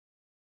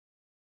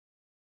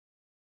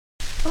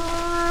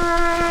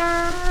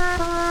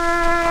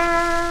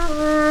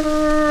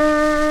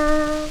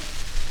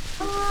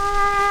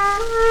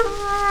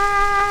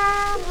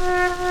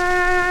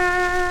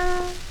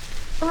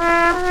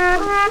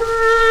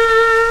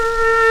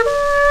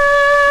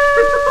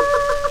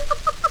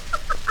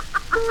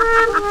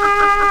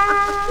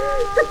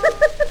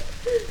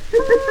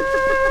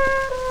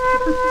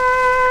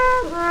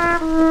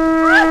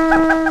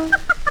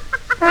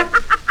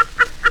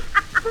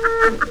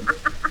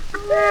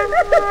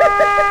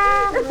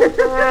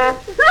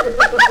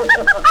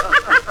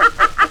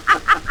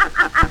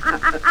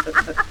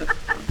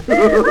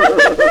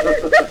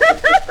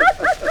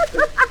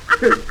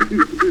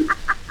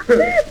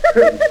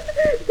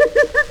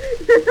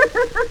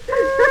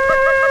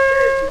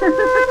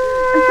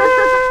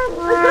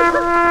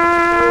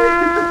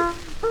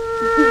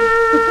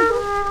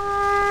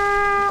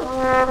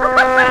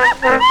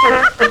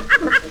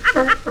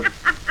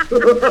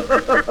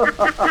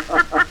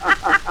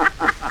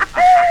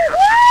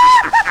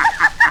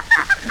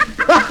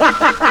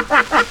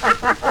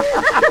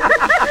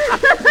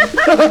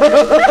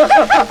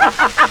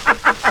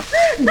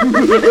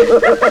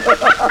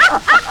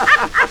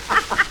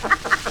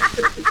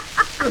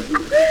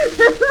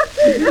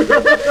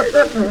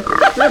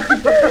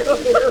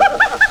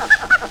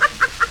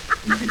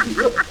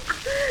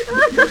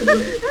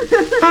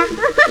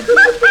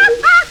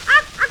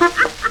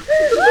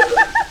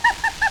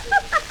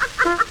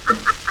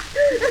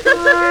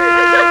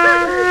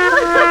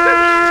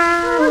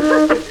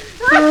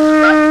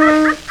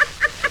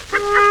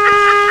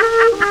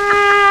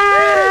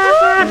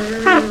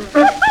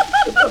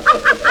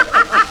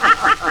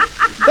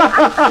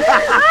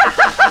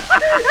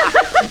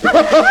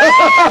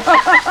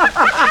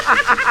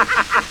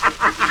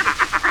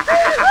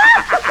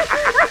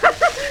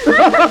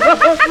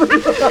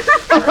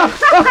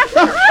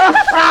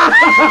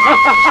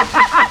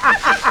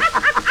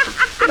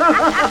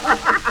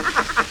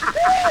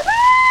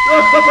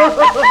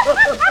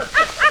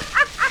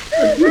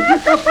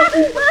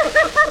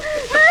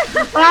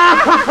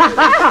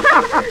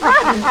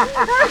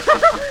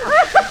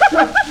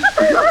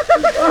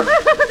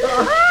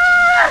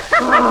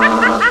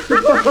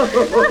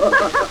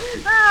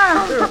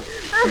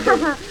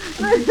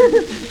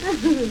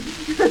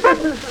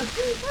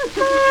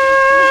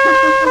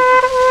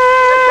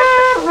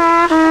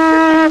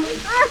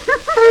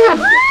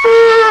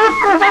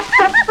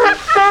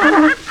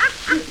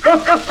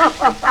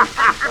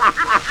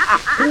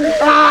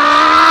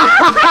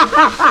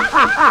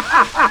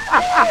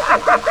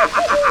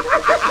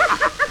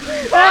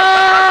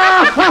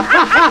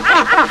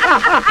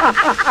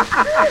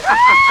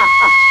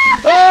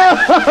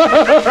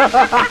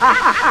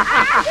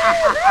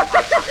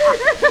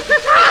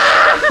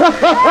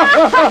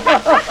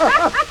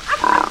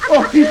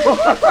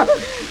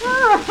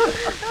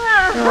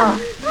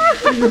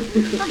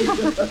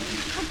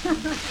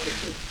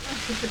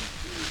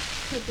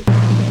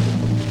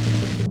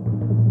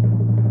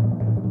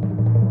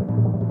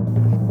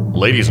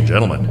Ladies and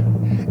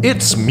gentlemen,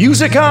 it's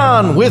Music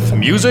On with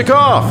Music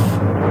Off.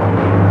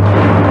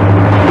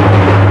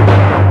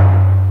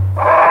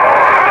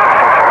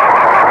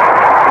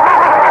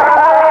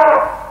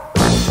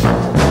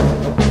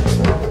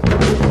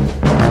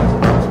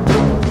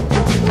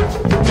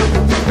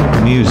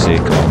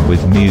 Music On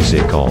with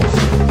Music Off.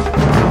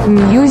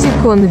 Music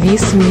On with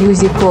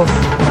Music Off.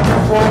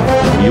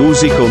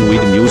 Music On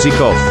with Music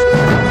Off.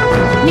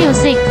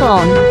 Music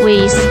On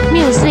with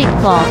Music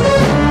Off.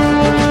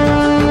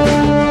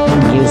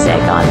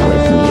 Music On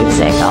with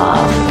Music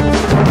Off.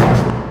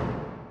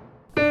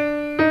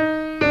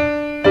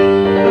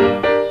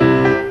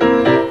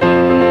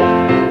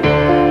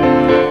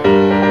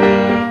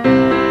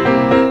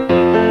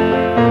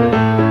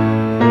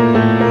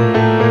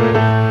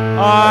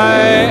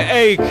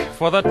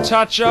 For the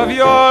touch of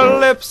your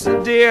lips,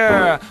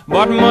 dear,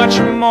 but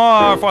much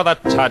more for the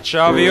touch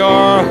of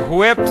your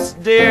whips,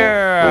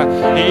 dear.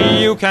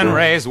 You can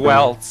raise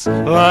welts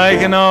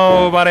like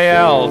nobody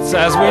else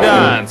as we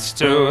dance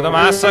to the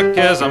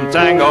Masochism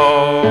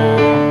Tango.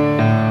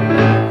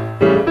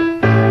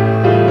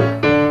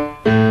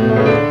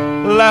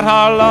 Let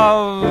our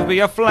love be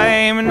a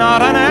flame,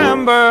 not an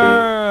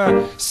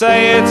ember.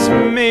 Say it's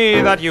me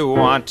that you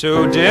want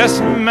to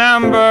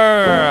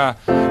dismember.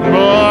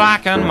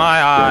 Blacken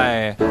my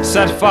eye,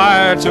 set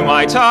fire to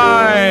my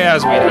tie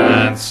as we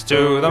dance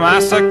to the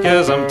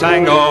Masochism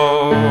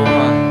Tango.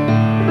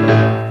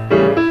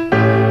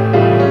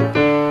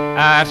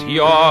 At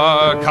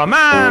your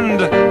command,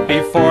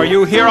 before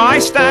you here I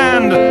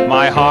stand.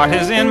 My heart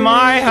is in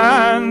my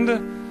hand.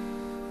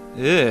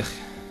 Ugh.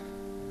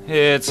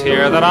 It's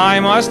here that I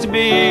must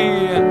be.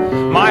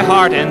 My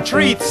heart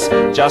entreats.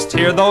 Just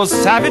hear those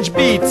savage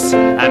beats,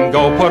 and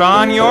go put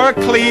on your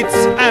cleats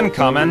and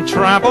come and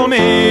trample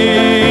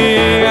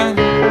me.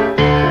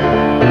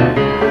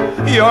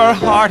 Your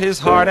heart is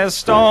hard as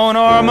stone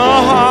or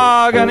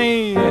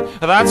mahogany.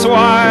 That's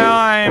why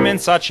I'm in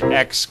such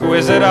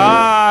exquisite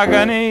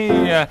agony.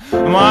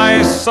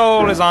 My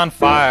soul is on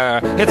fire,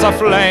 it's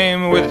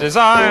aflame with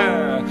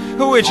desire,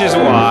 which is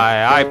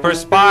why I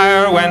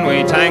perspire when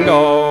we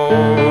tango.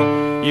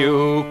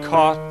 You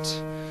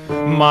caught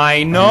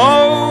my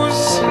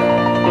nose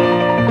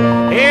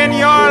in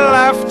your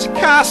left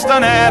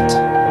castanet,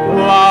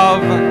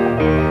 love.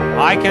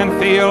 I can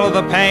feel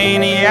the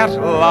pain yet,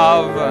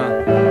 love,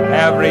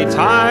 every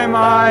time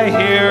I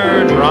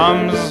hear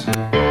drums.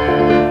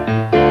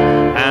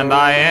 And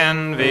I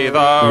envy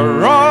the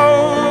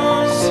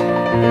rose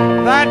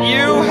that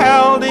you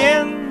held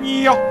in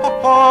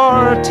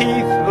your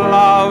teeth,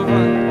 love,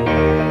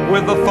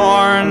 with the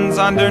thorns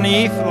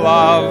underneath,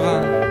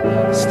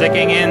 love,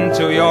 sticking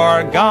into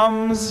your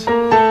gums. Your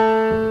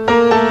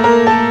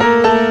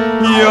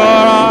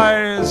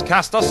eyes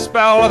cast a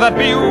spell that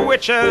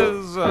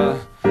bewitches.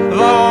 The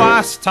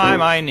last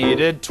time I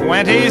needed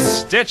 20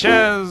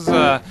 stitches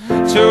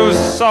to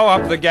sew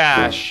up the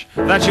gash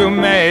that you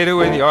made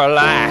with your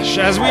lash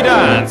as we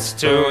danced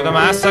to the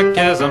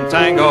Masochism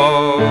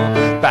Tango.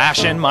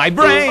 Bash in my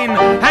brain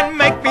and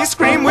make me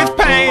scream with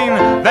pain,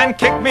 then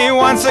kick me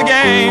once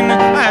again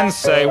and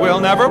say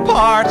we'll never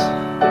part.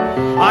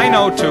 I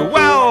know too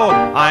well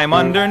I'm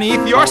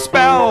underneath your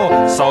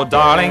spell, so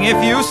darling,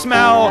 if you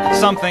smell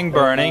something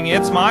burning,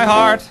 it's my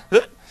heart.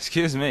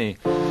 Excuse me.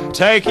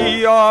 Take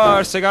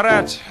your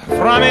cigarette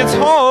from its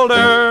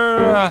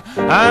holder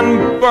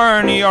and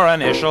burn your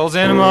initials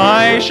in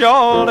my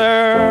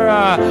shoulder.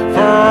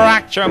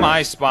 Fracture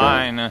my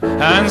spine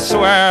and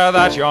swear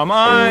that you're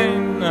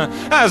mine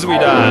as we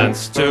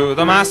dance to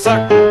the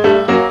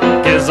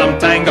Masochism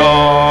Tango.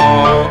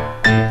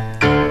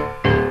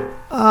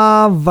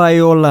 Ah,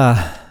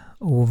 Viola.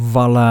 Oh,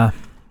 voila.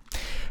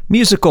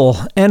 Musical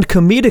and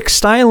comedic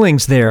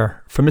stylings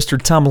there from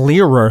Mr. Tom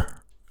Lehrer.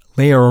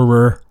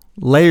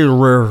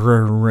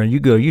 You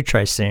go, you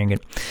try saying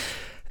it.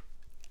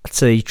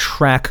 It's a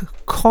track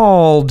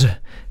called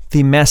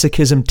The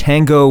Masochism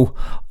Tango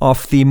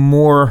off the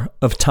More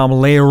of Tom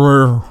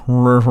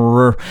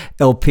Lehrer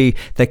LP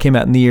that came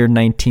out in the year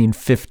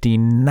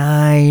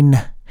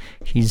 1959.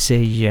 He's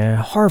a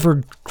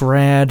Harvard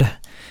grad,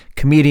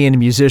 comedian,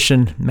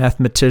 musician,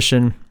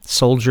 mathematician,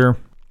 soldier,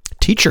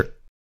 teacher.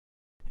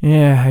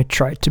 Yeah, I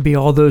tried to be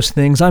all those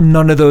things. I'm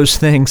none of those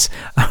things.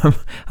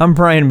 I'm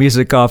Brian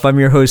Musicoff. I'm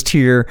your host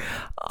here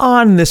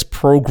on this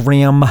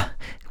program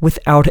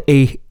without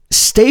a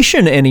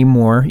station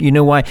anymore. You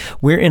know why?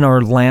 We're in our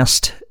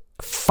last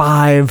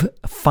 5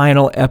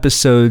 final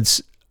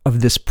episodes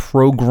of this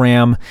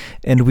program,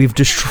 and we've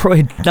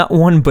destroyed not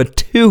one but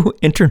 2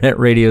 internet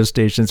radio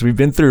stations. We've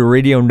been through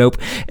Radio Nope,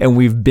 and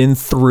we've been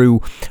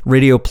through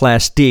Radio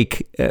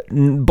Plastique.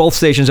 Both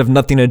stations have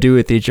nothing to do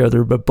with each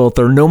other, but both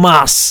are no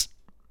mas.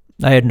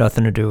 I had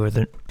nothing to do with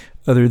it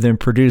other than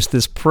produce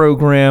this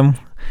program.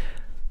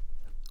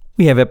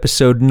 We have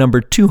episode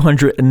number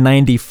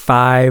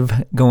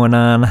 295 going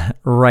on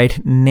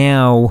right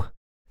now.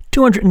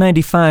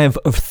 295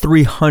 of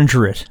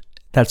 300.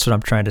 That's what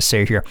I'm trying to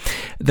say here.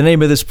 The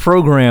name of this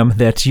program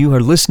that you are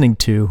listening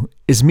to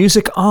is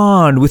Music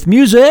On with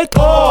Music.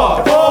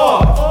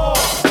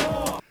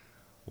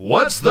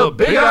 What's the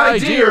big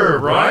idea,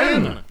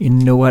 Ryan? You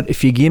know what?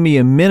 If you give me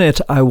a minute,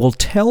 I will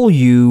tell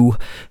you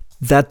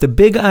that the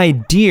big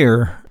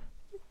idea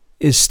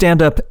is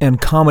Stand-Up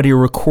and Comedy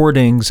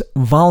Recordings,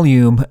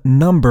 volume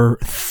number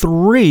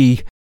 3.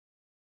 You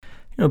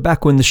know,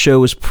 back when the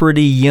show was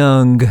pretty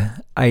young,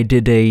 I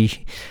did a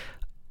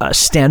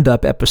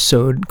stand-up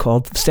episode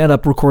called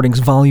Stand-Up Recordings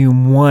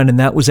Volume 1, and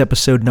that was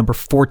episode number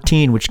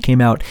 14, which came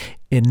out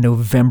in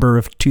November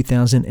of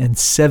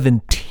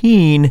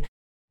 2017. And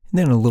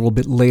then a little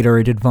bit later,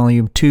 I did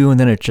Volume 2, and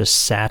then it just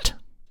sat.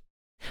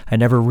 I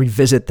never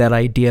revisit that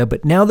idea,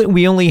 but now that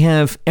we only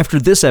have, after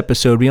this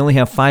episode, we only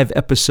have 5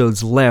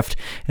 episodes left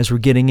as we're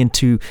getting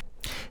into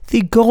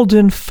the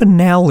golden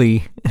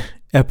finale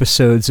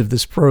episodes of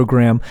this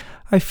program,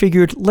 I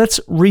figured let's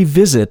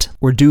revisit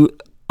or do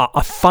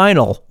a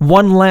final,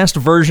 one last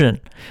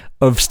version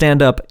of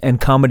stand-up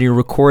and comedy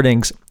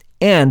recordings,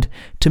 and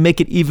to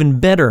make it even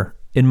better,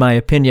 in my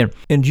opinion,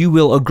 and you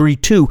will agree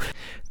too,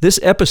 this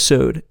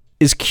episode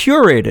is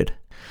curated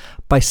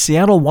by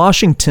Seattle,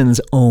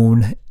 Washington's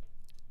own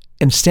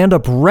and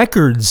Stand-Up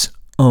Records'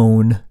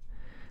 own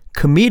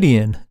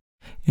comedian,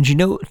 and you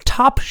know,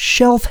 top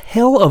shelf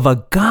hell of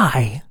a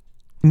guy,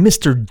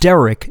 Mr.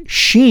 Derek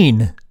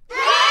Sheen.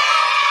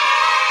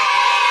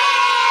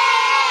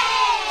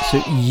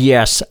 So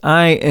yes,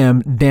 I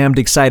am damned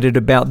excited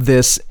about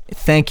this.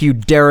 Thank you,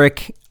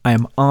 Derek. I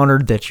am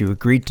honored that you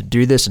agreed to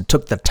do this and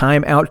took the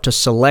time out to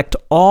select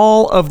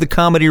all of the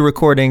comedy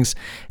recordings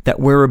that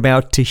we're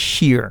about to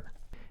hear.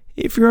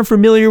 If you're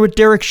unfamiliar with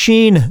Derek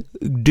Sheen,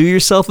 do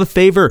yourself a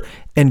favor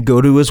and go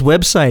to his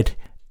website,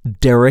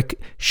 Derek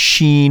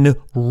Sheen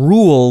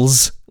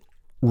Rules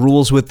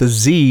with the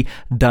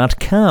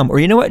Z.com. Or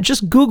you know what?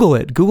 Just Google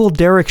it. Google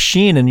Derek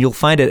Sheen and you'll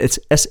find it.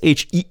 It's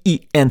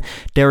Sheen,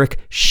 Derek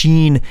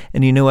Sheen.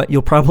 And you know what?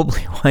 You'll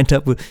probably wind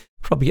up with,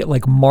 get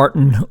like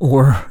Martin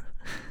or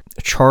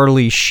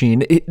Charlie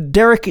Sheen.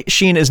 Derek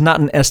Sheen is not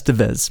an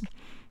Estevez.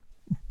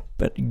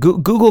 But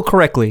Google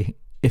correctly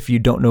if you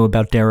don't know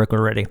about Derek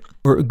already.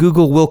 Or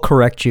Google will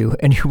correct you,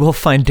 and you will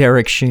find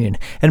Derek Sheen.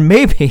 And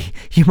maybe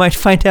you might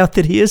find out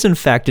that he is in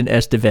fact an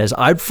Estevez.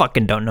 I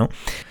fucking don't know.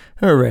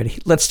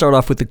 Alrighty, let's start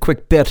off with a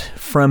quick bit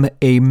from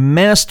a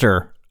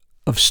master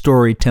of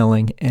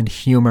storytelling and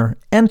humor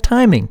and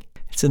timing.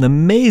 It's an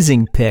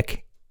amazing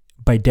pick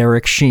by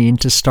Derek Sheen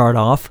to start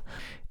off,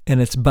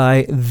 and it's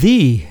by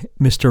the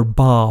Mr.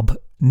 Bob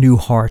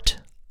Newhart.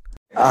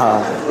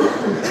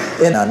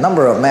 In a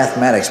number of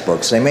mathematics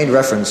books, they made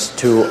reference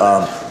to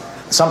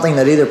something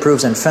that either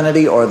proves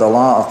infinity or the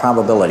law of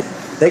probability.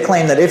 They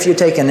claim that if you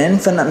take an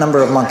infinite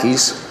number of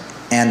monkeys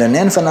and an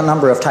infinite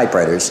number of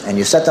typewriters and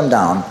you set them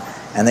down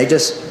and they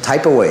just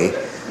type away,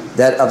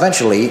 that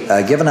eventually,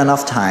 given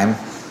enough time,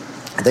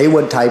 they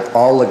would type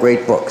all the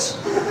great books.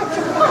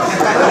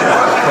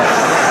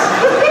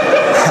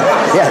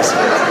 Yes.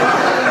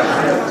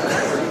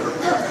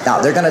 Now,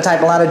 they're going to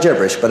type a lot of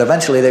gibberish, but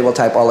eventually they will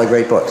type all the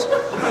great books.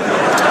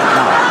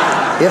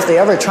 Now, if they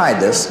ever tried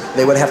this,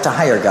 they would have to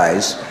hire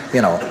guys,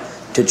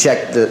 to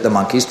check the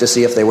monkeys to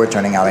see if they were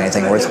turning out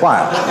anything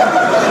worthwhile.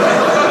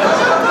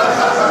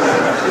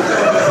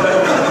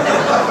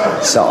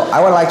 So,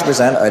 I would like to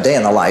present a day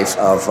in the life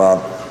of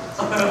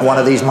one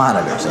of these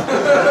monitors.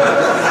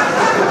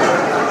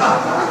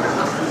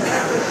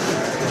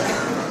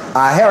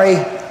 Harry,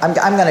 I'm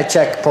going to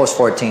check post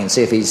 14,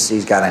 see if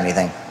he's got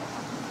anything.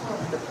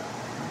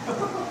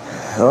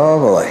 Oh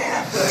boy.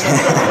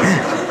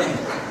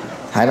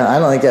 I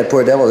don't think that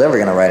poor devil's ever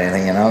going to write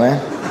anything, man.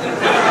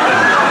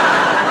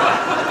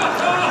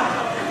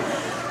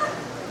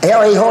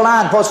 Harry, hold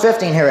on. Post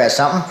 15 here has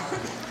something.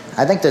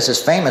 I think this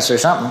is famous or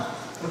something.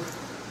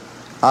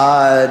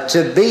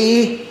 To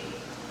be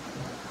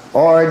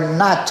or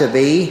not to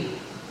be,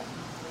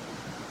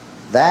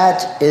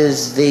 that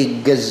is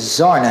the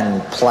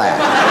Gazornenplatz.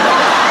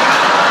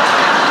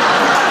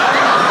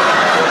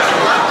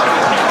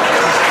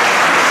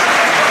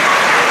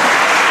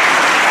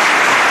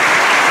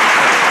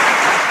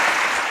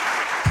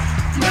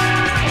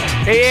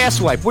 Hey,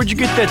 asswipe, where'd you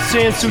get that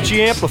Sansucci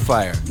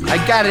amplifier? I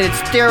got it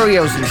at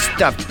Stereos and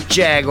stuff,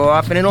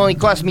 jag-off, and it only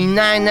cost me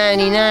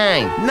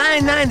 $9.99.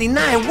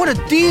 $9.99? What a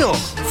deal!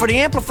 For the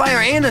amplifier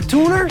and the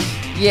tuner?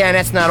 Yeah, and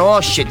that's not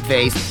all,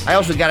 shit-face. I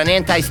also got an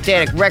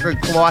anti-static record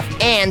cloth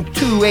and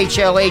 2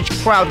 HLH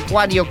Crowd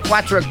Claudio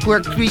Quattro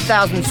Quirk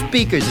 3000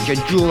 speakers that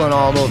you're drooling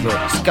all over,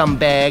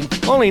 scumbag.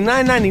 Only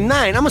 $9.99?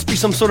 I must be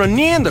some sort of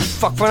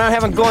Neanderfuck for not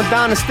having gone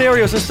down to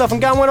Stereos and stuff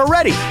and got one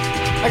already.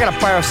 I gotta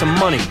borrow some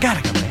money.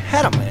 Gotta get my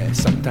head on my ass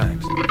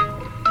sometimes.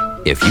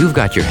 If you've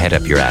got your head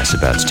up your ass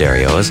about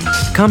stereos,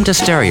 come to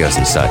Stereos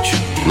and Such,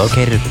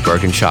 located at the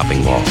Bergen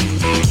Shopping Mall.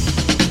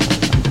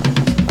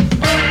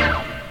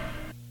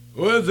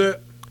 Who is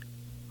it?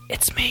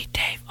 It's me,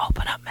 Dave.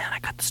 Open up, man. I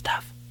got the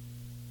stuff.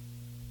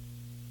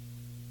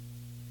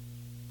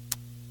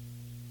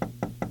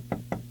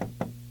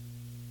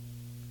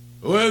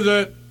 Who is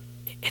it?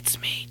 It's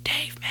me,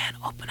 Dave, man.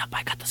 Open up.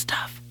 I got the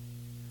stuff.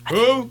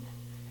 Who?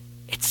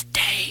 It's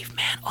Dave,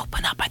 man.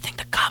 Open up. I think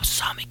the cops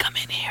saw me come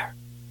in here.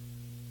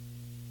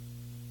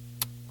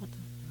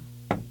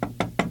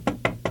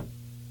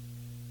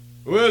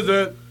 Who is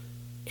it?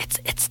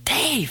 It's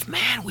Dave,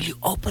 man. Will you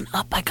open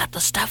up? I got the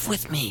stuff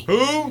with me.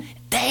 Who?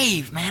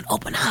 Dave, man.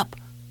 Open up.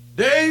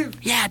 Dave?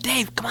 Yeah,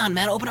 Dave. Come on,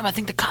 man. Open up. I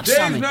think the cops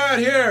saw me. Dave's not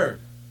here.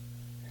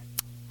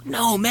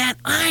 No, man.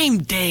 I'm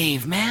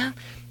Dave, man.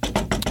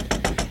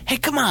 Hey,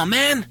 come on,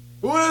 man.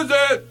 Who is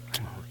it?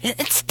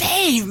 It's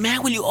Dave,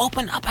 man. Will you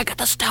open up? I got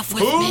the stuff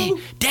with Who?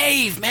 me.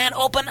 Dave, man.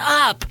 Open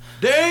up.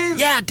 Dave?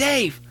 Yeah,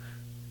 Dave.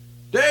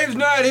 Dave's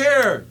not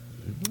here.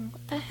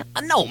 What the hell?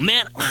 No,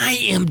 man. I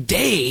am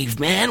Dave,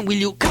 man. Will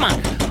you... Come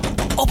on.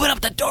 Open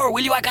up the door,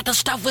 will you? I got the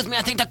stuff with me.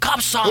 I think the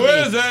cops saw me. Who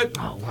is it?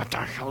 Oh, what the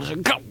hell is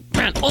it? Go,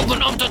 man.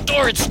 Open up the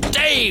door. It's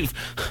Dave.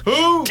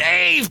 Who?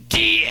 Dave.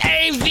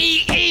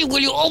 D-A-V-E. Will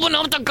you open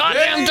up the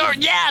goddamn Dave? door?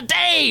 Yeah,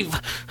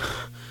 Dave.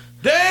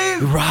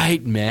 Dave?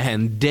 Right,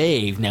 man.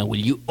 Dave. Now, will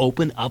you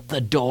open up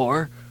the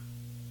door?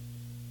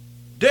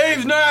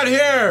 Dave's not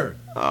here.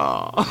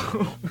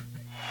 Oh.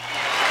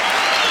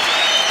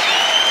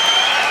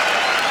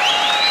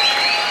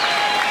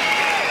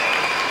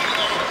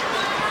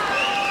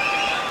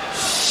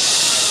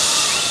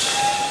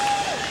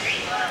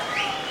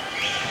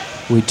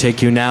 We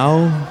take you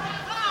now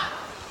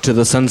to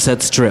the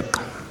Sunset Strip.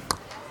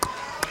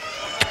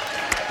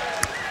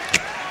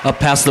 Up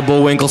past the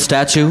Bullwinkle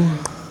statue,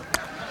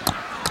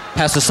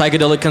 past the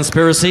Psychedelic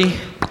Conspiracy,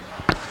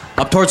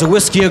 up towards a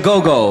Whiskey A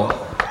Go-Go.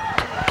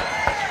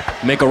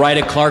 Make a right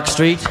at Clark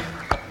Street.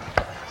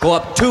 Go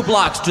up 2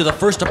 blocks to the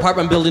first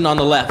apartment building on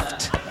the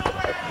left.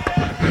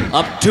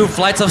 Up 2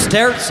 flights of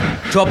stairs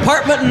to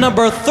apartment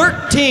number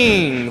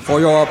 13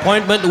 for your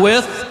appointment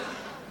with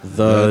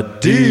the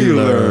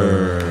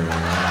dealer.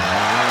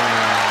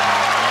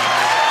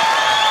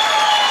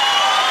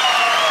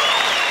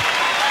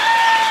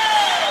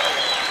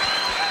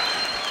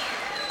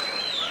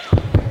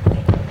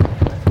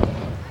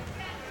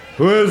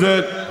 Who is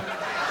it?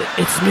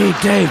 It's me,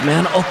 Dave,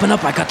 man. Open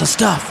up, I got the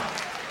stuff.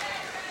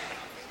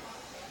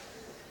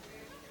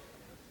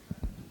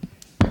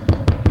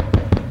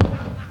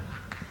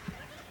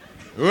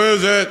 Who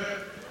is it?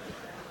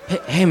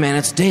 Hey, man,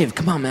 it's Dave.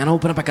 Come on, man.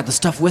 Open up, I got the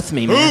stuff with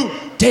me, man. Who?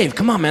 Dave,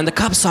 come on, man. The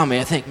cops saw me,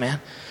 I think,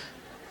 man.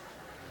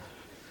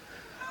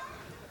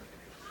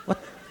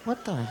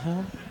 What the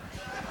hell?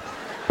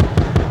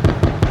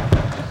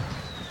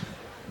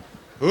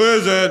 Who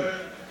is it?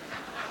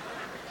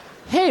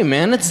 Hey,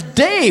 man, it's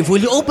Dave. Will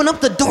you open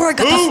up the door? I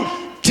got Who?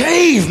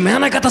 Dave,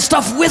 man, I got the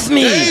stuff with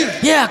me.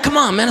 Dave? Yeah, come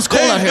on, man. It's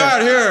cold out Dave's here.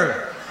 not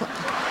here.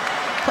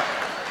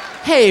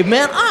 Hey,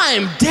 man,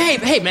 I'm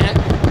Dave. Hey, man.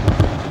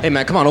 Hey,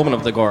 man, come on, open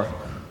up the door.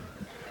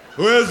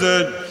 Who is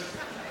it?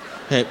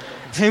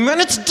 Hey, man,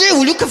 it's Dave.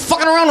 Will you keep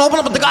fucking around and open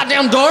up the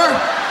goddamn door?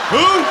 Who?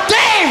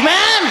 Dave,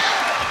 man!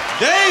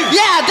 Dave?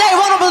 Yeah, Dave,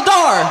 open up the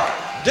door.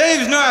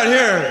 Dave's not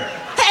here.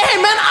 Hey,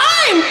 man,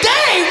 I'm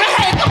Dave.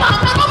 Hey, come on,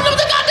 man, open up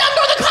the goddamn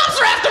door. The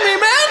cops are after me,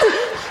 man.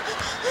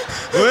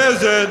 Who is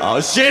it? Oh,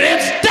 shit,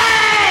 it's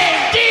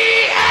Dave!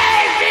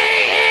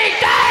 D-A-V-E,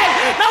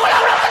 Dave! No one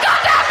open up the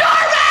goddamn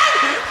door, man!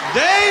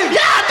 Dave?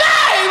 Yeah,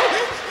 Dave!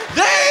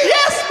 Dave?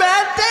 Yes,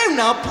 man, Dave,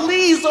 now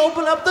please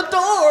open up the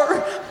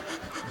door.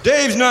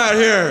 Dave's not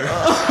here.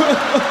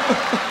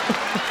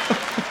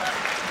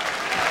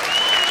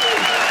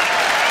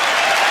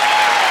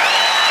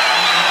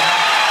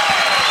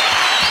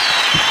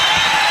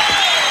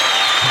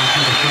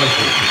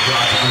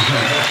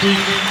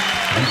 Cheech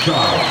and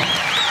Chong.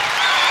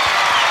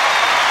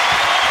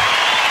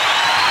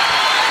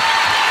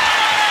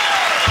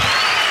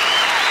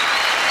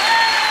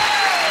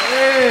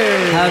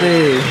 Hey.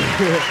 Howdy.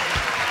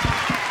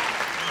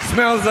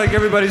 Smells like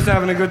everybody's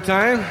having a good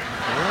time.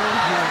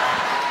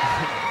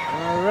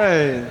 All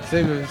right.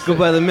 Go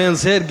by the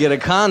men's head, get a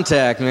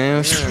contact,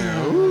 man.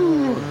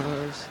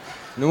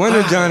 No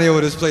wonder Johnny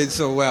Otis played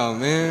so well,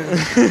 man.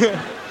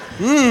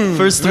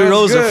 First three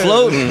rows are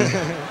floating.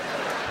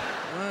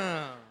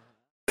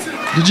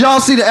 Did y'all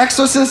see The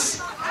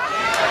Exorcist?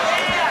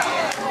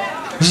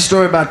 It's a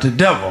story about the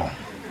devil.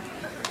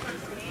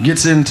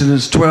 Gets into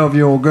this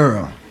 12-year-old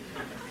girl.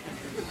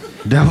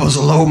 Devil's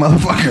a low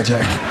motherfucker,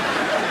 Jack.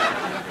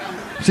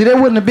 See, there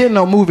wouldn't have been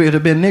no movie, it'd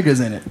have been niggas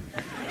in it.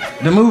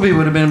 The movie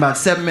would have been about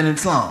 7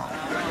 minutes long.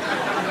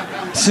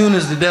 As soon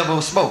as the devil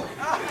spoke.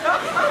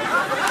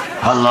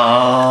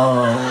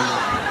 Hello.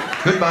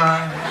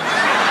 Goodbye.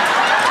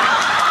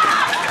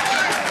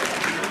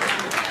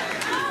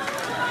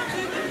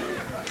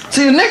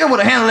 See, a nigga would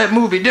have handled that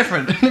movie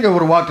different. The nigga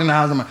would have walked in the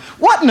house and went,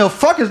 what in the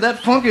fuck is that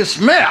funky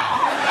smell?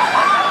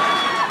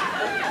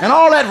 And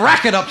all that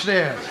racket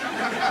upstairs.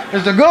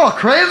 Is the girl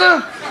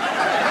crazy?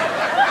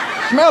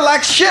 Smell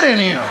like shit in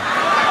here.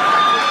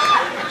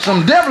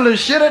 Some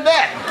devilish shit at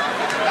that.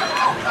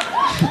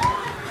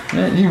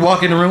 You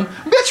walk in the room,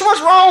 bitch,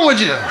 what's wrong with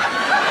you?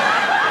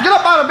 Get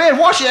up out of bed,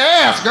 wash your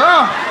ass,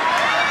 girl.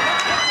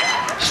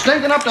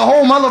 Stinking up the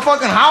whole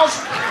motherfucking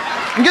house.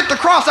 And get the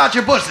cross out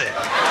your pussy.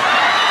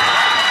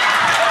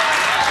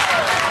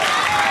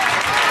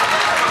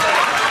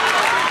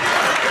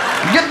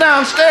 Get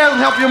downstairs and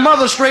help your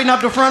mother straighten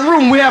up the front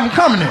room. We have them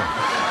coming in.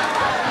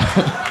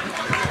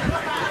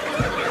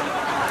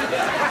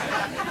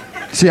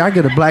 See, I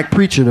get a black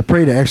preacher to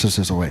pray the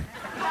exorcist away.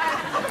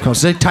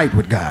 Because they tight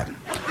with God.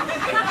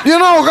 You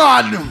know,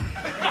 God.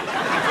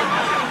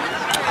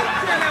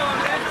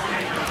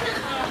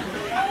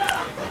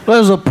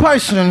 There's a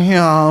person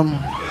here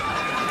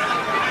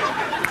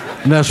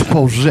that's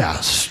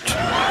possessed.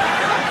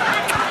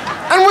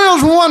 And we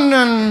was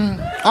wondering,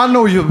 I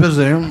know you're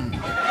busy.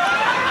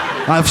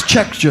 I've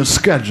checked your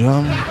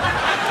schedule.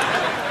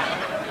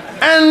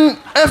 And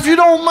if you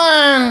don't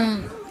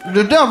mind,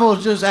 the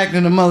devil's just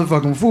acting a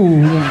motherfucking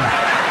fool.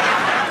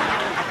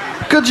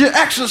 Could you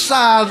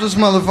exorcise this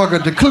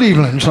motherfucker to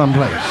Cleveland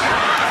someplace?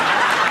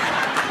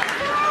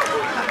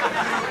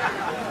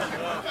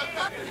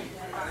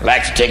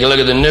 Like to take a look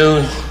at the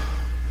news?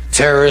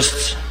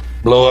 Terrorists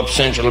blow up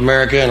Central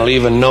America and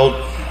leave a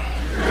note.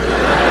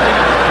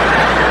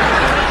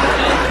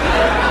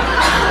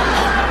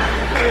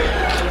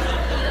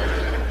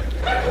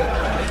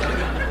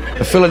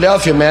 A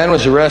Philadelphia man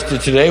was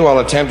arrested today while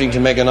attempting to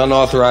make an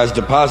unauthorized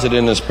deposit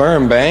in a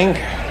sperm bank.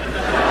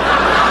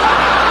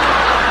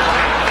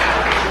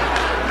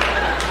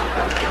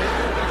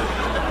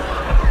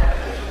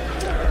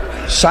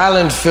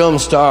 Silent film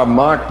star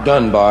Mark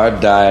Dunbar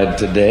died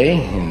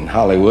today. In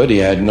Hollywood, he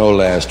had no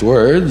last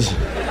words.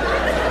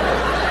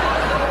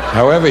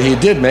 However, he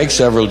did make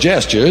several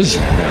gestures.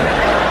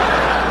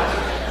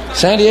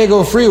 San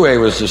Diego Freeway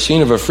was the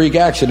scene of a freak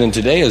accident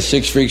today as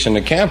 6 freaks in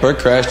a camper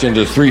crashed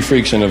into 3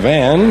 freaks in a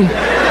van.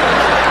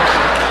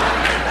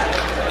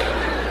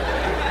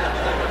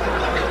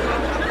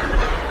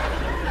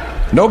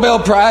 Nobel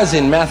Prize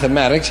in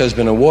Mathematics has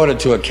been awarded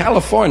to a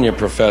California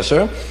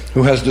professor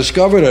who has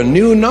discovered a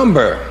new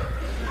number.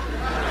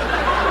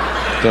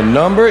 The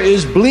number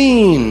is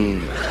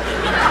Bleen,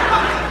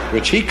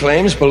 which he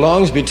claims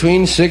belongs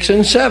between 6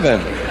 and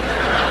 7.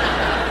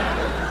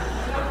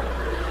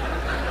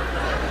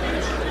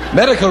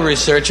 Medical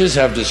researchers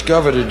have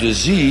discovered a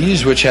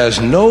disease which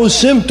has no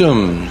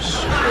symptoms.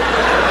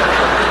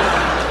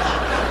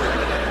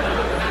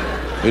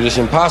 It is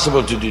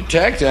impossible to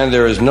detect, and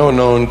there is no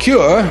known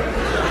cure.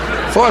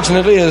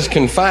 Fortunately, it is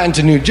confined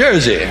to New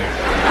Jersey.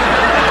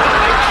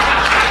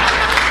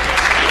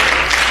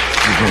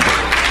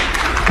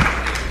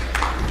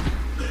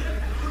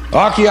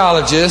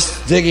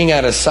 Archaeologists digging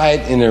at a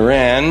site in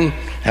Iran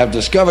have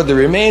discovered the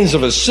remains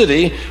of a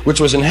city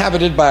which was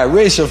inhabited by a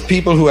race of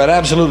people who had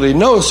absolutely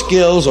no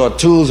skills or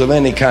tools of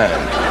any kind.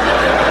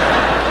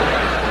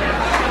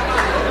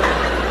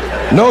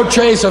 No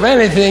trace of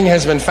anything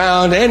has been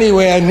found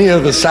anywhere near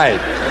the site.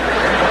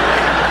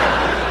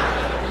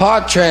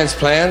 Heart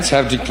transplants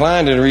have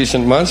declined in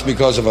recent months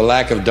because of a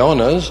lack of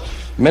donors.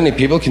 Many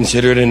people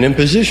consider it an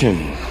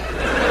imposition.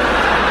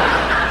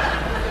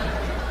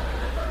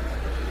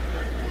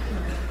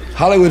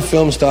 Hollywood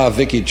film star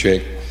Vicky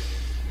Trick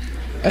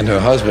and her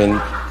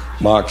husband,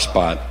 Mark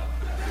Spot,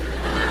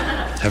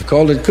 have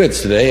called it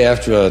quits today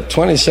after a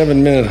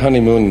 27-minute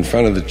honeymoon in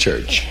front of the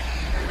church.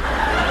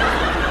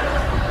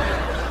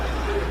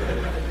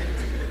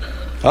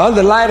 On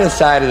the lighter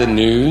side of the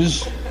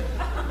news,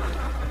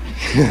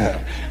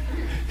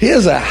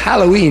 here's a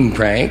Halloween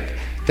prank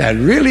that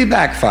really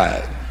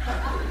backfired.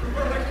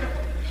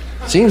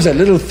 Seems that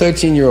little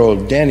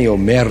 13-year-old Danny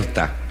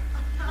Omerta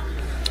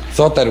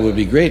thought that it would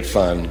be great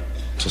fun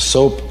to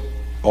soap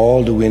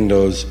all the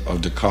windows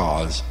of the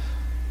cars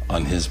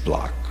on his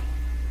block.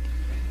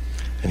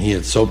 And he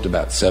had soaped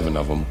about 7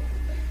 of them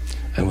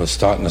and was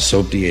starting to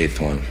soap the 8th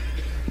one,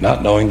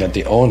 not knowing that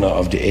the owner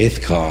of the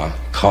 8th car,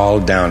 Carl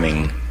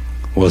Downing,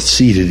 was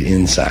seated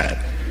inside.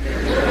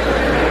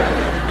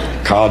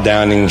 Carl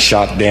Downing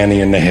shot Danny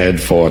in the head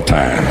 4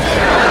 times.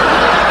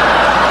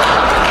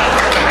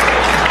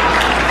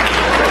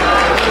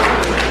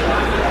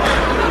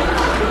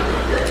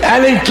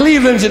 And in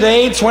Cleveland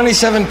today,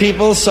 27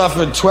 people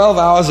suffered 12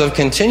 hours of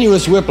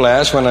continuous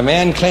whiplash when a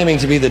man claiming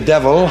to be the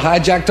devil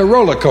hijacked a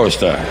roller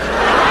coaster.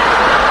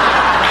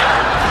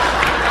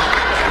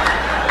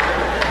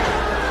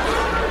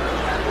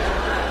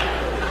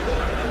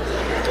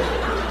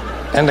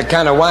 And to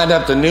kind of wind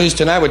up the news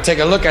tonight, we'll take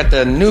a look at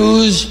the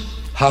news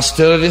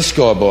hostility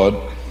scoreboard.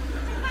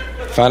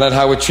 Find out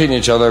how we're treating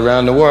each other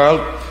around the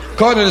world.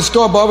 According to the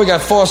scoreboard, we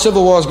got 4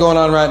 civil wars going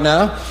on right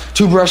now,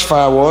 2 brush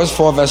fire wars,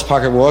 4 vest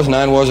pocket wars,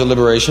 9 wars of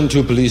liberation,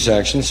 2 police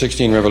actions,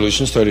 16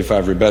 revolutions,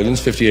 35 rebellions,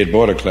 58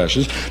 border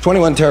clashes,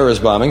 21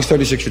 terrorist bombings,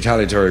 36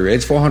 retaliatory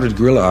raids, 400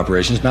 guerrilla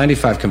operations,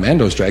 95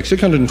 commando strikes,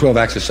 612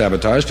 acts of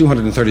sabotage,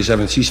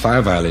 237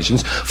 ceasefire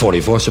violations,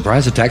 44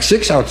 surprise attacks,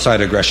 6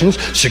 outside aggressions,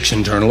 6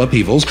 internal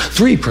upheavals,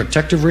 3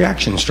 protective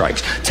reaction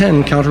strikes,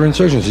 10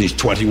 counterinsurgencies,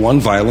 21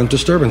 violent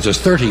disturbances,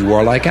 30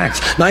 warlike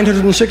acts,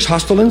 906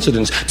 hostile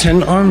incidents,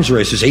 10 arms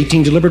races,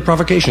 18 deliberate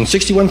provocations,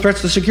 61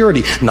 threats to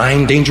security,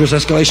 9 dangerous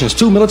escalations,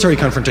 2 military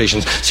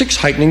confrontations, 6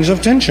 heightenings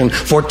of tension,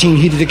 14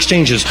 heated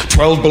exchanges,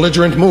 12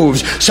 belligerent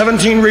moves,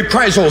 17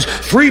 reprisals,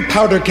 3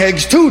 powder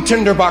kegs, 2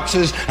 tinder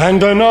boxes,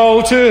 and an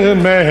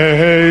ultimatum.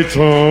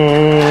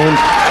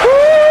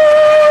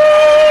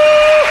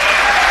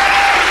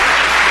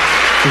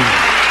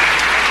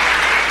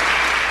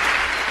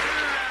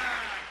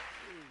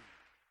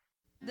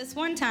 This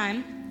one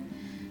time,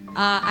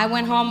 I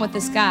went home with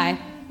this guy,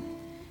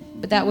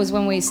 but that was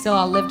when we still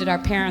all lived at our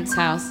parents'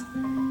 house.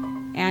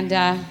 And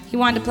he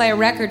wanted to play a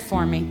record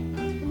for me.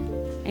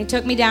 And he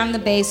took me down in the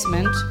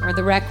basement, or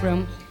the rec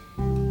room,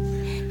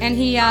 and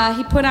he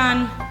put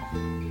on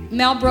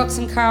Mel Brooks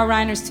and Carl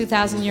Reiner's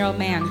 2,000-Year-Old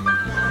Man.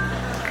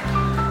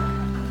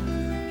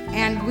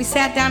 And we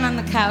sat down on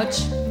the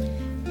couch,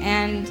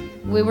 and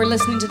we were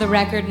listening to the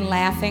record and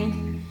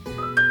laughing.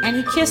 And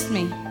he kissed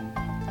me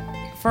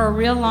for a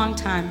real long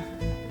time.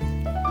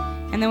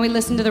 And then we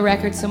listened to the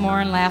record some more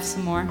and laughed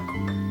some more.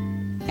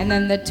 And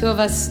then the 2 of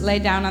us lay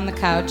down on the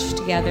couch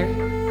together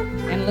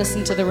and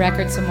listened to the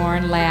record some more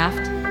and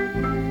laughed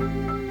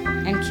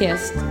and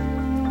kissed.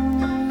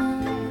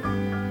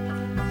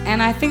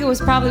 And I think it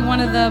was probably one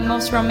of the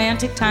most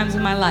romantic times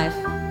of my life.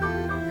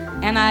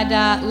 And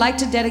I'd like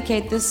to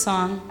dedicate this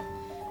song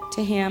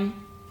to him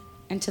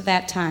and to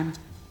that time.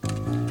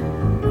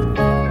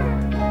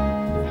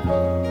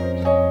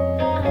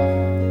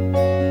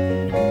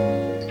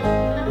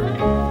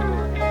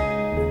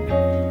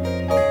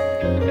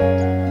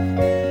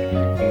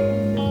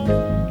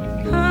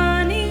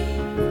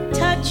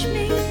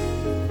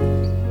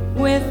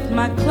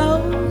 My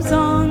clothes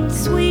on,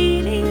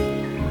 sweetie,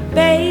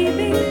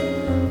 baby,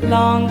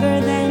 longer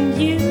than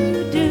you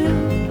do.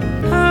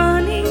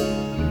 Honey,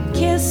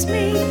 kiss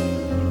me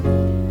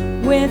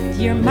with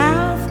your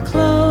mouth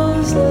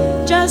closed,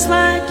 just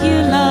like you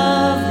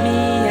love me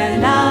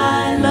and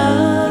I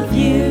love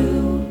you.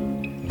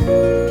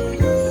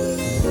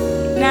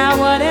 Now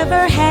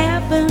whatever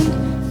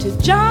happened to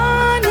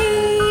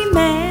Johnny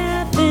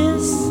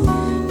Mathis,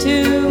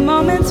 2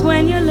 moments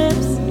when your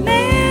lips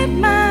met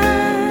mine.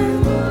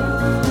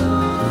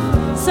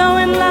 So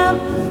in love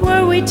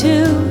were we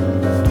 2,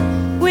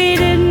 we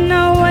didn't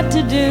know what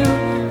to do,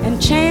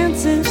 and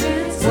chances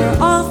were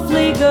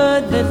awfully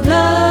good that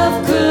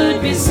love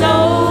could be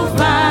so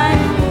fine.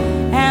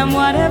 And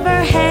whatever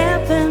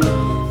happened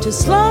to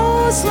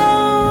slow,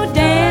 slow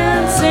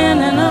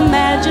dancing and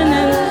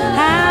imagining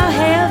how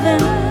heaven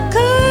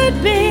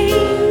could be?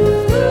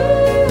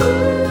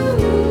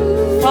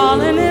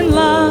 Falling in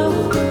love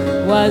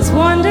was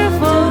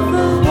wonderful,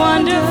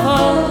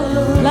 wonderful.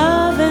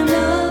 Loving,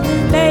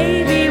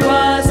 baby,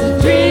 was a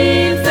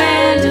dream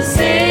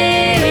fantasy.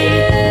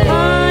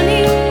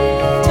 Honey,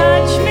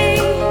 touch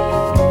me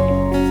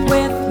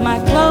with my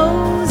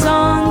clothes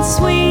on,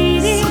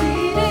 sweetie,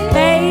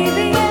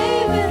 baby,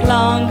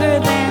 longer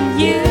than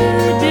you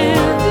do.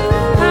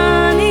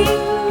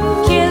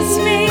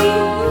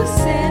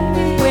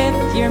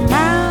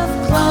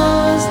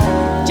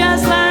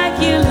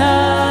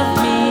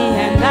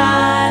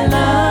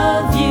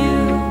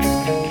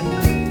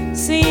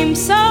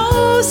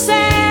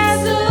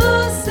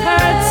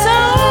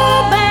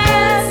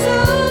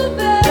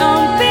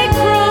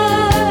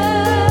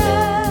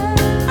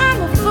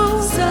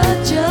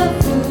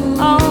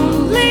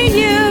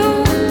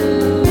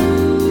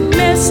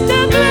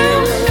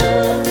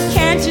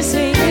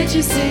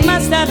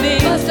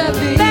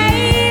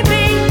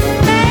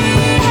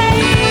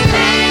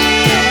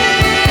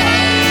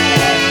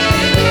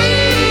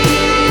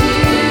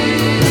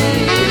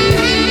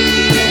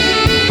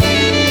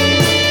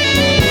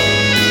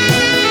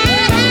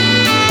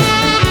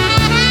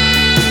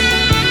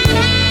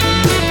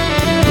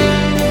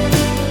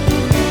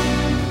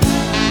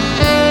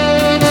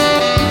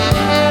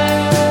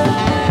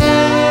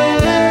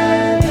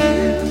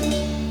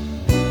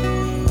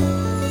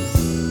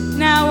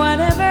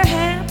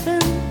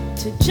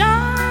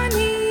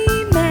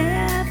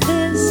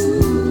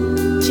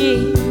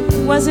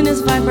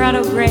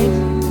 vibrato great.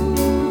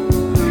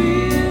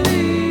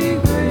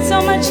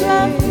 So much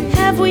love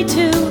have we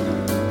two,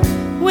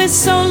 with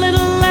so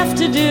little left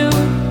to do.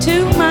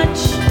 Too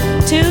much,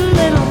 too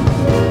little,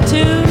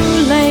 too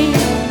late.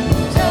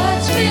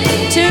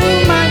 Too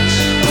much,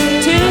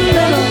 too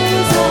little,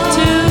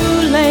 too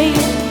late.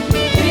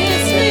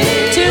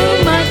 Too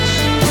much,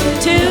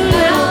 too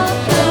little,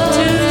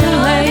 too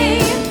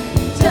late.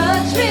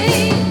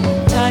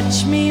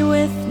 Touch me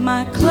with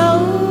my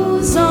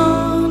clothes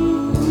on.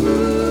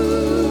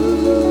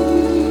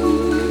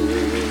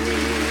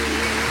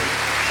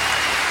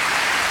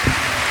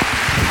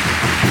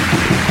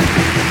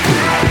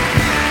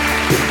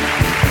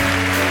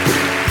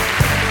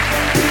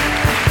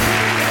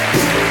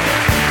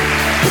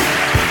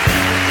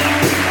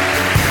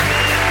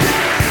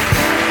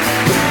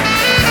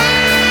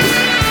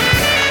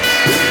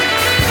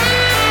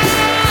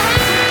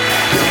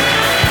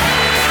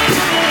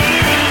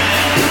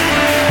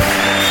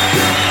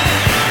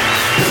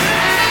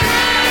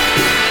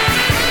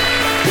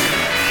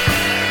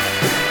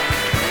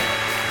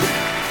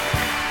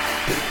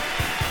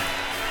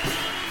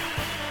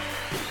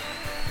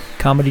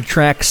 Comedy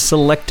track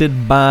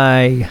selected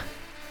by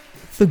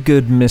the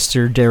good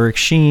Mr. Derek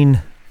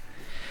Sheen.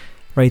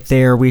 Right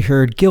there we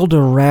heard Gilda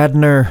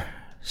Radner.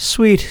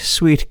 Sweet,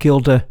 sweet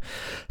Gilda.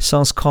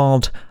 Song's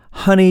called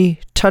Honey,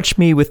 Touch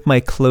Me With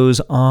My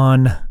Clothes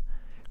On.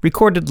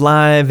 Recorded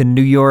live in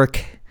New York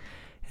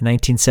in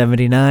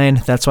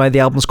 1979. That's why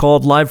the album's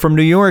called Live from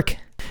New York.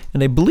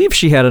 And I believe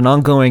she had a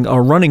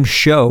running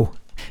show.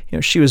 You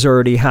know, she was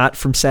already hot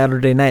from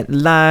Saturday Night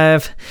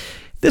Live.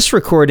 This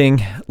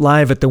recording,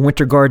 live at the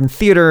Winter Garden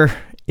Theater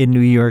in New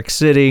York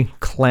City,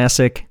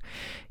 classic.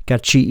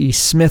 Got G.E.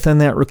 Smith on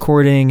that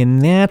recording,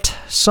 and that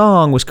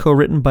song was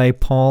co-written by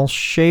Paul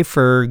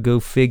Schaefer, go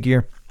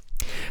figure.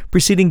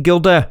 Preceding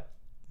Gilda,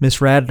 Miss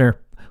Radner,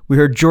 we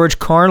heard George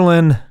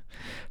Carlin.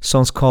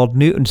 Song's called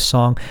Newton's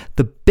Song.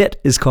 The bit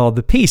is called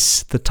The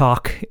Piece. The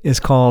talk is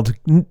called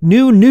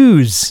New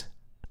News.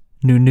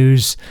 New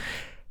News.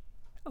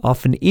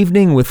 Off an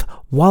Evening with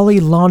Wally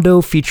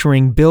Londo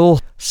featuring Bill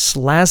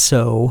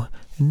Slasso.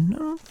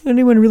 No,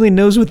 anyone really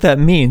knows what that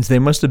means. They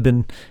must have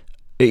been,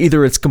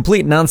 either it's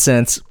complete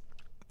nonsense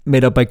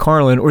made up by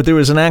Carlin, or there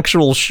was an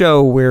actual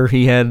show where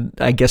he had,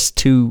 I guess,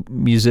 two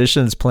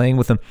musicians playing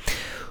with him.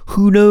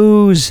 Who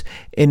knows?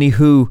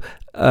 Anywho,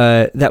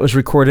 that was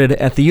recorded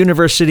at the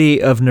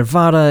University of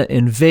Nevada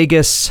in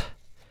Vegas.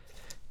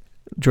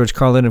 George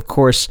Carlin, of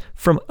course,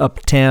 from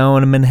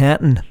uptown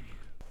Manhattan.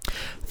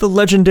 The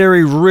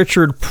legendary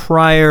Richard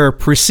Pryor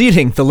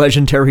preceding the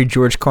legendary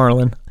George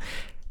Carlin.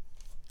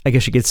 I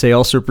guess you could say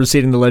also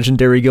preceding the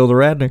legendary Gilda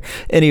Radner.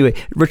 Anyway,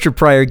 Richard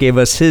Pryor gave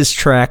us his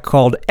track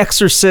called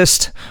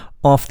Exorcist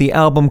off the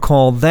album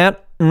called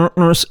That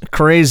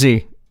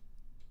Crazy.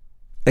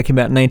 That came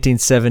out in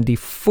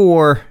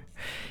 1974,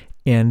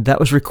 and that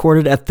was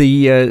recorded at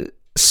the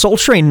Soul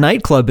Train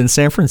nightclub in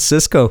San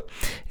Francisco.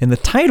 And the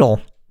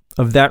title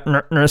of That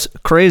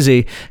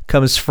Crazy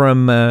comes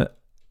from...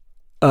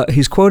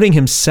 he's quoting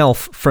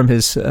himself from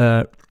his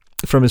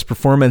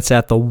performance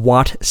at the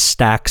Watt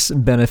Stacks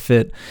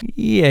benefit.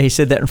 Yeah, he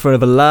said that in front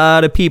of a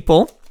lot of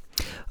people,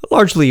 a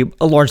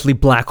largely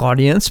black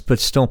audience, but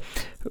still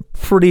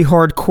pretty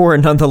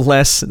hardcore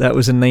nonetheless. That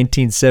was in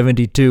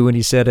 1972 when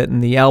he said it,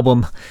 and the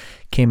album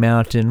came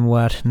out in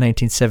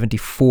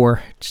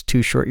 1974, just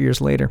 2 short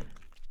years later.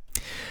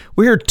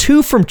 We heard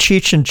two from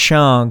Cheech and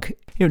Chong.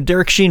 You know,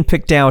 Derek Sheen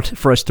picked out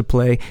for us to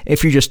play.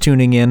 If you're just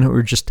tuning in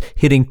or just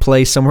hitting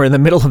play somewhere in the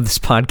middle of this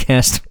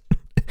podcast,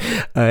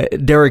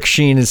 Derek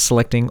Sheen is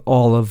selecting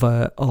all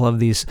of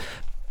these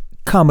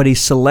comedy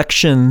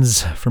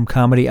selections from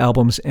comedy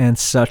albums and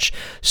such.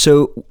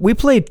 So we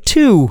played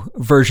 2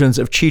 versions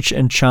of Cheech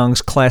and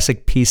Chong's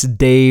classic piece,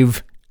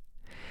 Dave.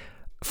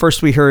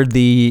 First, we heard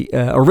the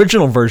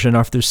original version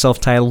off their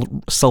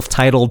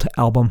self-titled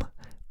album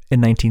in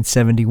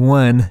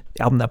 1971,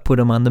 the album that put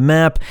him on the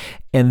map.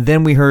 And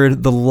then we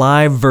heard the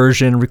live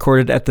version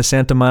recorded at the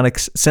Santa Monica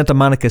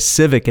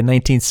Civic in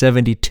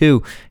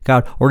 1972.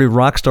 God, already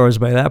rock stars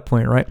by that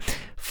point, right?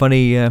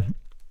 Funny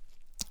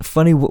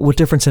what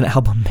difference an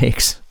album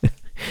makes.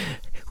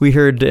 We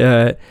heard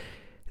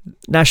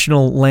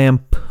National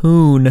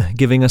Lampoon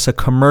giving us a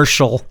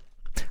commercial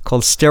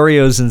called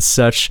Stereos and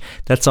Such.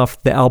 That's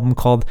off the album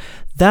called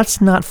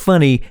That's Not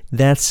Funny,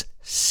 That's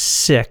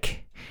Sick.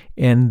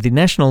 And the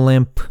National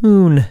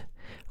Lampoon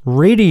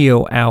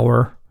Radio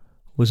Hour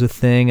was a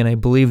thing, and I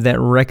believe that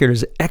record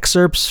is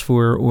excerpts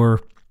for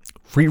or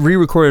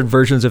re-recorded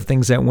versions of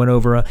things that went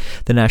over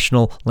the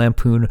National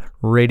Lampoon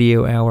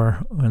Radio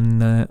Hour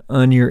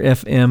on your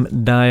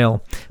FM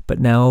dial. But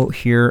now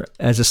here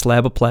as a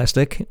slab of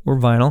plastic or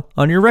vinyl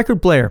on your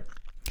record player.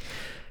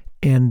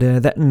 And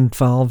that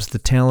includes the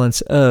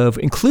talents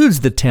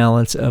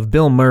of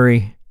Bill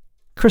Murray,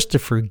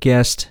 Christopher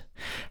Guest,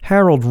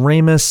 Harold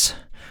Ramis,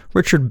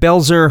 Richard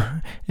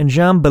Belzer, and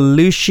John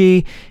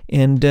Belushi.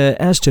 And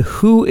as to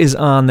who is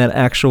on that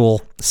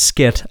actual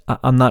skit,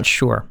 I'm not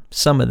sure.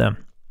 Some of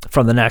them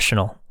from the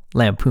National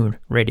Lampoon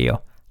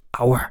Radio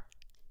Hour.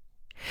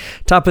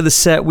 Top of the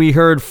set, we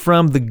heard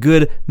from the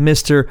good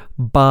Mr.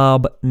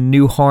 Bob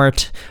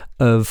Newhart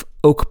of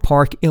Oak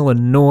Park,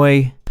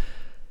 Illinois.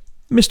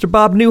 Mr.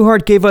 Bob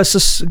Newhart gave us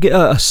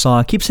a song.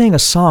 I keep saying a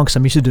song because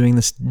I'm used to doing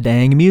this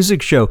dang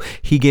music show.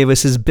 He gave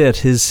us his bit,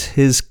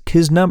 his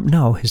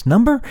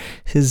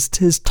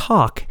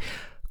talk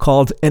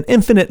called An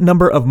Infinite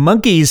Number of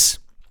Monkeys.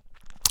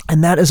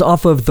 And that is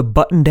off of The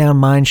Button Down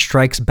Mind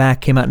Strikes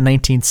Back, came out in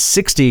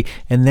 1960.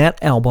 And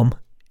that album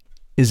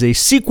is a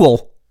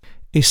sequel,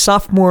 a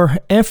sophomore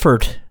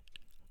effort,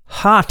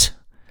 hot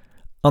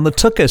on the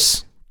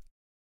Tookus,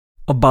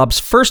 of Bob's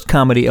first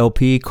comedy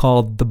LP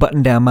called The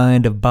Button Down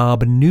Mind of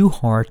Bob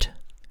Newhart,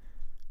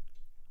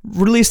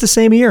 released the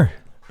same year.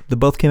 They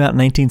both came out in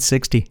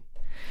 1960.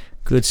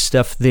 Good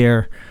stuff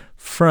there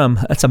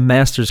that's a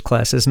master's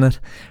class, isn't it?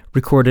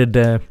 Recorded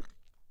at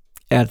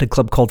a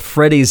club called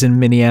Freddy's in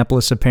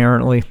Minneapolis,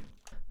 apparently.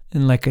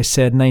 And like I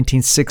said,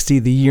 1960,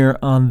 the year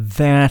on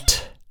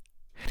that.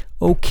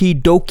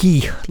 Okie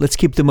dokie. Let's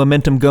keep the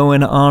momentum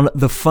going on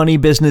the funny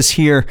business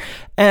here,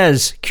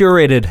 as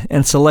curated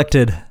and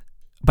selected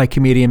by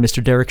comedian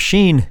Mr. Derek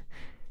Sheen.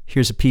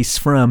 Here's a piece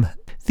from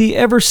the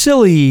ever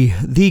silly,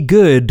 the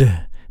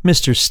good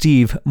Mr.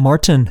 Steve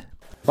Martin.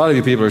 A lot of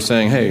you people are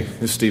saying, hey,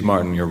 this is Steve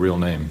Martin, your real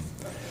name.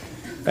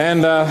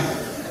 And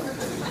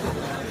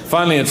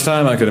finally it's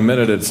time I could admit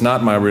it, it's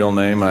not my real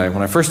name.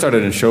 When I first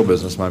started in show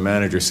business, my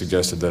manager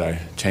suggested that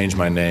I change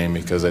my name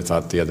because they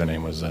thought the other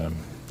name was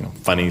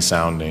funny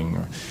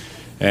sounding.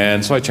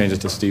 And so I changed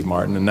it to Steve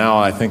Martin. And now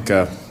I think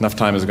enough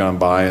time has gone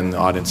by and the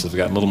audience has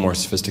gotten a little more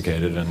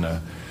sophisticated. And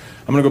I'm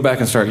going to go back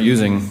and start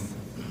using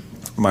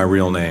my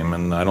real name.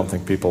 And I don't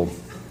think people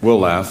will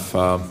laugh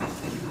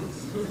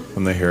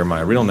when they hear my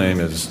real name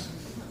is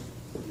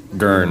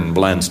Gern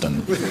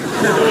Blanston.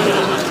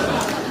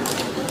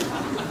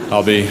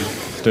 I'll be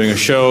doing a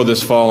show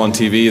this fall on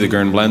TV, the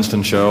Gern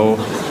Blanston Show.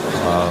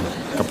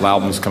 A couple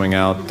albums coming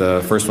out.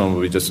 The first one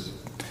will be just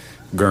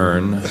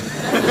Gern.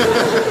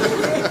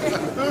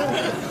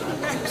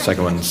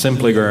 Second one,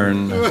 simply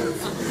Gern.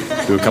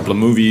 Do a couple of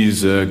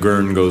movies,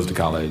 Gern Goes to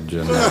College.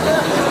 And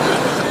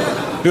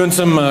doing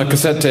some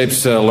cassette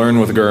tapes, Learn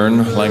with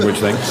Gern, language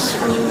things.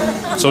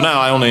 So now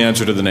I only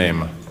answer to the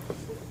name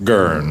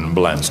Gern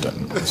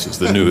Blanston. This is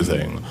the new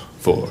thing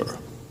for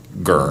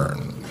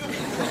Gern.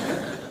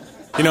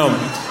 You know,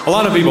 a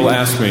lot of people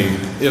ask me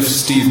if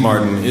Steve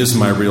Martin is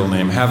my real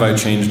name, have I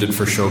changed it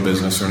for show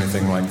business or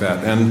anything like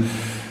that? And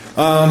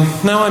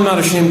now I'm not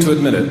ashamed to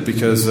admit it,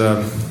 because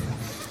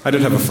I did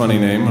have a funny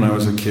name when I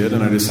was a kid,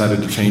 and I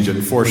decided to change it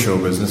for show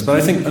business. But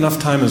I think enough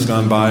time has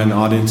gone by, and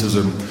audiences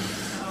are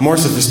more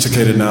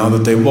sophisticated now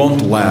that they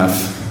won't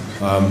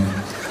laugh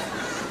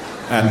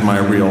at my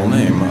real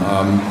name.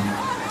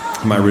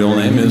 My real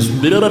name is...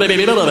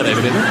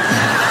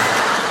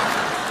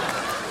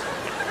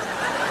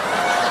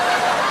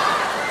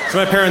 So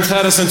my parents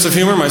had a sense of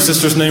humor. My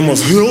sister's name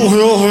was Hill.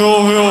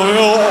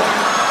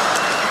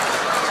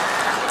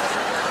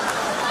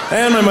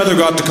 And my mother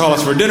got to call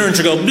us for dinner, and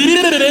she'd go, Hill.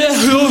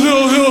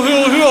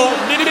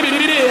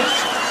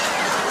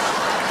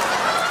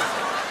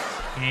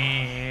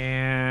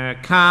 Here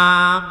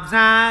comes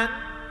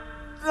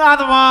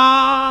another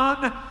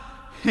one.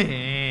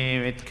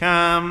 Here it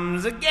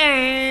comes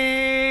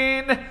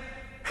again.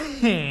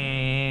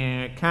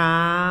 Here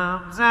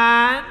comes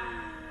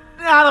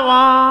another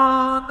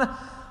one.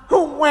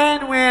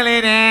 When will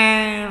it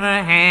ever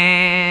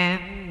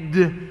end?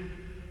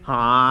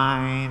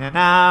 I don't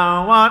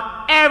know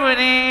whatever it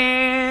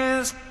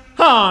is.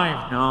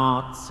 I've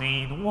not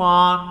seen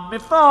one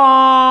before.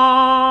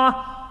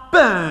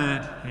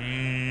 But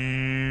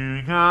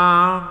here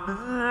comes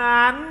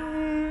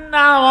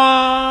another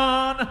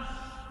one.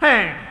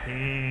 And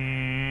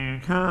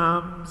here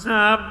comes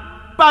a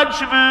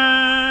bunch of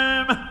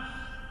them.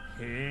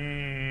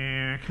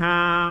 Here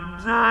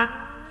comes another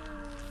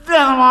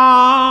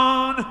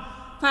one.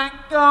 Thank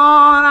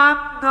God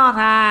I'm not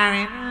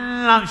having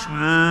lunch with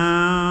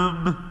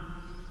them.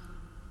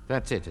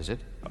 That's it, is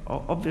it?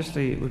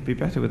 Obviously, it would be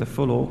better with a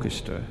full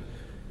orchestra.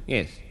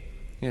 Yes,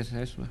 I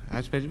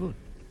suppose it would.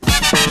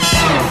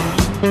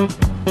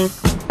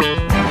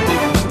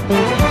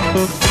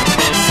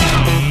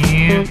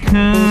 Here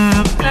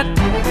comes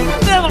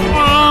another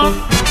one.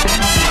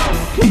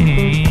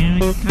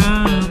 Here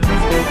comes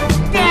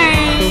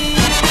again.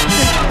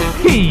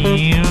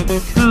 Here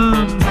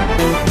comes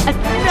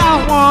another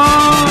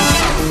one.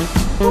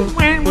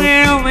 When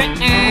will it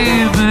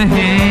ever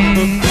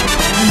end?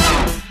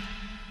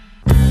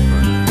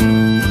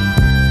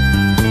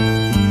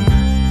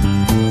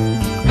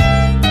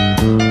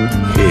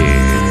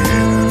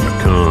 Here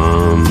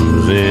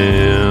comes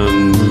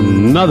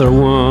another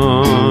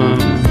one.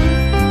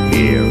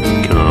 Here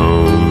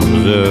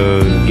comes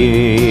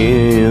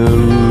again.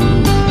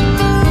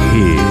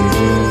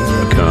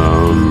 Here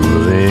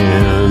comes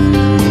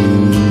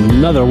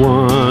another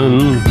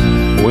one.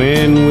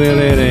 When will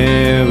it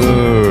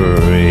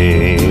ever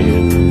end?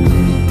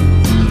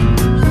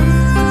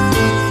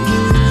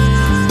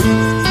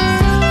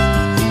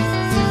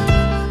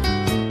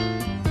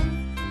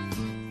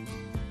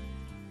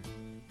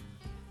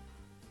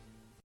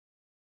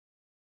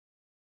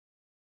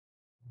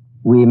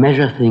 We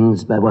measure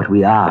things by what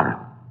we are.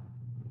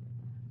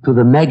 To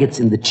the maggots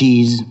in the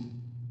cheese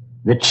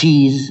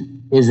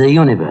is the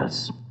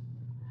universe.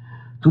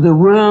 To the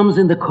worms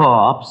in the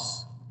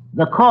corpse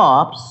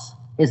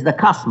is the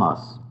cosmos.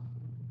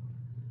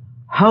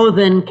 How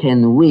then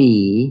can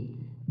we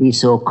be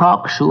so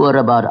cocksure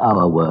about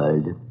our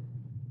world?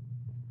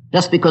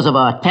 Just because of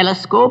our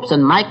telescopes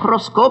and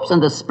microscopes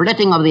and the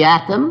splitting of the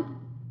atom?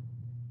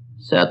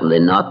 Certainly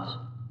not.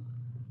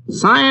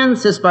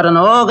 Science is but an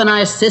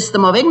organized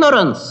system of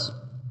ignorance.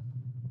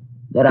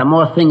 There are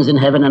more things in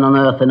heaven and on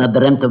earth than are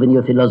dreamt of in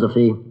your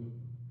philosophy.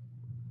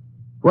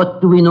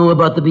 What do we know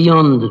about the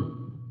beyond?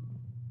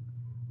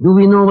 Do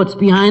we know what's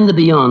behind the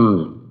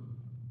beyond?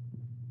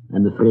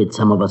 I'm afraid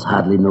some of us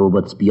hardly know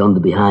what's beyond the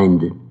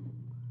behind.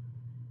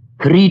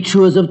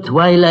 Creatures of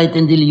twilight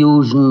and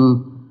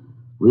illusion,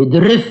 we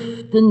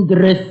drift and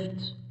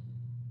drift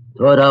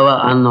toward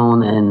our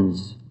unknown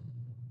ends.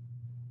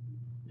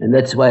 And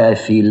that's why I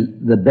feel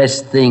the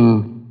best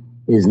thing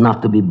is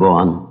not to be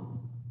born.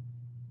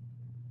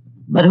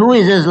 But who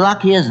is as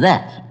lucky as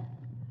that?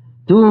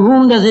 To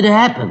whom does it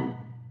happen?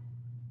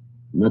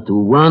 Not to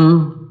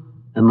one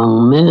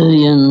among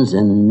millions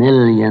and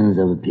millions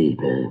of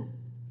people.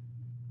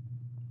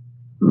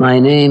 My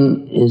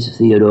name is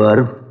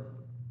Theodore,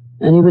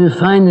 and you will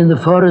find in the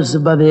forests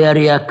of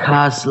Bavaria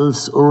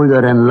castles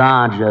older and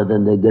larger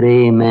than the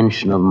grey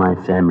mansion of my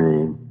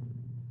family.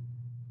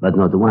 But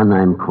not one,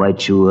 I'm quite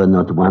sure,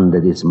 not one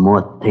that is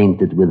more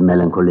tainted with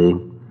melancholy.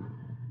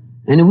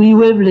 And we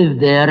who have lived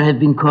there have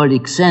been called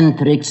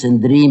eccentrics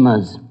and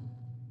dreamers.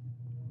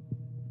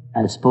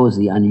 I suppose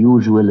the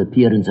unusual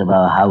appearance of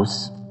our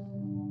house,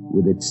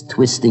 with its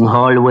twisting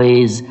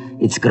hallways,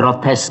 its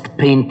grotesque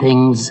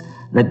paintings,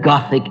 the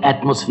Gothic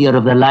atmosphere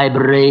of the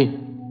library,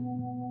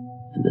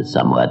 and the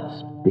somewhat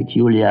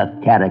peculiar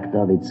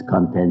character of its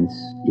contents,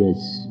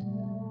 yes,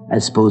 I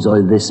suppose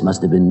all this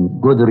must have been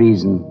good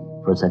reason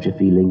for such a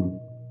feeling.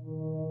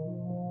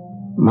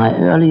 My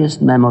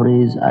earliest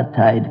memories are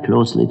tied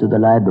closely to the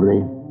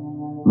library.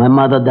 My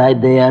mother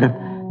died there.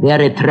 There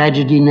a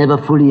tragedy never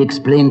fully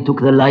explained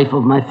took the life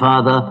of my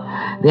father.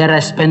 There I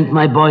spent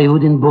my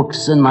boyhood in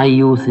books and my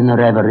youth in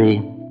reverie.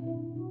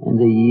 And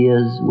the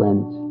years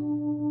went.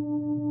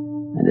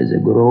 And as a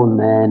grown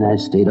man, I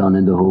stayed on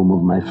in the home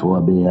of my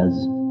forebears.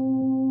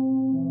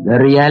 The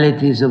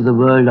realities of the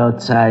world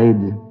outside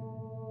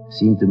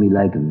seemed to me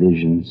like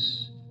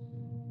visions.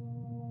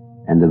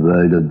 And the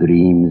world of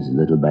dreams,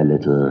 little by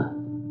little,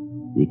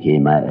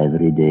 became my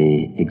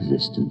everyday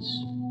existence.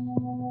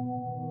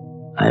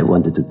 I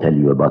wanted to tell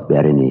you about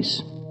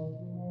Berenice.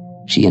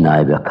 She and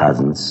I were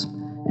cousins,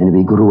 and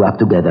we grew up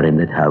together in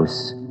that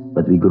house,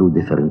 but we grew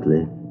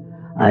differently.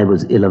 I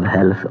was ill of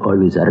health,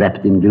 always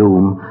wrapped in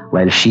gloom,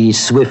 while she,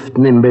 swift,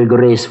 nimble,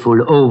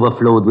 graceful,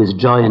 overflowed with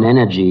joy and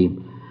energy.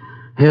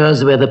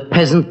 Hers were the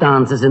peasant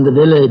dances in the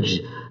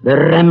village, the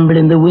ramble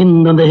in the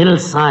wind on the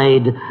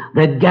hillside,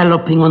 the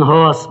galloping on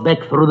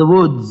horseback through the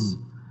woods.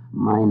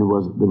 Mine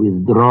was the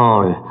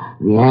withdrawal,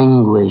 the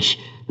anguish,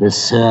 the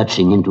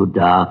searching into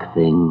dark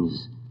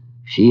things.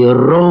 She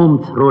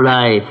roamed through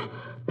life,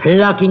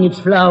 plucking its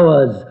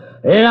flowers,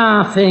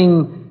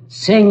 laughing,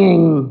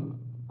 singing,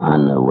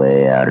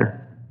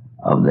 unaware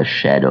of the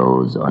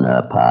shadows on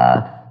her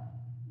path.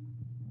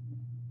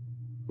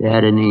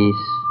 Berenice,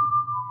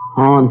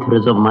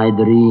 hauntress of my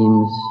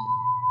dreams,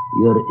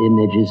 your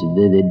image is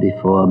vivid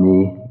before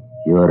me,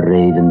 your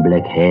raven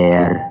black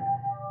hair,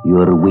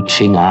 your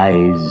witching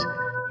eyes,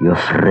 your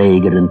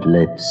fragrant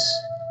lips,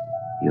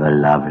 your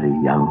lovely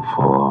young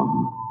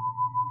form.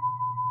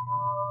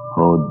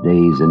 Oh,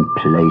 days and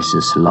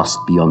places lost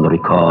beyond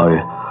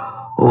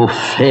recall. Oh,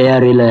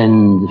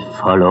 fairyland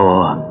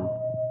forlorn.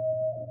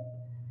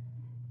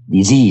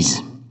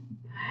 Disease.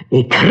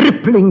 A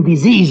crippling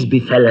disease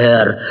befell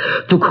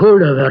her, took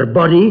hold of her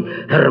body,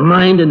 her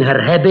mind, and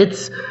her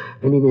habits,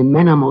 and in a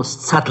manner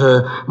most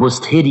subtle,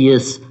 most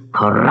hideous,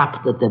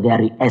 corrupted the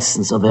very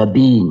essence of her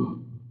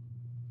being.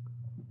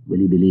 Will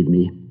you believe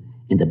me?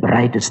 In the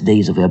brightest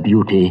days of her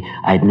beauty,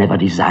 I'd never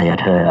desired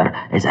her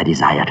as I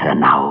desired her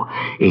now.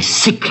 A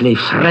sickly,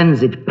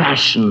 frenzied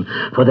passion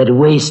for that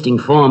wasting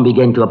form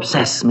began to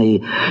obsess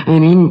me,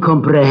 an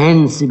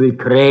incomprehensible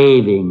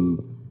craving.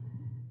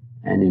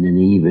 And in an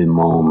evil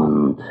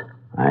moment,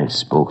 I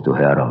spoke to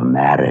her of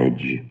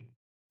marriage.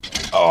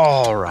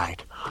 All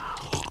right.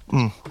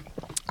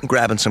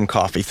 Grabbing some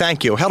coffee.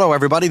 Thank you. Hello,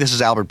 everybody. This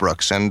is Albert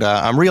Brooks, and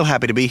I'm real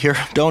happy to be here.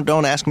 Don't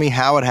ask me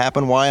how it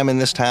happened, why I'm in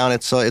this town.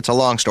 It's a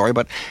long story,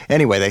 but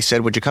anyway, they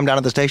said, would you come down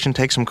to the station,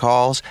 take some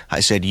calls? I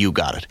said, you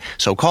got it.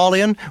 So call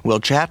in, we'll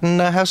chat, and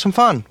have some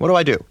fun. What do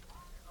I do?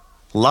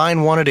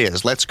 Line 1 it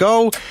is. Let's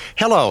go.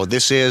 Hello,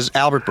 this is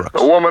Albert Brooks.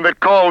 The woman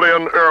that called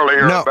in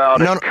earlier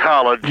about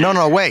college.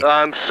 No, wait.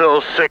 I'm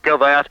so sick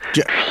of that.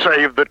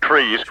 Save the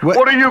trees.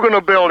 What are you going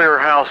to build your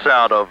house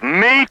out of?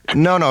 Meat?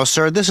 No,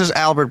 sir. This is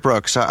Albert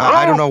Brooks.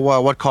 I don't know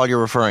what call you're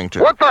referring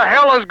to. What the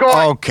hell is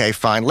going... Okay,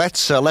 fine.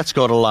 Let's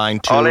go to line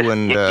 2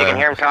 and... You can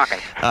hear him talking.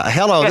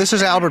 Hello, this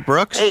is Albert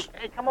Brooks. Hey,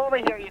 come over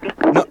here. You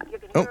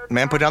can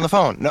man, put down the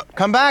phone. No,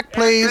 come back,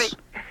 please.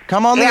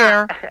 Come on the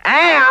air.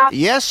 Al?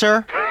 Yes,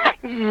 sir.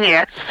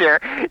 Yes, sir.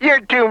 You're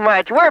too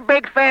much. We're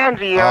big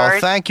fans of yours. Oh,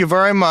 thank you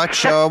very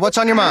much. What's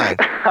on your mind?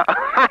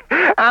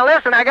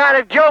 Listen, I got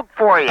a joke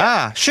for you.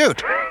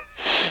 Shoot.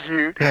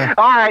 Shoot. Yeah.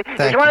 All right.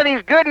 Thank It's one of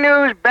these good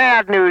news,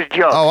 bad news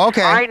jokes. Oh,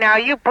 okay. All right, now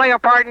you play a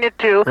part in it,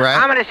 too. Right.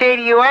 I'm going to say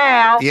to you,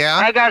 Al, Yeah.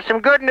 I got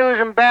some good news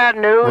and bad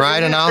news.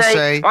 Right, and you I'll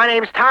say- my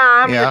name's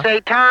Tom. Yeah. You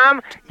say,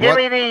 Tom, give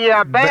What? me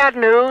the bad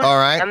news. All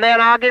right. And then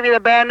I'll give you the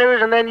bad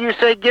news, and then you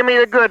say, give me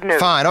the good news.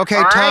 Fine. Okay,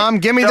 All right? Tom,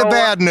 give me So, the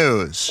bad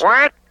news.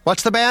 What?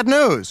 What's the bad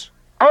news?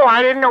 Oh,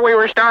 I didn't know we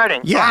were starting.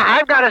 Yeah.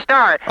 I've got to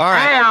start. All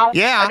right. Al,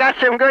 Yeah. I got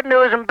some good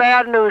news and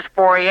bad news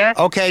for you.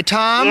 Okay,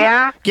 Tom.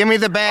 Yeah? Give me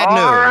the bad news.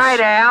 All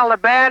right, Al. The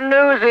bad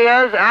news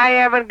is I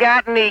haven't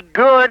got any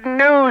good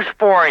news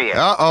for you.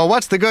 Uh-oh,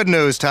 what's the good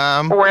news,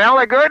 Tom? Well,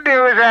 the good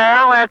news,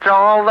 Al, that's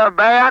all the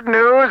bad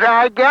news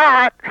I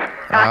got.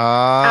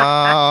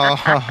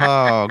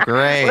 Oh,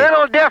 great.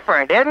 Little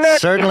different, isn't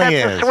it? Certainly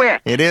Except is. the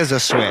switch. It is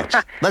a switch.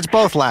 Let's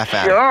both laugh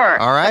at it. Sure.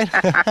 All right?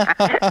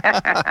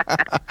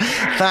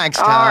 Thanks,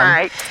 Tom. All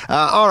right.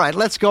 All right,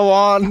 let's go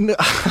on.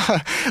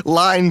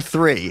 Line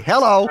 3.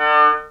 Hello.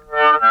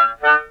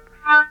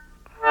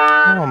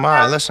 Oh,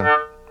 my, listen.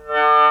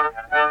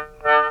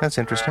 That's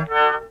interesting.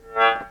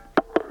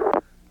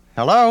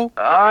 Hello.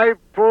 I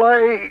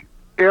play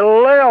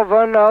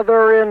 11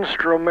 other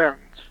instruments.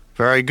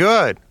 Very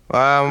good.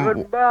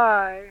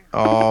 Goodbye.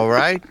 All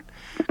right.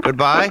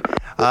 Goodbye.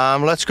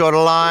 Let's go to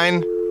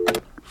line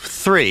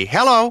 3.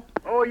 Hello.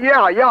 Oh,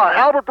 yeah,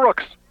 Albert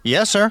Brooks.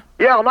 Yes, sir.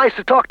 Yeah, nice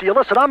to talk to you.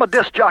 Listen, I'm a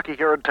disc jockey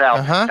here in town.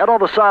 Uh-huh. And on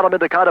the side, I'm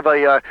into kind of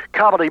a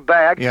comedy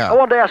bag. Yeah. I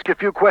wanted to ask you a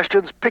few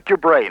questions. Pick your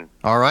brain.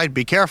 All right,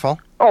 be careful.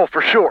 Oh,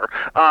 for sure.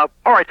 All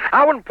right,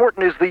 how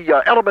important is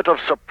the element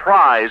of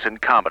surprise in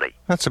comedy?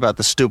 That's about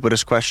the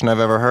stupidest question I've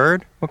ever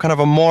heard. What kind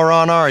of a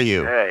moron are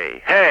you?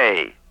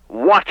 Hey,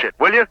 watch it,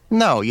 will you?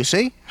 No, you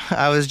see?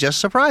 I was just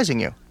surprising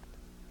you.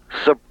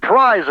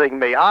 Surprising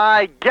me.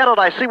 I get it.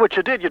 I see what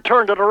you did. You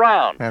turned it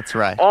around. That's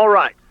right. All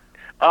right.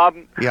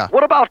 Yeah.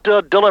 What about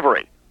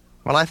delivery?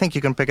 Well, I think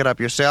you can pick it up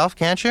yourself,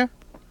 can't you?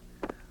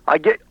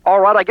 All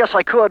right, I guess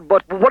I could,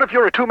 but what if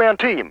you're a two-man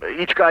team?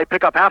 Each guy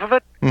pick up half of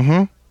it?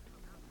 Mm-hmm.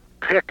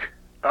 Pick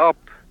up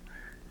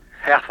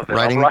half of it.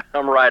 Writing?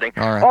 I'm writing.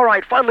 All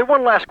right. Finally,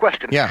 one last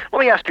question. Yeah. Let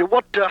me ask you,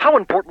 how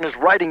important is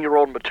writing your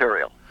own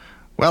material?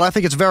 Well, I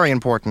think it's very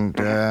important.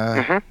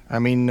 I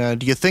mean,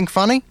 do you think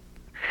funny?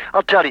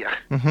 I'll tell you.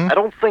 Mm-hmm. I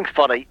don't think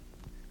funny,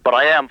 but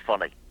I am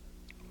funny.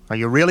 Are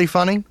you really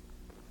funny?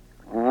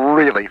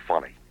 Really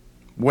funny.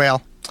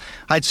 Well,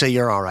 I'd say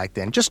you're all right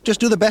then. Just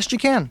do the best you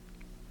can.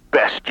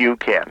 Best you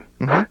can.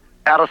 Mm-hmm.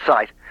 Out of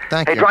sight.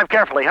 Thank you. Hey, drive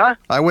carefully, huh?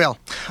 I will.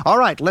 All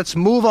right, let's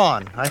move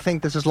on. I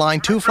think this is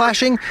line 2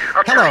 flashing.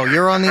 Hello,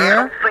 you're on the air?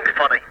 I don't think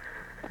funny.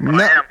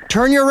 No,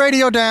 turn your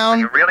radio down.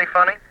 Are you really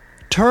funny?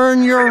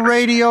 Turn your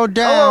radio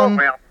down.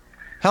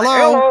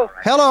 Hello.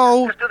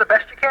 Hello. Just do the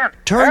best you can.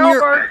 Turn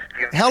your...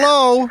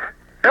 Hello.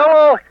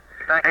 Hello.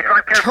 Hey,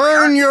 drive carefully,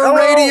 Turn your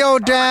radio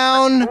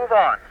down. Move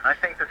on. I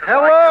think this is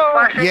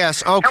flashing.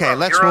 Yes, okay, Hello,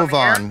 let's you're move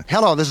on.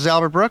 Hello, this is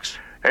Albert Brooks.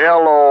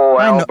 Hello,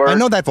 Albert. I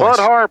know that voice.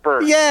 Bud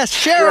Harper. Yes,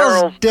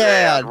 Cheryl's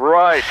dad.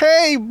 Right.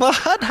 Hey, Bud,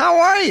 how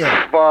are you?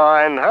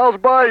 Fine. How's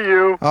by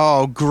you?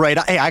 Oh, great.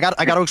 Hey, I got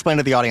to explain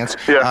to the audience.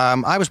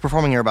 Yeah. I was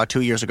performing here about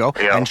 2 years ago,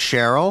 and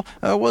Cheryl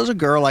was a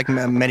girl like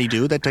many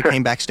do that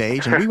came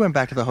backstage, and we went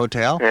back to the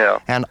hotel. Yeah.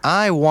 And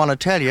I want to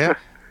tell you,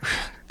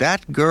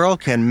 that girl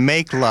can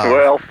make love.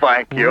 Well,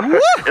 thank you.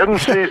 Isn't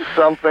she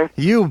something?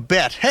 You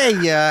bet. Hey,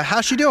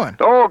 how's she doing?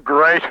 Oh,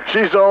 great.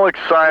 She's all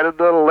excited.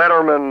 The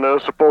Letterman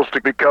is supposed to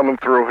be coming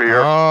through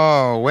here.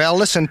 Oh, well,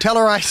 listen, tell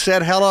her I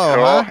said hello,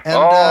 huh? And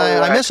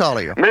right. I miss all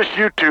of you. Miss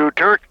you too.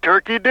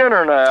 Turkey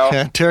dinner now.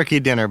 Turkey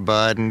dinner,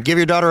 Bud. And give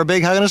your daughter a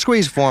big hug and a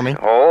squeeze for me.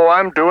 Oh,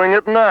 I'm doing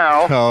it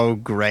now. Oh,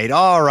 great.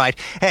 All right.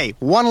 Hey,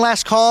 one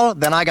last call,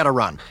 then I got to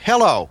run.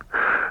 Hello.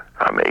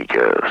 I'm a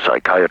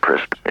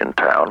psychiatrist in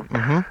town.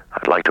 Mm-hmm.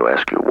 I'd like to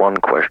ask you one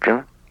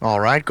question. All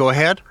right, go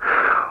ahead.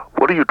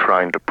 What are you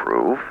trying to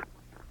prove?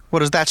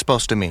 What is that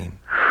supposed to mean?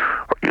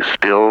 Are you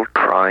still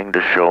trying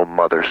to show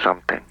Mother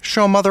something?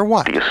 Show Mother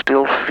what? Do you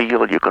still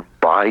feel you can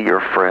buy your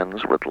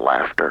friends with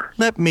laughter?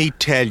 Let me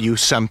tell you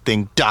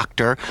something,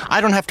 Doctor.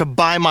 I don't have to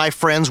buy my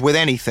friends with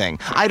anything.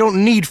 I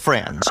don't need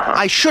friends.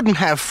 I shouldn't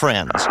have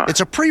friends. It's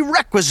a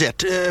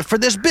prerequisite for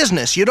this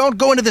business. You don't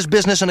go into this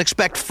business and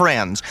expect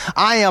friends.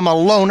 I am a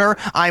loner.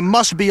 I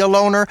must be a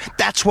loner.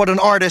 That's what an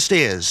artist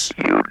is.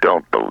 You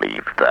don't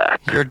believe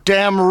that. You're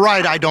damn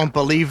right I don't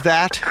believe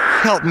that.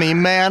 Help me,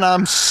 man.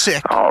 I'm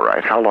sick. All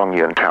right. How long are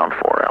you in town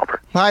for,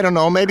 Albert? I don't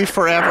know. Maybe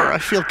forever. I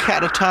feel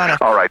catatonic.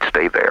 All right.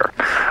 Stay there.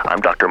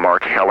 I'm Dr.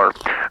 Mark Heller.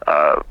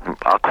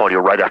 I'll call you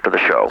right after the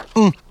show.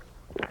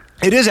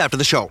 It is after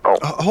the show. Oh.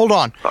 Hold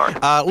on.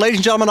 Ladies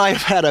and gentlemen, I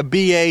have had a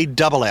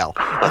B.A.double-L.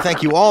 I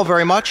thank you all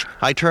very much.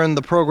 I turn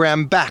the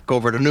program back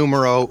over to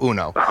numero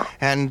uno.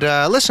 And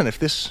listen, if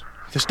this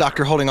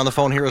doctor holding on the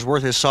phone here is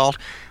worth his salt,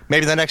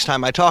 maybe the next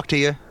time I talk to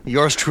you,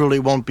 yours truly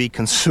won't be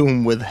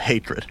consumed with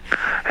hatred.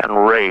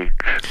 And rage.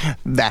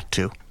 That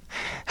too.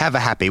 Have a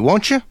happy,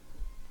 won't you?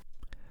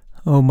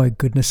 Oh my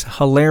goodness.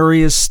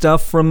 Hilarious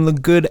stuff from the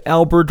good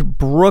Albert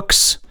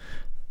Brooks.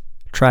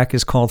 Track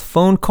is called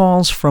Phone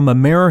Calls from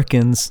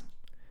Americans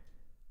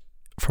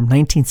from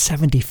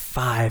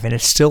 1975, and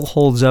it still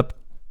holds up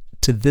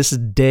to this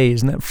day.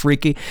 Isn't that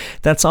freaky?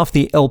 That's off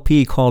the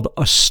LP called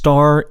A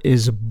Star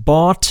Is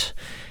Bought,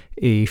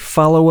 a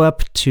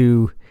follow-up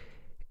to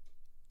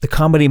the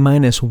Comedy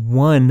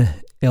 -1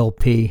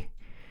 LP.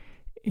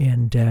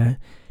 And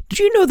did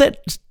you know that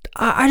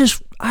I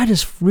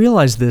just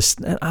realized this?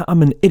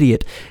 I'm an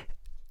idiot.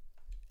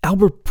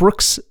 Albert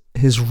Brooks,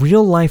 his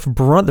real-life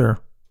brother,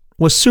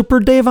 was Super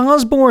Dave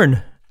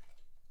Osborne.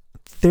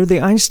 They're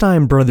the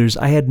Einstein brothers.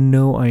 I had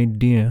no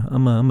idea.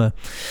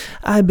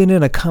 I've been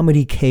in a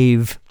comedy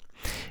cave.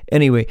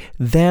 Anyway,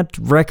 that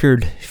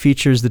record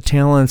features the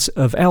talents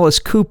of Alice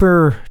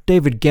Cooper,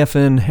 David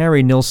Geffen,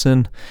 Harry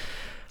Nilsson,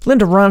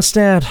 Linda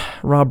Ronstadt,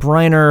 Rob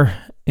Reiner,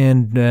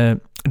 and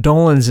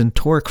Dolenz and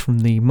Torque from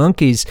the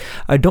Monkees.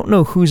 I don't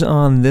know who's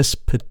on this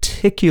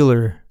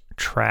particular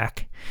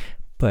track,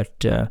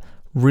 but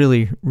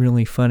really,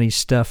 really funny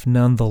stuff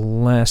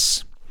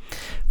nonetheless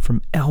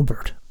from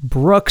Albert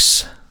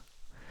Brooks.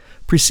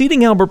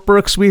 Preceding Albert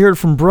Brooks, we heard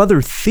from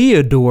Brother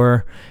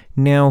Theodore.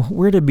 Now,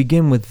 where to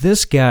begin with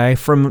this guy?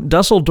 From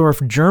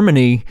Dusseldorf,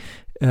 Germany,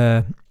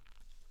 I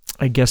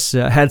guess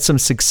had some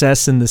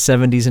success in the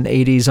 70s and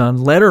 80s on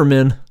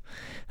Letterman.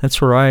 That's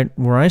where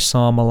I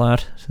saw him a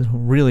lot. A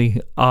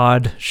really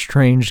odd,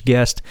 strange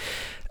guest.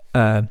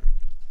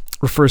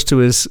 Refers to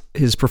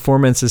his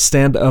performance as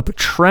stand-up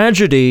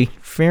tragedy.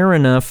 Fair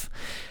enough.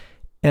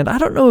 And I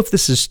don't know if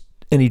this is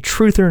any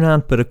truth or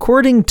not, but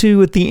according to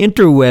what the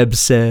interweb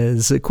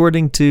says,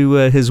 according to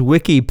his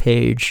wiki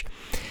page,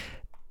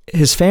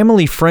 his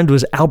family friend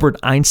was Albert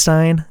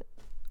Einstein,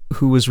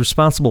 who was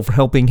responsible for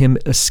helping him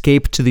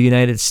escape to the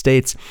United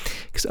States.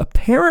 Because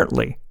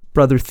apparently,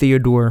 Brother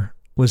Theodore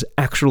was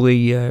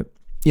actually,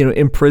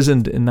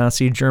 imprisoned in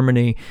Nazi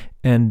Germany,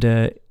 and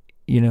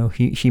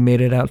he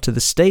made it out to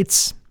the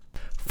States.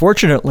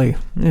 Fortunately,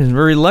 he was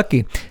very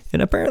lucky.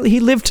 And apparently he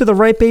lived to the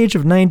ripe age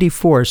of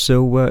 94,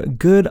 so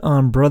good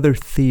on Brother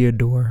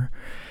Theodore.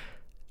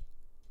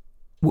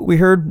 We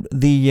heard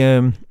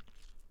the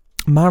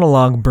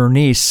monologue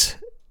Bernice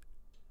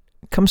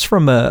comes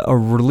from a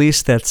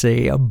release that's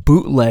a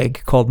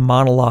bootleg called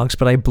Monologues,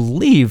 but I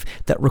believe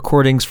that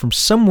recording's from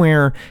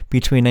somewhere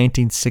between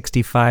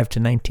 1965 to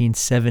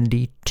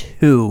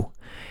 1972.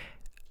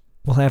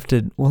 We'll have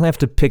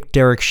to pick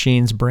Derek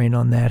Sheen's brain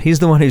on that. He's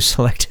the one who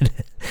selected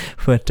it.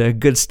 But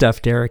good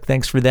stuff, Derek.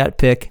 Thanks for that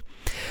pick.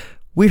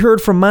 We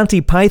heard from Monty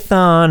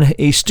Python,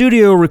 a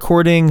studio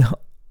recording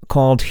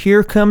called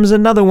Here Comes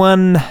Another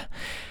One.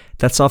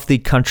 That's off the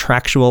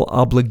Contractual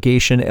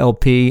Obligation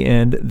LP,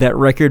 and that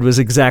record was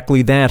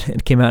exactly that.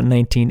 It came out in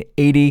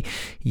 1980.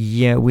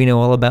 Yeah, we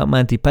know all about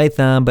Monty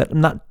Python, but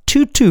I'm not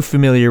too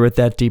familiar with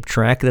that deep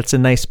track. That's a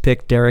nice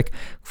pick, Derek.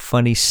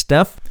 Funny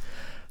stuff.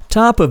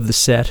 Top of the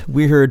set,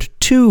 we heard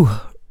two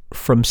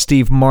from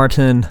Steve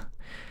Martin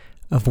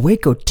of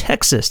Waco,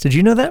 Texas. Did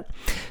you know that?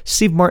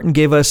 Steve Martin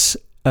gave us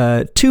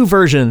two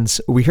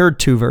versions. We heard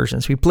two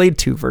versions. We played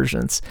two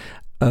versions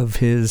of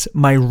his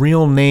My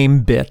Real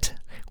Name bit.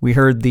 We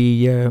heard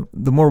the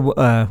more,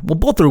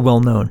 both are well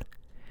known,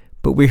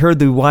 but we heard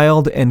the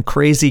Wild and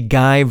Crazy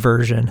Guy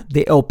version.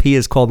 The LP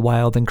is called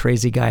Wild and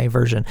Crazy Guy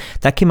version.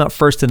 That came out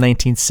first in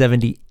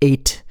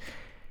 1978.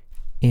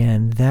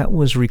 And that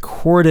was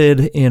recorded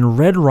in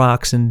Red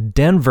Rocks in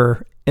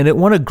Denver, and it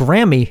won a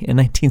Grammy in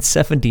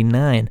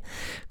 1979.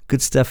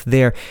 Good stuff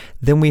there.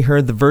 Then we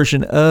heard the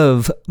version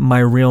of My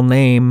Real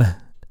Name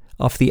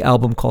off the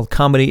album called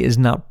Comedy Is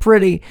Not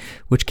Pretty,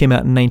 which came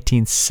out in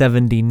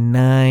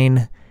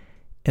 1979,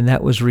 and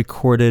that was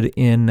recorded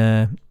in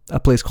a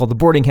place called the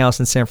Boarding House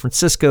in San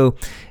Francisco,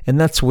 and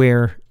that's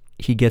where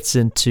he gets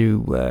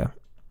into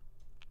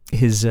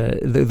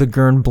the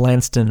Gern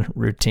Blanston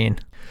routine.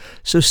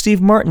 So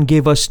Steve Martin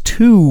gave us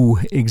two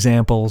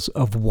examples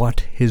of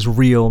what his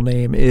real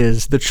name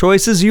is. The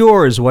choice is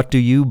yours. What do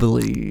you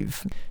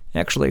believe?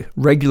 Actually,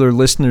 regular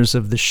listeners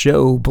of the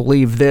show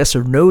believe this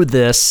or know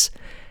this.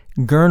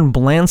 Gern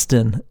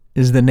Blanston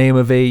is the name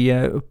of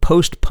a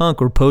post-punk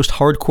or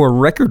post-hardcore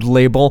record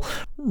label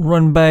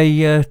run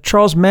by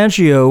Charles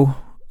Maggio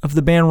of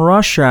the band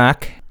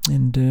Rorschach.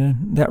 And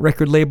that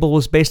record label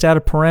was based out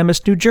of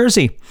Paramus, New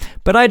Jersey.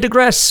 But I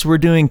digress. We're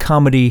doing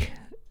comedy.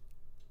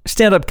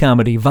 Stand-up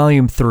Comedy,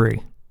 Volume 3,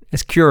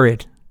 as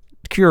curated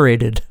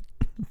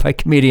by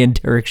comedian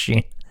Derek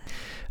Sheen.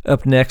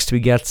 Up next, we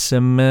got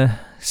some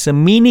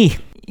Meaney,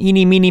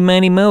 Eeny, Meeny,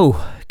 Miny,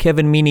 Mo,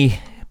 Kevin Meaney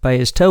by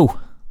his toe.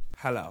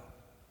 Hello.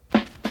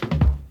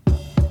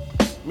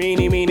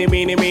 Meeny, meeny,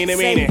 meeny, meeny,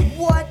 meeny. Say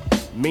what?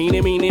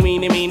 Meeny, meeny,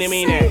 meeny, meeny,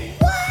 meeny. Say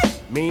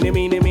what? Meeny,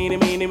 meeny, meeny,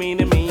 meeny,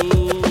 meeny, meeny.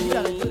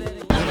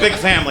 Big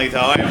family,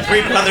 though. I have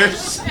three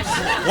brothers,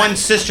 one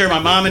sister, my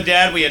mom and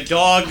dad. We had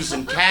dogs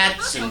and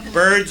cats and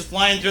birds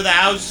flying through the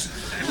house.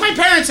 My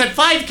parents had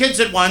 5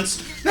 kids at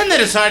once. Then they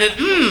decided,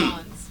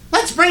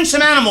 let's bring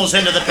some animals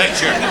into the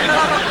picture.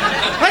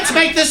 Let's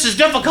make this as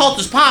difficult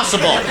as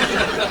possible.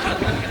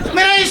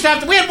 Man,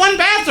 we had one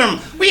bathroom.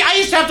 I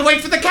used to have to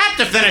wait for the cat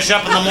to finish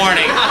up in the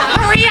morning.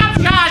 Hurry up,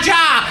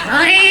 Jaja!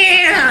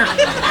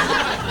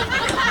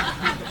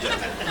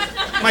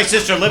 My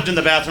sister lived in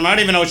the bathroom. I don't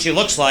even know what she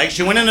looks like.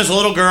 She went in as a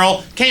little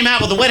girl, came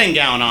out with a wedding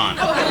gown on.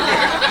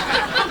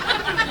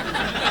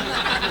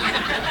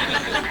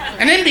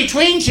 And in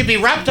between, she'd be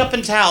wrapped up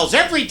in towels.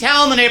 Every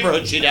towel in the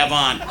neighborhood she'd have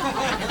on.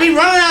 Be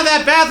running out of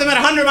that bathroom at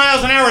 100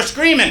 miles an hour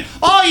screaming.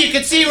 All you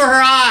could see were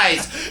her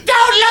eyes.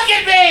 Don't look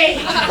at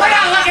me! We're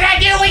not looking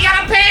at you, we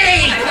gotta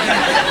pee!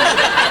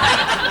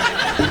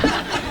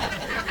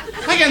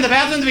 I get in the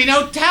bathroom, there'd be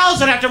no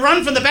towels. I'd have to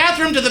run from the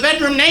bathroom to the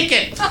bedroom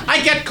naked.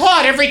 I'd get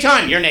caught every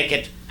time. You're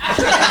naked.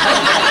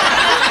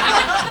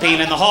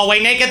 Being in the hallway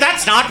naked,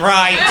 that's not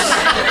right.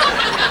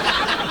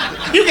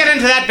 You get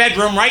into that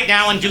bedroom right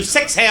now and do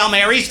 6 Hail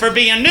Marys for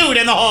being nude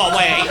in the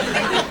hallway.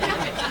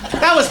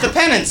 That was the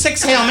penance,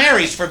 6 Hail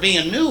Marys for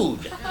being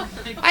nude.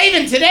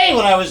 Even today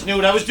when I was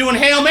nude, I was doing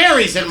Hail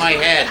Marys in my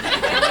head.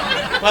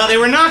 Well, they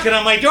were knocking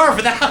on my door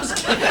for the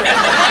housekeeper. Get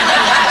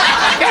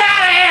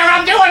out of here,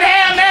 I'm doing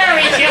Hail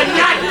Marys, you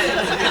nut!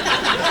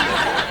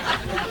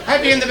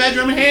 I'd be in the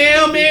bedroom,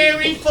 Hail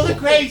Mary, full of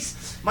grace.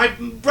 My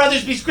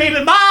brothers be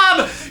screaming,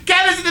 Mom!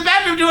 Kevin's in the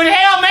bedroom doing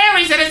Hail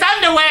Marys in his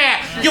underwear!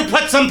 You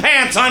put some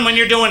pants on when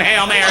you're doing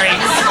Hail Marys.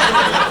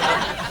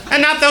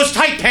 And not those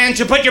tight pants,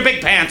 you put your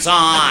big pants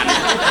on.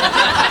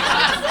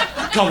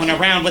 Going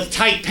around with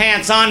tight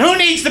pants on, who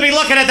needs to be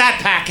looking at that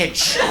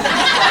package?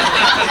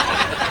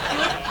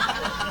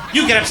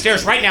 You get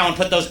upstairs right now and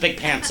put those big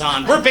pants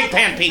on. We're big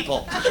pant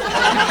people.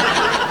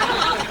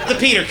 The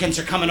Peterkins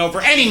are coming over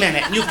any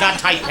minute and you've got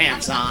tight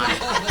pants on.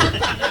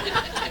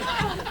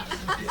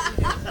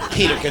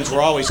 Peterkins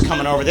were always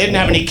coming over. They didn't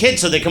have any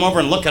kids, so they'd come over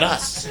and look at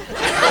us.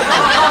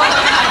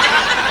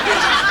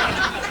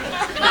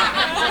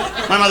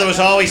 My mother was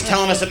always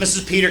telling us that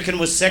Mrs. Peterkin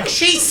was sick.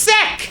 She's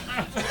sick!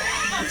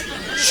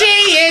 She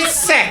is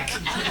sick!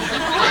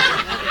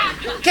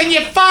 Can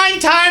you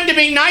find time to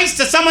be nice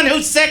to someone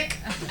who's sick?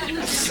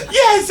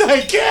 Yes,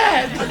 I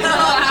can!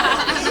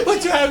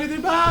 What's wrong with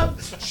her, Bob?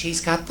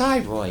 She's got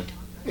thyroid.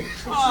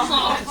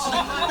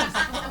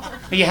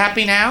 Are you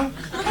happy now?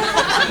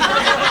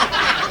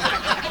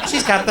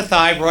 She's got the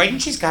thyroid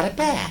and she's got it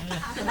bad.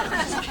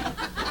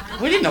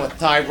 We didn't know what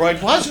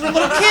thyroid was. We were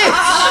little kids.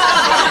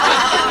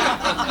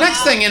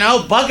 Next thing you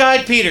know,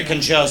 bug-eyed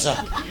Peterkin shows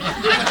up.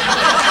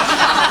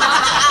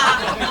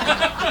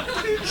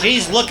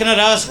 She's looking at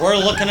us, we're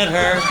looking at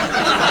her.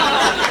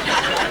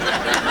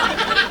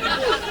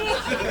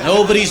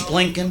 Nobody's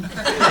blinking.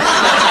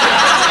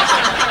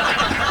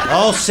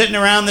 All sitting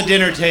around the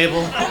dinner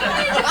table,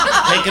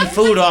 taking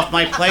food off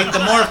my plate. The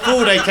more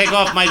food I take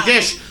off my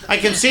dish, I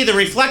can see the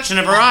reflection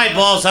of her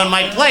eyeballs on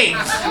my plate.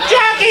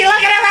 Jackie,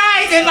 look at her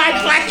eyes in my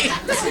plate!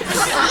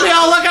 We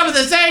all look up at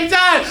the same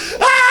time.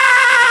 Ah!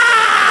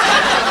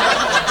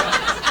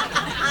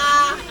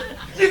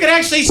 You can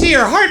actually see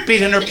her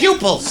heartbeat in her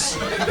pupils.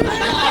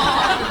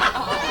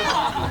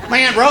 My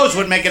Aunt Rose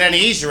wouldn't make it any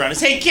easier on us.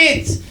 Hey,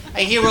 kids,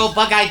 I hear old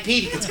Bug-Eyed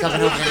Peterkin's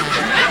coming over now.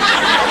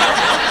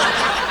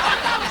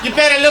 You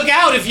better look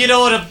out if you know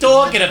what I'm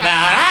talking about.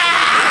 Ah!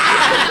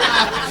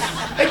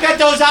 I bet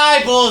those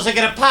eyeballs are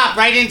gonna pop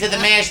right into the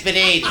mashed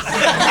potatoes.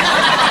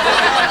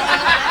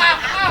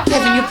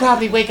 Kevin, you'll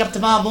probably wake up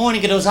tomorrow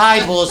morning and those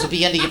eyeballs will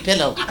be under your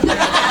pillow.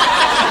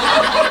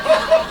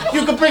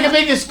 You can bring them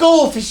into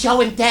school for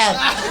show and tell.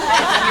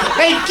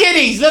 Hey,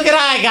 kiddies, look what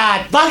I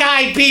got.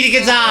 Bug-Eyed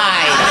Peterkin's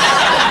eyes.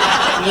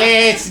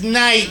 Last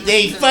night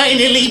they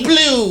finally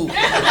blew.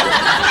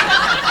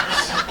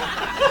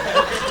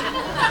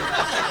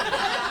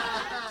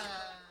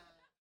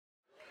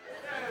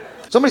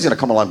 Somebody's going to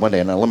come along one day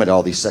and eliminate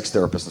all these sex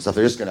therapists and stuff.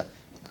 They're going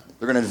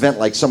to invent,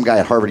 like some guy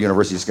at Harvard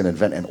University is going to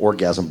invent an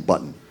orgasm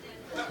button.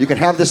 You can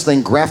have this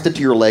thing grafted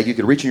to your leg. You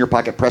can reach in your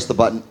pocket, press the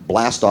button,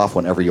 blast off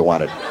whenever you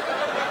wanted.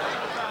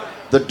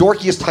 The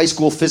dorkiest high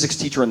school physics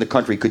teacher in the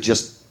country could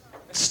just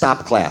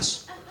stop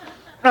class.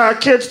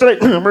 Kids, today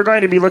we're going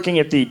to be looking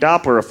at the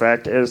Doppler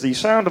effect. As the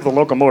sound of the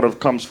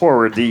locomotive comes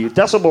forward, the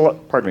decibel...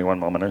 Pardon me one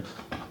moment.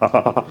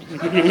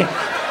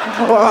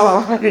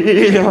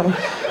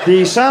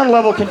 The sound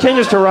level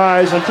continues to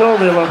rise until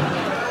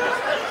the...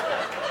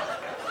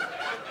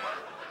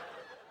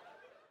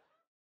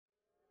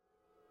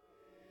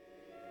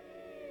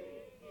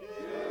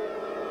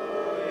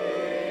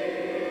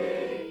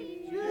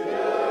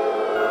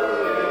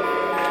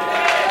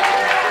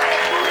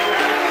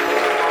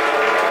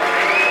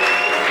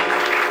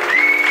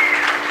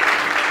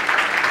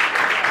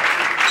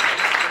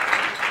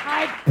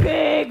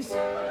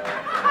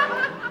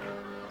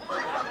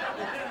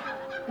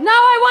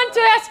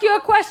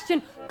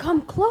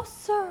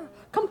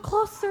 Come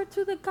closer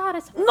to the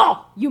goddess.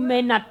 No, you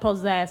may not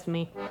possess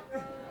me.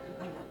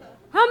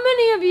 How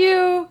many of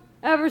you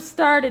ever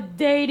started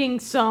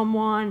dating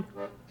someone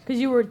because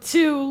you were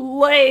too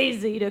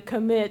lazy to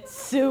commit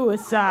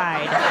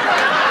suicide?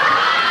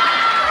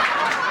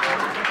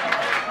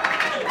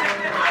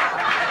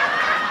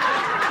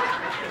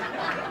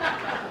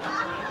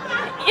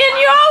 And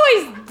you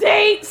always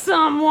date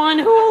someone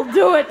who will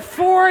do it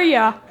for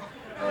you.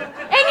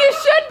 And you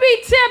should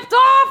be tipped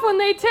off when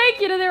they take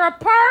you to their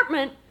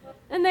apartment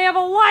and they have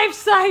a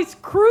life-size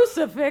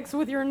crucifix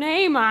with your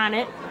name on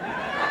it.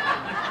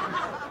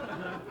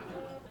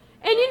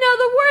 And you know,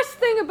 the worst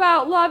thing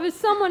about love is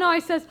someone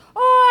always says, "Oh,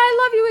 I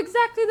love you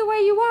exactly the way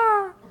you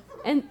are."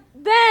 And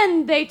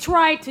then they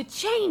try to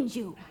change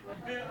you.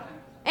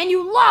 And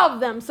you love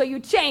them, so you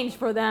change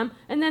for them.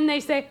 And then they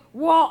say,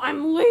 "Well,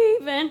 I'm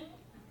leaving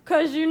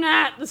because you're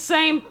not the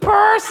same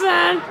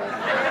person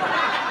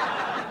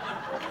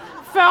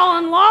fell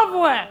in love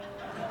with."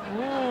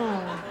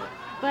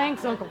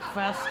 Thanks, Uncle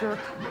Fester.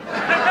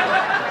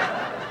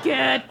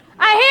 Good.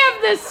 I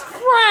have this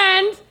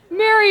friend,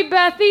 Mary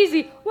Beth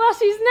Easy. Well,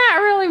 she's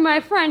not really my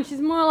friend.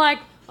 She's more like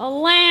a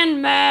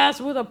landmass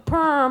with a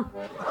perm.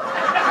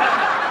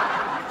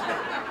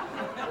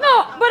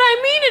 No, but I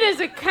mean it as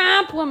a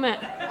compliment.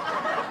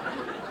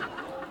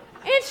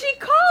 And she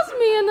calls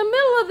me in the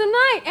middle of the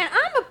night, and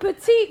I'm a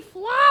petite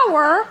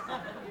flower,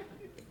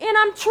 and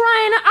I'm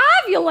trying to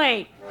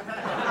ovulate.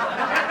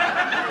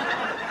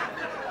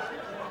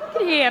 It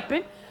could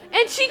happen.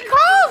 And she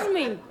calls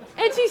me,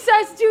 and she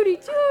says, "Judy,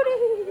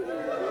 Judy."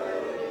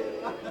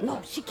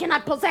 No, she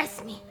cannot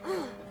possess me.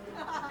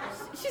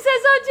 She says,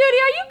 "Oh, Judy,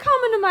 are you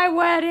coming to my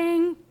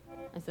wedding?"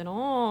 I said,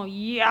 "Oh,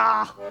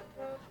 yeah.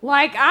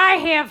 Like I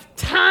have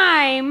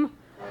time.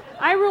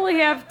 I really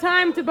have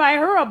time to buy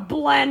her a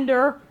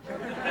blender.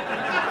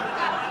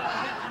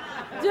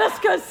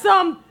 Just because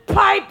some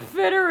pipe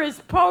fitter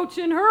is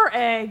poaching her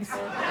eggs."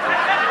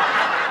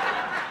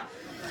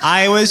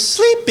 I was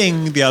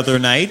sleeping the other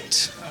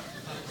night,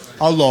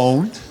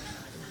 alone,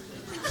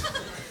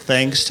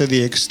 thanks to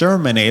the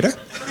exterminator.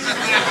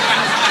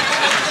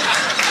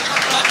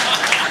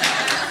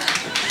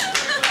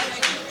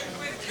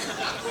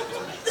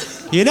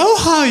 You know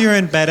how you're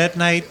in bed at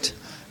night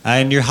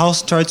and your house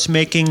starts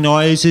making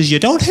noises you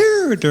don't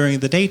hear during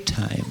the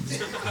daytime?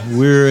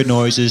 Weird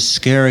noises,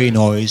 scary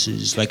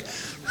noises, like,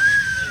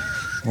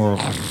 or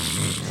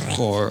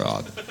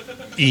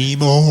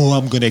 "Emo,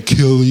 I'm gonna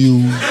kill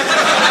you."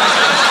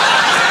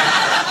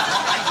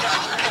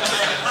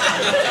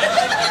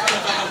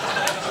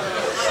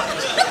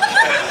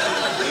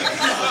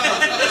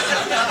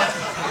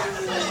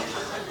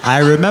 I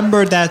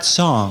remembered that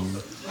song.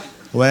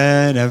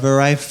 Whenever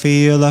I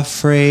feel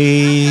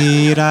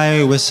afraid,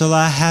 I whistle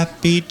a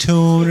happy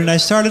tune, and I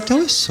started to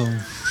whistle.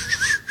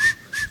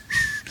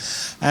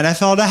 And I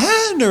felt a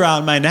hand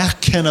around my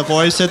neck and a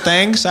voice said,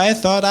 "Thanks, I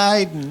thought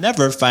I'd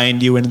never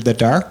find you in the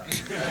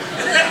dark."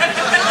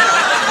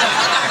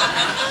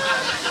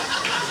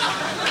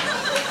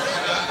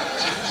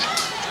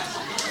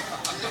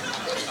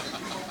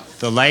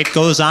 The light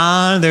goes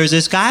on, there's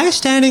this guy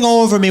standing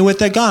over me with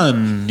a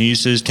gun. He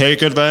says,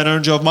 "Take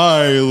advantage of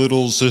my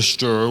little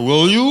sister,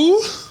 will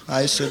you?"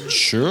 I said,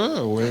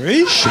 "Sure, where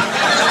is she?"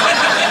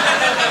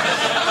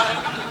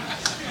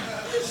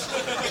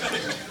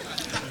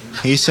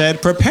 He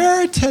said,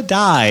 "Prepare to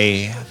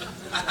die."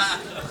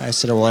 I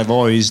said, "Well, I've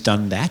always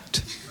done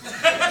that."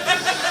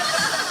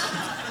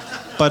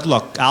 "But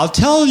look, I'll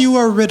tell you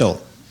a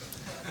riddle.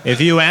 If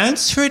you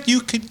answer it,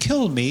 you could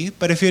kill me,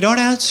 but if you don't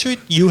answer it,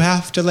 you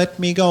have to let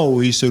me go."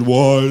 He said,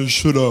 "Why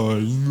should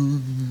I?"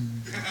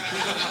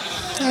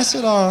 I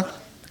said, "Oh,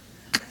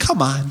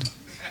 come on."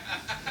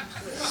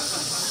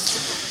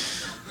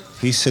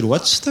 He said,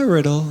 "What's the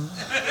riddle?"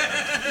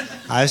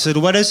 I said,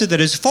 "What is it that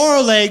has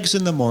 4 legs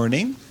in the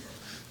morning,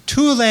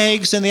 2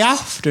 legs in the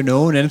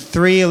afternoon, and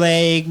 3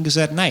 legs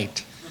at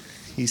night?"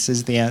 He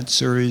says, "The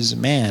answer is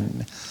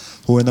man,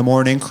 who in the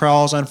morning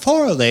crawls on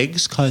 4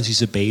 legs because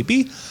he's a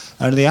baby,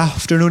 and in the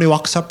afternoon he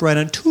walks upright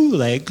on 2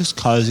 legs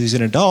because he's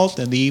an adult,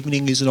 and in the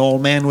evening he's an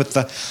old man with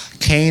a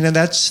cane, and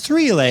that's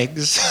 3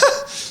 legs."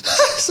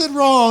 I said,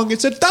 "Wrong.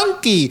 It's a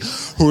donkey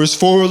who has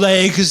 4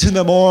 legs in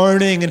the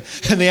morning, and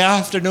in the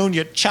afternoon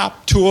you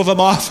chop 2 of them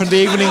off, and in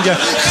the evening you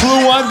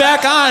glue one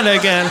back on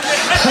again."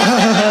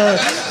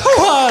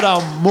 What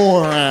a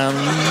moron.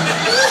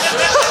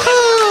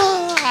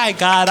 I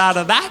got out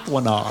of that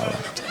one all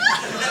right.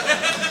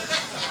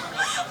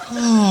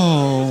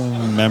 Oh,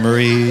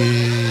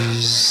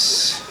 memories.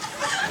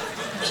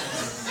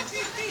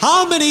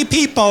 How many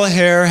people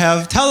here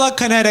have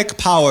telekinetic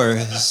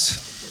powers?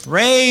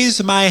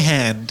 Raise my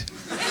hand.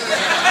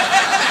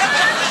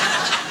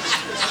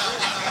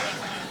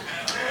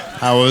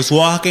 I was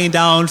walking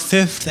down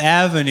 5th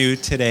Avenue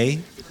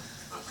today,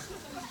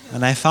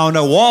 and I found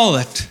a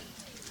wallet.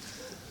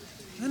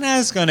 And I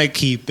was going to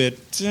keep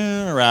it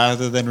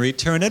rather than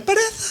return it. But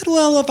I thought,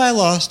 well, if I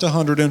lost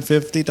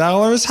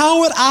 $150, how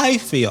would I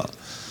feel?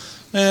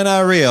 And I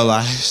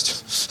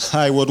realized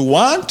I would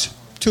want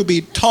to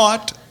be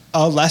taught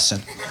a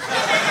lesson.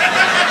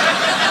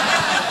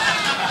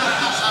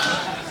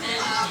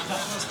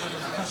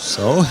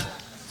 So,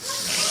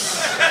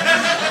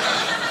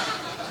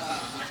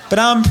 but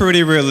I'm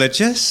pretty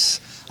religious.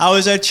 I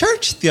was at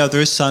church the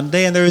other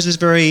Sunday, and there was this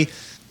very,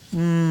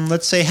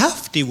 let's say,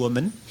 hefty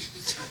woman.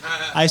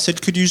 I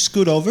said, "Could you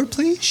scoot over,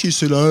 please?" She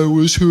said, "I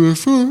was here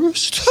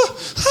first."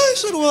 I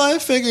said, "Well, I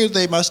figured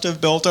they must have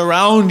built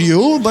around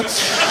you, but..."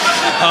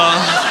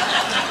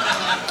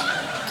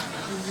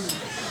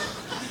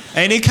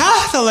 Any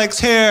Catholics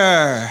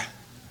here?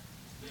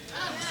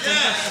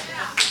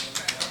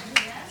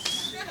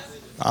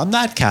 I'm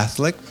not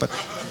Catholic, but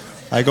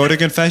I go to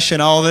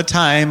confession all the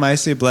time. I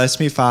say, bless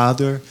me,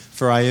 Father,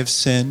 for I have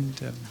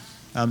sinned.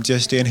 I'm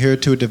just in here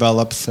to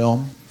develop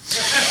film.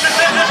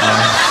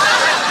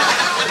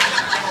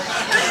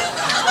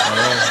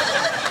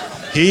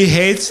 He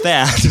hates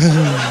that.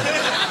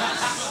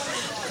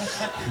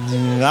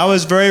 I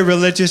was very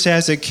religious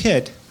as a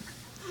kid.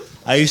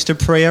 I used to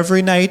pray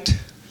every night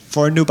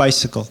for a new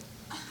bicycle.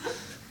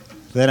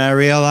 Then I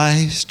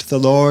realized the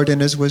Lord in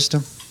his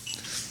wisdom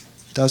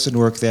doesn't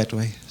work that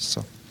way.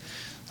 So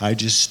I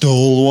just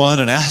stole one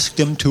and asked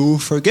him to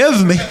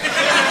forgive me.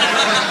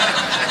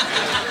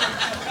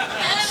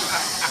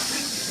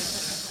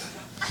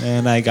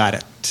 And I got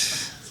it.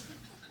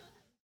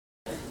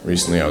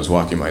 Recently I was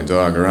walking my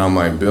dog around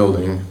my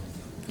building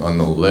on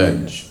the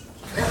ledge.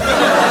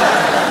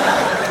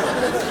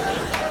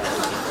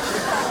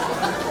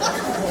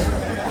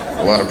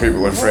 A lot of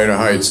people are afraid of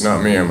heights,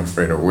 not me, I'm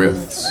afraid of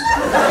widths.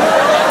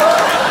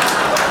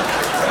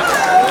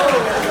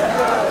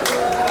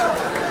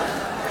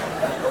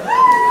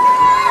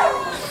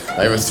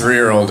 I have a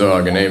 3-year-old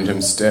dog, I named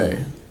him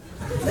Stay.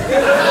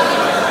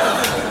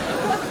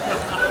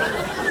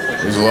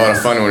 It was a lot of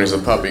fun when he was a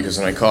puppy, because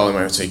when I called him,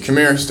 I would say, come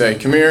here, Stay,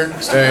 come here,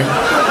 Stay.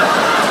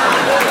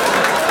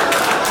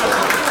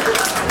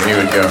 And he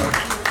would go.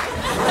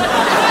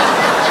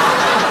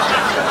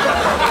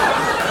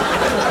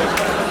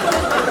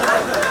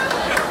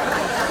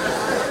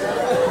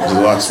 He's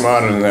a lot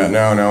smarter than that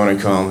now. Now when I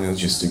call him, he'll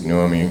just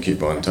ignore me and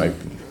keep on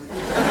typing.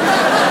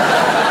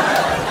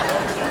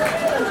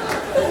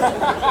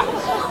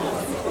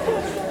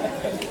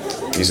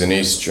 He's an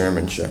East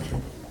German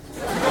Shepherd.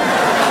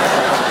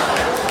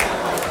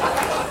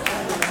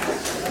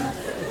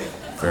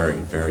 Very,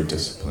 very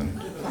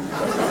disciplined.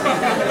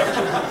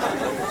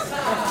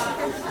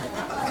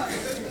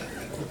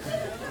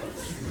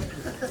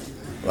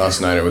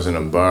 Last night I was in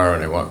a bar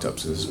and I walked up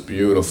to this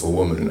beautiful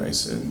woman and I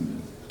said,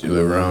 do you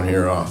live around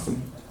here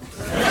often?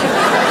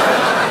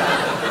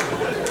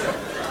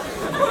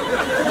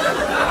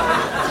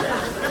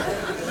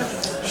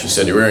 She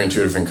said, you're wearing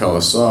 2 different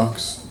color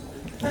socks.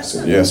 I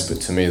said, yes,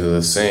 but to me they're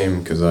the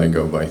same because I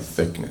go by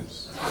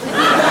thickness.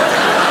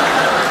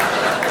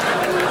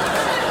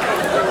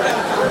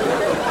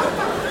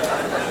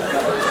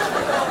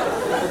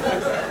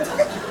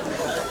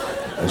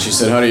 And she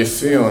said, how do you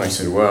feel? And I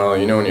said, well,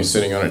 you know when you're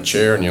sitting on a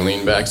chair and you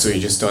lean back so you're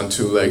just on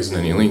 2 legs and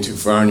then you lean too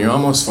far and you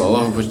almost fall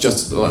over, but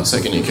just at the last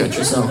second you catch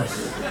yourself.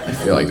 I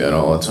feel like that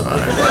all the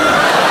time.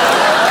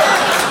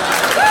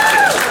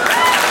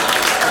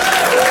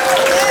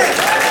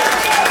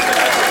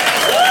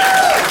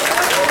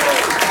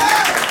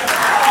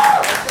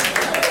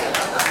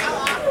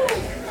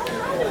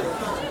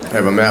 I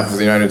have a map of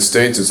the United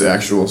States, its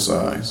actual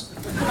size.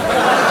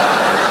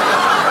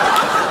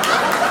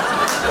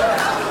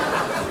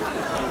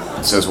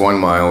 It says 1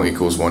 mile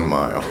equals 1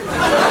 mile.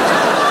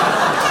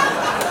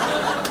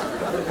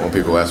 When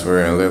people ask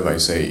where I live, I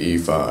say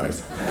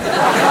E5.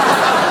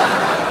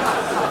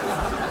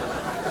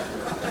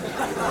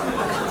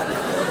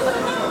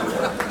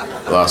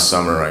 Last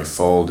summer, I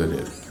folded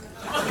it.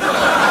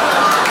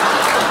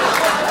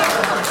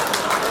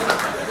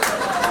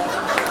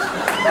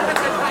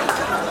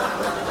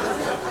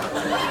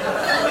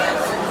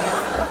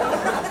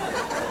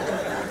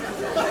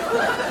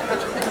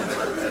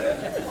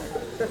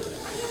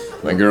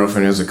 My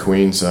girlfriend has a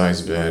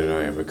queen-size bed, and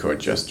I have a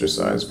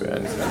Colchester-size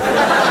bed.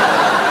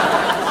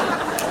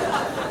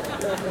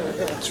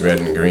 It's red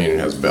and green and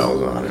has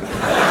bells on it.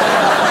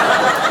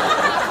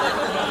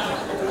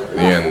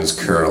 The ends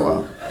curl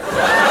up.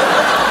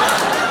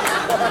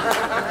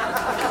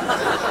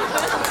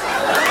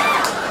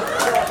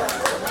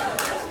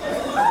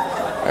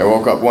 I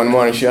woke up one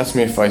morning, she asked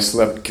me if I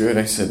slept good.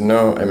 I said,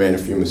 no, I made a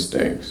few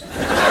mistakes.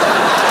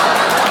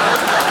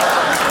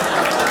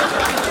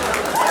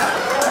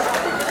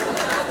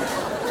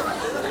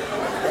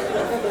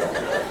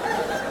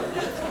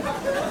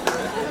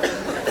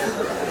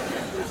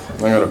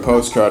 I got a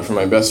postcard from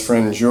my best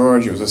friend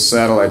George. It was a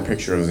satellite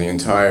picture of the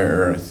entire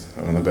Earth.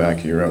 On the back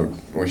he wrote,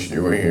 wish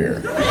you were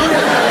here.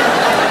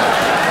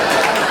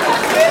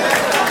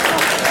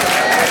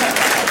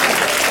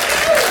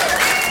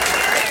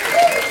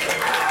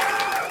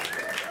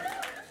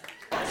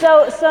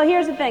 So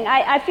here's the thing.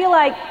 I feel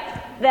like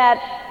that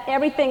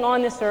everything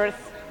on this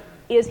earth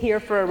is here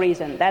for a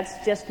reason.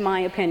 That's just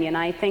my opinion.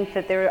 I think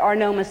that there are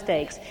no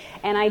mistakes.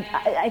 And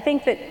I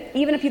think that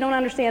even if you don't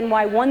understand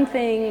why one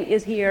thing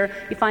is here,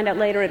 you find out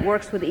later it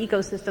works with the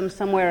ecosystem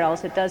somewhere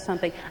else, it does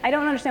something. I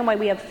don't understand why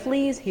we have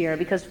fleas here,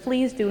 because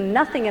fleas do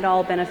nothing at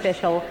all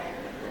beneficial.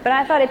 But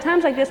I thought at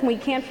times like this, when we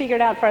can't figure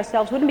it out for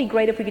ourselves, wouldn't it be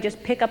great if we could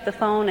just pick up the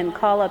phone and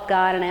call up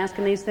God and ask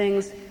him these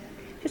things?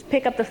 Just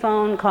pick up the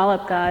phone, call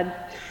up God.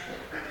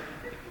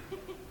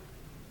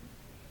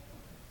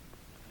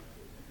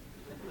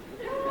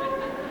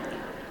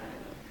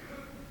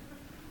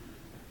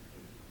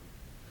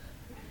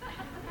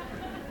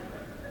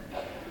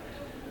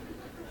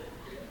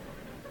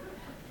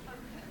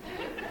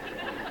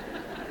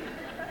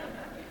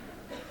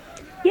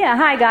 Yeah,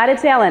 hi, God,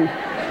 it's Ellen.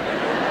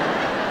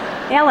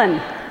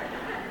 Ellen.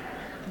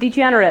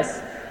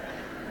 DeGeneres.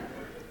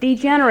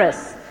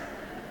 DeGeneres.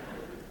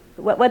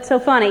 What's so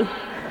funny?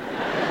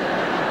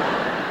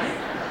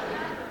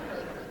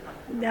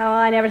 No,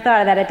 I never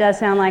thought of that. It does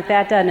sound like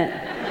that, doesn't it?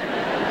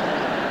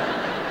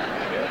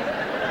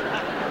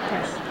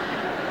 Yes.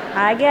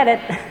 I get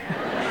it.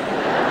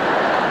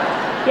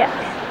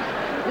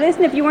 Yeah.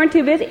 Listen, if you weren't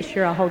too busy...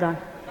 Sure, I'll hold on.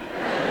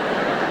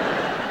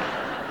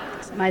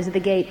 Somebody's at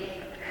the gate.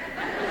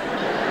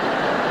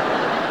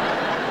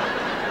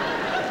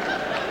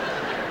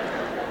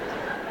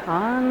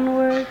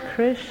 Onward,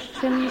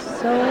 Christian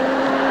soldiers,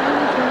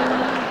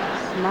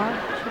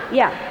 march.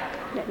 Yeah.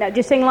 Now,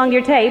 just sing along to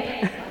your tape.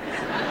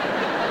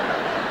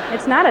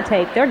 It's not a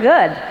tape. They're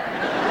good.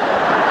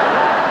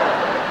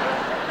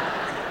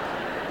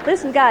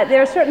 Listen, God,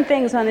 there are certain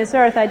things on this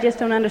earth I just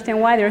don't understand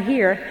why they're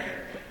here.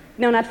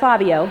 No, not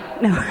Fabio.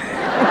 No.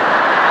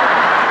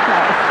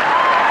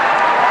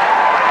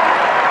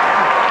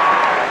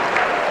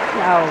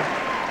 No.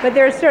 But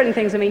there are certain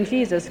things, I mean,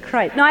 Jesus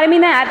Christ. No, I didn't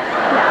mean that.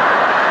 No.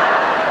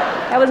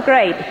 That was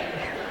great.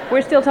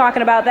 We're still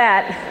talking about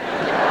that.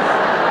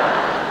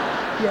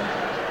 Yeah.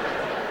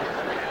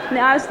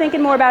 Now, I was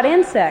thinking more about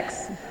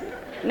insects.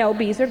 No,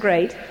 bees are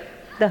great.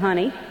 The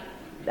honey.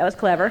 That was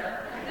clever.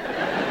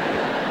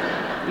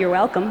 You're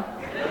welcome.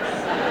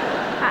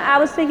 I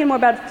was thinking more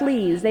about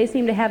fleas. They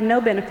seem to have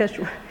no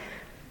beneficial...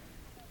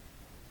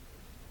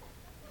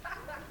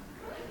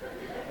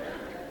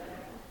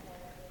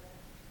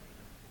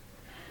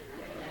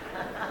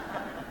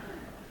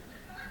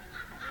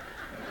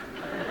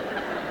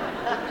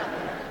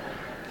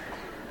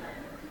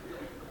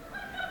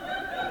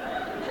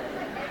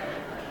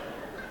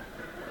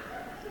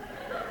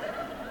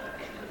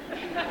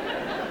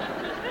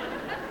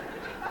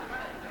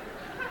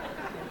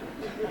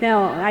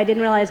 No, I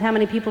didn't realize how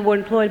many people were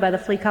employed by the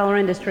flea collar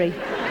industry.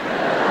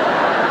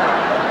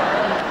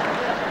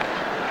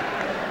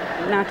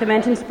 Not to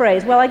mention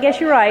sprays. Well, I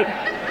guess you're right.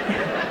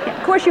 Yeah,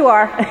 of course you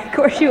are. Of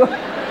course you are.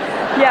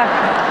 Yeah.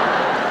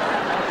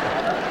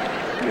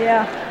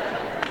 Yeah.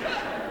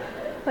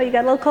 Well, you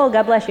got a little cold.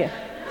 God bless you.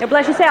 Or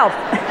bless yourself.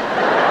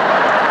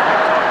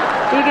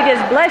 You could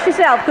just bless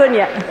yourself, couldn't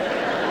you?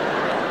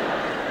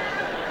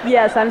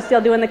 Yes, I'm still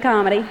doing the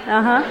comedy.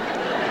 Uh-huh.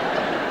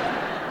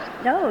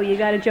 No, you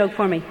got a joke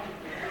for me.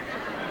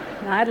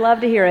 I'd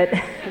love to hear it.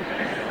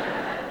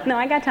 No,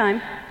 I got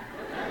time.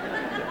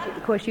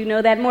 Of course, you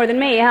know that more than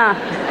me, huh?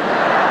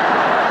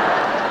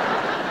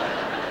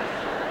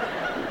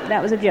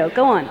 That was a joke.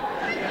 Go on.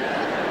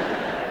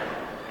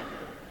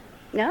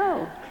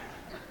 No.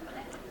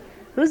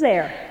 Who's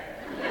there?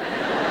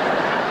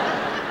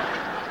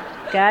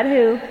 God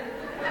who?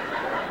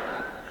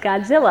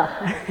 Godzilla.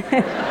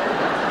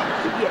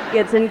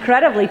 It's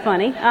incredibly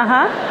funny.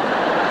 Uh-huh.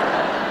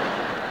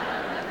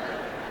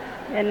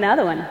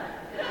 Another one.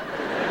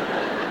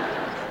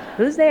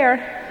 Who's there?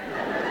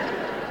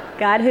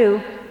 God who?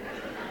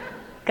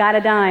 Got a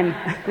dime.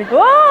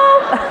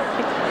 Whoa!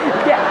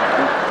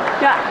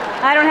 Yeah.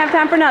 I don't have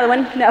time for another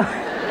one. No.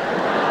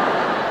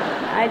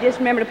 I just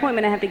remembered an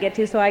appointment I have to get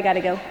to, so I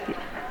gotta go.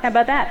 How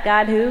about that?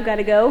 God who?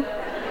 Gotta go.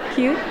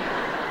 Cute.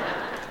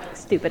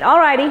 Stupid. All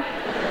righty.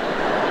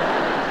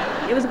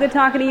 It was good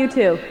talking to you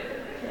too.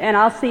 And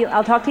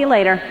I'll talk to you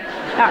later.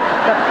 All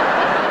right.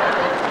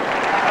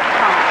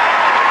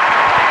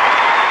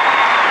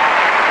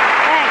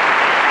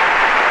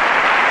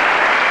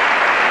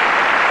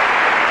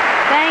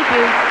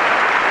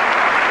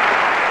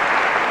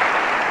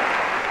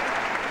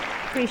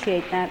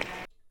 Appreciate that.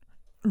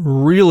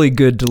 Really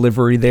good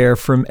delivery there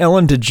from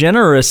Ellen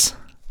DeGeneres.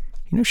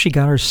 You know she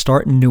got her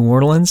start in New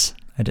Orleans?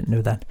 I didn't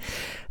know that.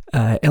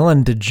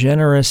 Ellen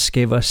DeGeneres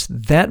gave us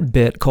that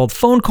bit called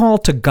Phone Call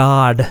to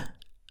God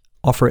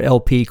off her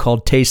LP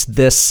called Taste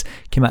This.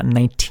 Came out in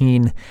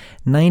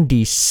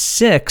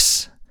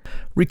 1996.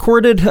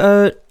 Recorded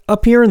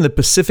up here in the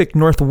Pacific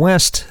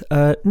Northwest,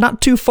 not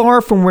too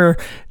far from where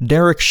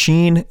Derek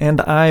Sheen and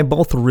I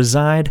both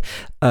reside.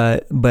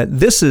 But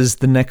this is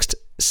the next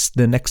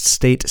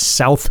state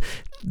south.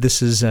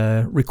 This is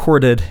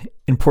recorded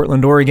in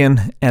Portland,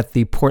 Oregon at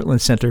the Portland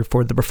Center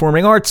for the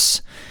Performing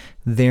Arts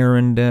there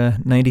in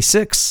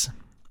 96.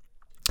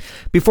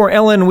 Before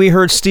Ellen, we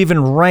heard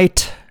Stephen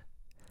Wright,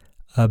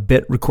 a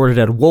bit recorded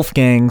at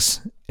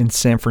Wolfgang's in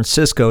San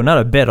Francisco. Not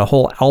a bit, a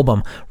whole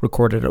album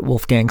recorded at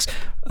Wolfgang's.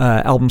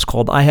 Album's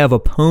called I Have a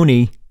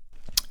Pony.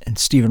 And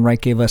Stephen Wright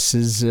gave us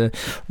his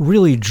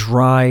really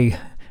dry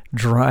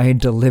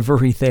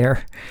delivery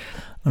there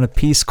on a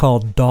piece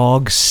called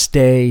Dog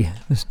Stay.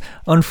 It's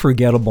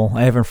unforgettable.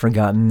 I haven't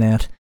forgotten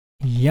that.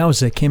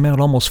 Yowza, came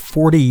out almost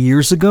 40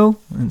 years ago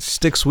and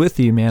sticks with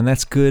you, man.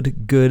 That's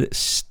good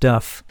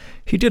stuff.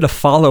 He did a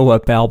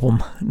follow-up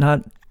album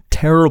not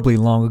terribly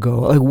long ago,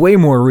 like way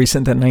more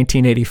recent than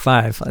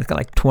 1985,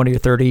 like 20 or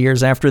 30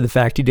 years after the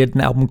fact. He did an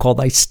album called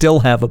I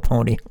Still Have a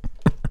Pony.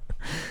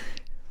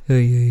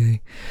 Moving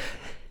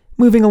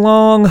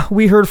along,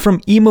 we heard from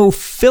Emo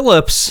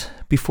Phillips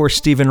before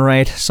Stephen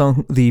Wright.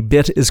 The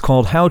bit is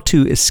called How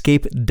to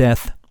Escape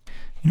Death.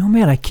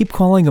 Man, I keep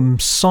calling them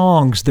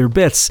songs. They're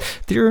bits.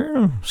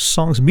 They're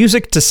songs.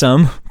 Music to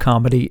some.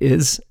 Comedy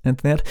is and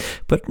that.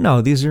 But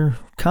no, these are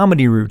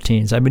comedy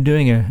routines. I've been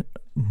doing a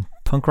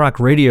punk rock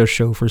radio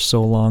show for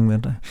so long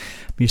that I'm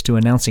used to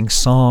announcing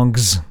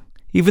songs.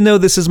 Even though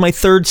this is my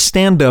third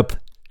stand-up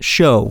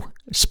show.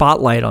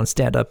 Spotlight on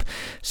stand-up.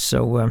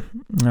 So,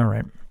 all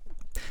right.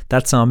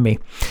 That's on me.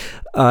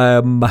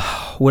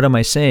 What am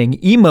I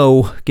saying?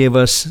 Emo gave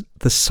us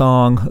the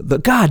song.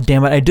 God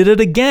damn it, I did it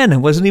again. I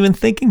wasn't even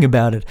thinking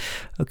about it.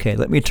 Okay,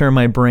 let me turn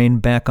my brain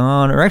back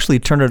on, or actually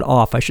turn it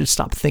off. I should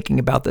stop thinking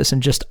about this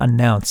and just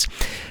announce.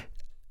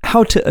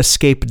 How to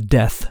Escape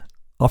Death,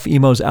 off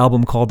Emo's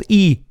album called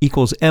E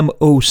 =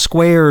 MO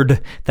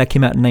Squared. That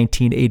came out in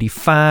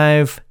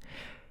 1985.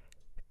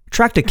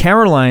 Track to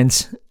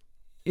Caroline's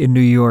in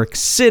New York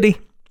City.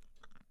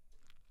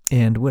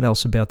 And what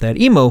else about that?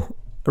 Emo,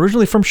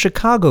 originally from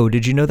Chicago.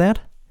 Did you know that?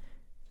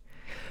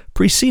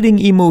 Preceding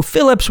Emo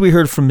Phillips, we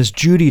heard from Miss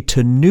Judy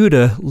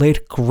Tenuta,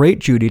 late great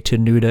Judy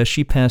Tenuta.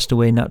 She passed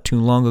away not too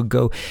long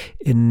ago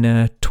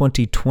in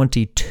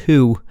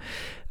 2022.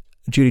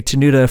 Judy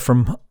Tenuta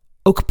from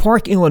Oak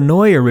Park,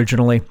 Illinois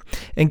originally.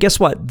 And guess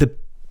what? The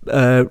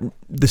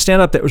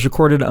stand-up that was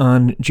recorded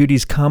on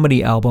Judy's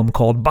comedy album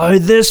called Buy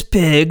This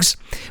Pigs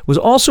was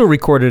also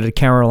recorded at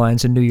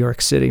Caroline's in New York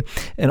City.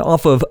 And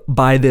off of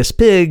Buy This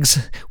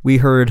Pigs, we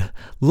heard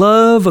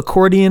Love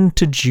Accordion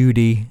to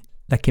Judy.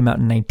 That came out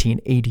in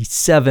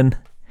 1987.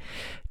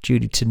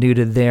 Judy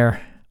Tenuta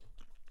there.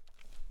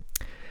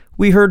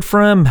 We heard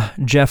from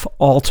Jeff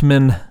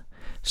Altman.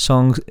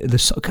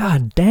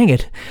 God dang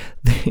it.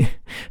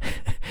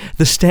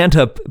 The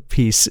stand-up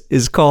piece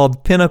is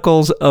called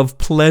Pinnacles of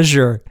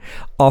Pleasure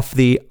off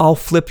the I'll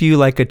Flip You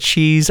Like a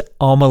Cheese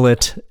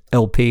Omelette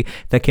LP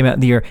that came out in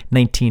the year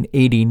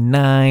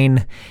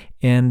 1989.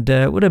 And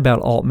what about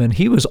Altman?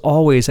 He was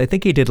always, I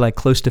think he did like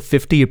close to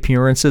 50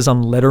 appearances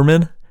on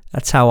Letterman.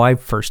 That's how I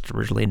first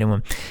originally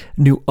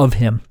knew of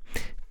him.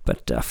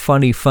 But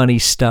funny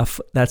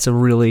stuff. That's a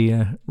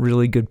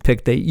really good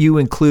pick that you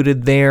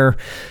included there.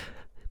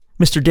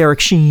 Mr. Derek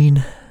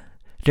Sheen.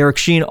 Derek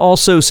Sheen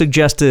also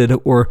suggested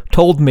or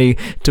told me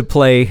to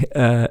play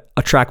a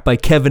track by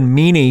Kevin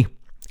Meaney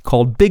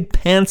called Big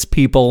Pants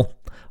People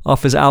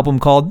off his album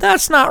called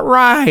That's Not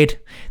Right.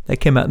 That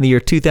came out in the year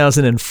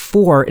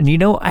 2004.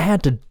 And I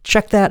had to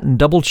check that and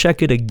double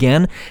check it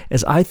again,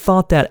 as I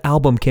thought that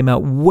album came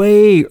out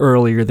way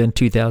earlier than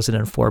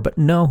 2004. But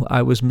no,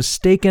 I was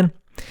mistaken.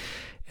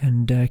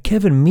 And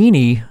Kevin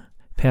Meaney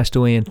passed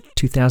away in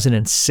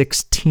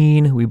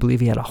 2016. We believe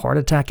he had a heart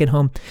attack at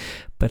home.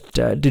 But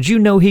did you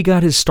know he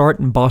got his start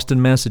in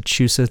Boston,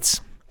 Massachusetts?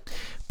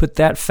 Put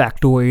that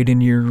factoid in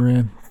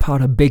your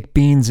pot of baked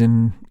beans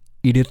and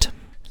eat it.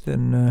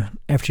 Then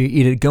after you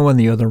eat it, go in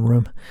the other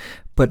room.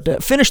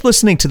 But finish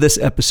listening to this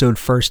episode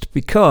first,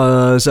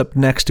 because up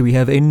next we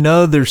have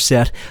another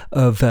set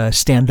of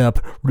stand-up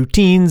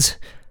routines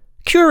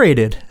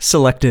curated,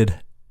 selected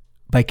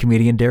by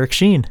comedian Derek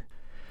Sheen.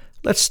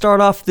 Let's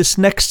start off this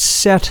next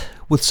set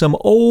with some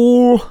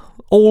old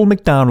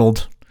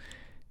MacDonald.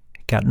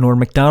 Got Norm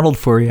MacDonald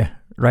for you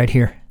right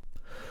here.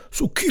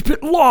 So keep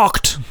it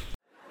locked.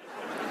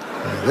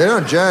 They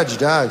don't judge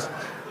dogs.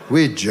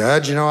 We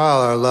judge.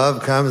 All our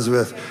love comes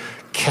with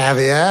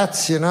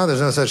caveats. There's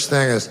no such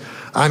thing as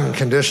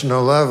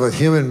unconditional love with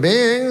human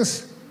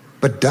beings.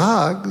 But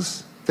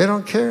dogs, they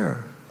don't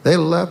care. They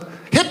love.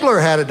 Hitler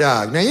had a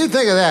dog. Now you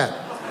think of that.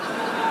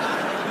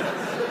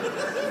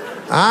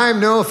 I'm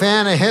no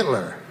fan of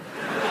Hitler.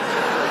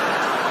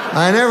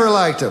 I never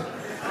liked him.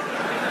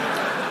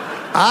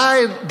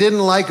 I didn't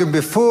like him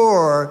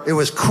before it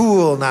was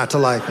cool not to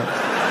like him.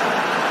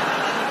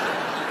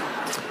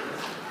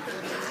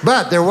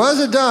 But there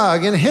was a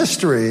dog in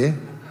history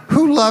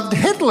who loved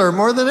Hitler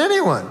more than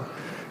anyone.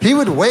 He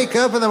would wake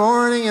up in the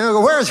morning,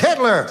 go, "Where's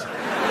Hitler?"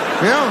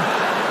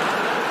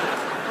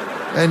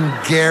 And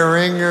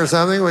Goering or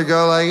something would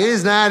go like,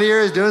 "He's not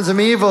here, he's doing some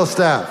evil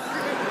stuff."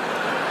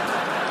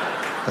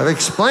 I've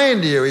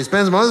explained to you, he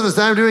spends most of his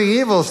time doing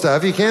evil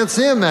stuff. You can't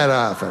see him that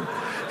often.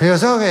 He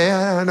goes, "Okay,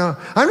 I know.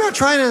 I'm not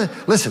trying to..."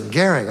 Listen,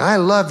 Goering, I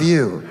love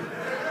you.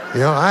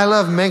 I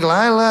love Mengele.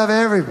 I love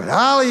everybody.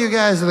 All of you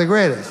guys are the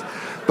greatest.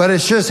 But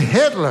it's just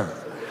Hitler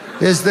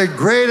is the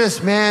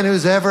greatest man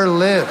who's ever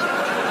lived.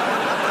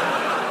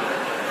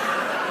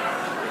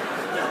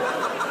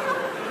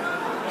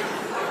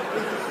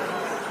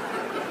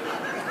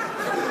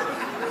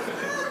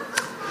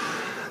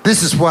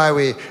 This is why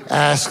we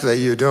ask that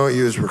you don't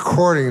use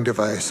recording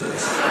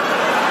devices.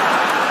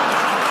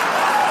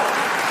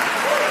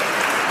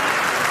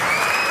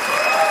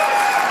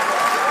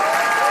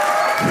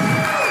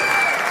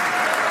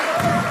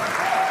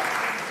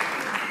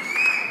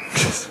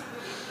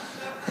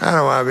 I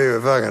don't want to be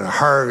with fucking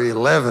Harvey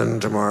Levin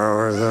tomorrow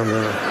or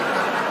something.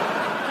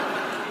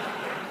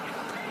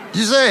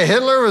 You say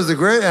Hitler was the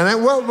great,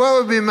 and what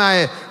would be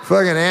my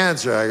fucking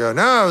answer? I go,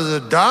 "No, it was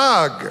a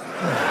dog."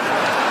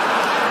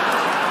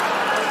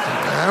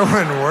 That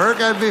wouldn't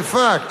work. I'd be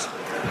fucked.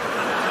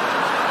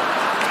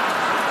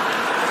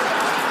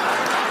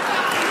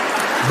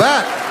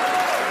 But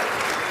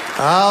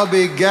I'll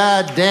be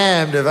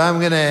goddamned if I'm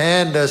going to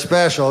end a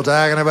special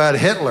talking about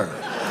Hitler.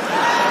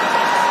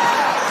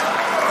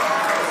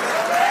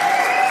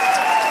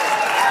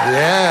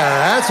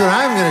 Yeah, that's what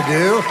I'm going to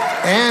do.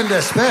 And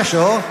a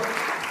special.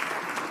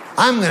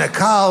 I'm going to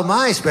call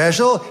my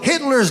special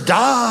Hitler's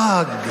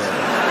Dog.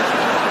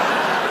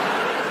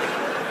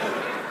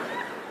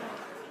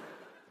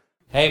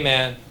 Hey,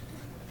 man.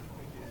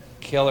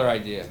 Killer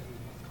idea.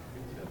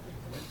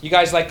 You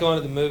guys like going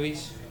to the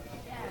movies?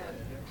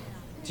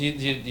 Do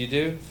you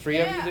do? 3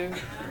 of you do?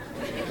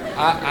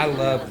 I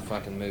love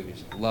fucking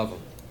movies. Love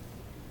them.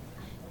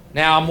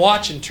 Now, I'm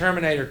watching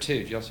Terminator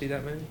 2. Did y'all see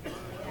that movie?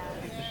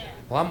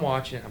 Well, I'm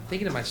watching it. I'm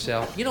thinking to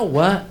myself, you know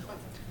what?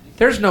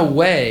 There's no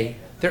way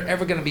they're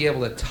ever going to be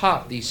able to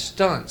top these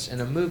stunts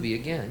in a movie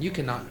again. You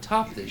cannot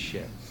top this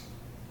shit.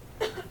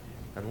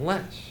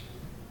 Unless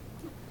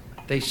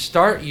they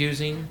start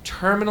using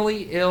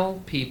terminally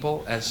ill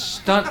people as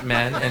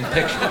stuntmen in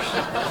pictures.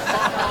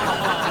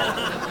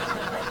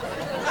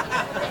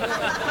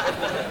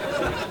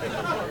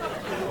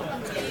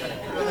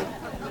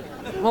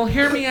 Well,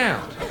 hear me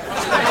out.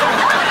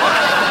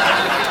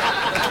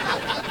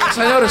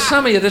 So I know to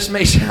some of you this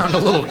may sound a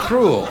little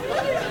cruel.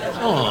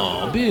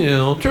 Oh,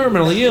 Bill,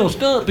 terminally ill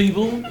stunt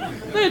people.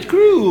 That's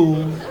cruel.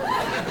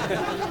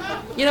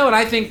 You know what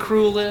I think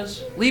cruel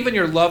is? Leaving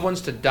your loved ones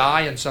to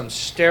die in some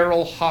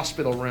sterile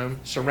hospital room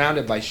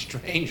surrounded by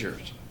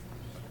strangers.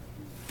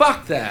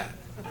 Fuck that.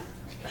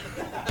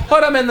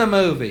 Put them in the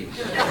movies.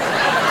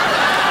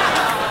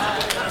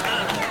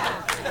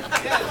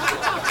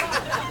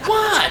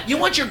 What? You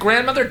want your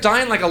grandmother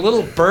dying like a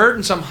little bird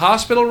in some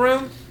hospital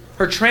room?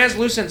 Her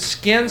translucent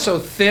skin so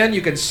thin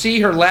you can see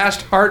her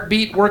last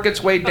heartbeat work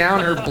its way down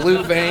her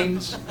blue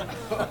veins?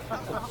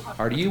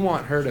 Or do you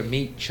want her to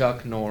meet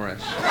Chuck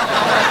Norris?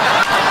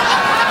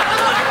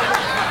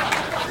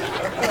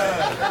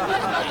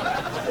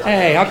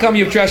 Hey, how come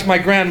you've dressed my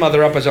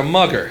grandmother up as a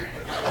mugger?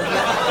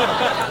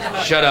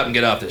 Shut up and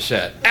get off the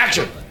set.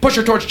 Action! Push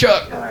her towards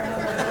Chuck!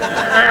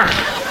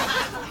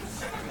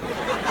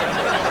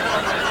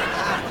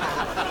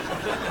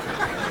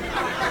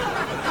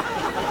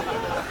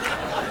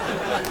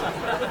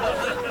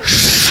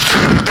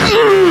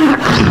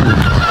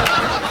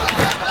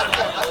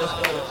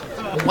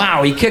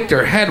 Wow, he kicked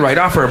her head right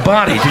off her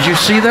body. Did you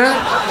see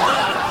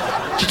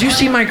that? Did you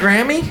see my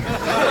Grammy?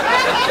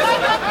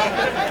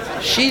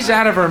 She's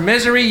out of her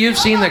misery. You've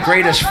seen the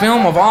greatest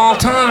film of all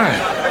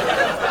time.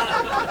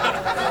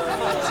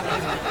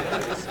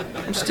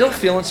 I'm still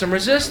feeling some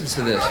resistance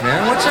to this,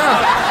 man. What's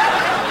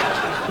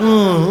up?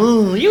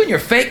 You and your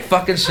fake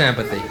fucking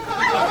sympathy.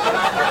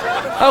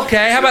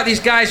 Okay, how about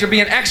these guys who are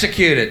being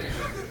executed?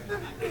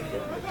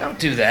 Don't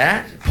do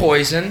that.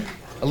 Poison,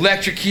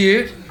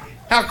 electrocute.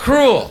 How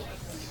cruel.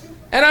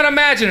 And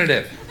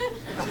unimaginative.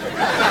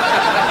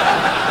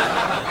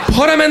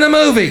 Put them in the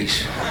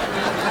movies.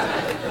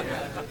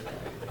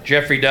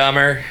 Jeffrey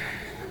Dahmer,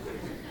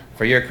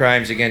 for your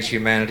crimes against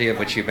humanity of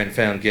which you've been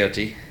found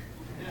guilty,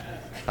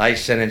 I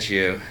sentence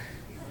you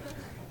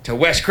to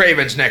Wes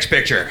Craven's next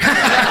picture.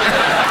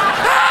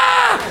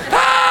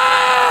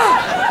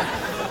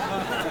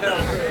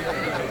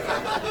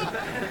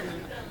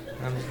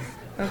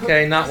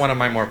 Okay, not one of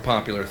my more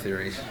popular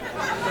theories.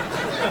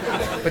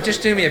 But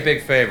just do me a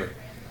big favor.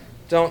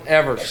 Don't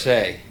ever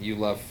say you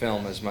love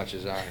film as much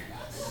as I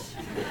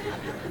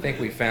think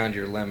we found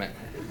your limit.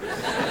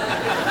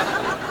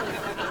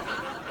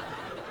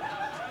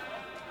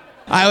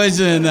 I was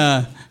in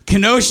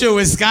Kenosha,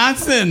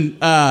 Wisconsin.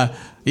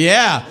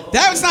 Yeah,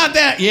 that was not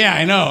that. Yeah,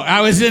 I know.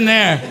 I was in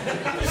there.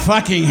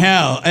 Fucking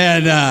hell.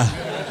 And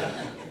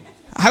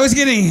I was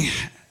getting...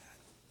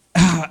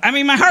 I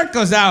mean, my heart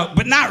goes out,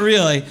 but not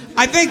really.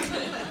 I don't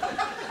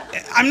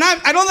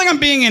think I'm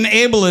being an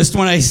ableist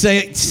when I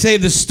say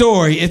the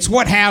story. It's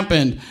what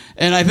happened.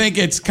 And I think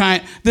it's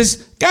this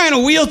guy in a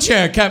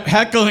wheelchair kept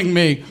heckling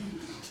me.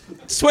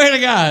 Swear to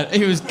God,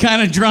 he was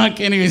kind of drunk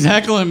and he was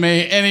heckling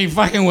me, and he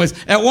fucking was.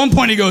 At one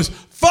point he goes,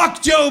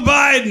 "Fuck Joe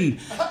Biden,"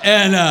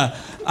 and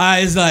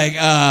I was like,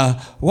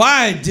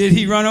 "Why? Did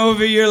he run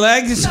over your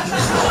legs?"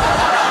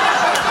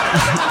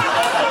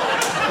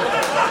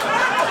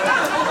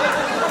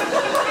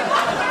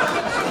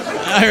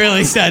 I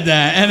really said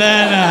that, and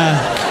then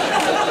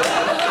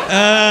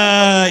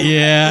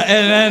yeah,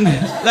 and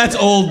then that's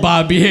old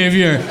Bob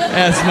behavior,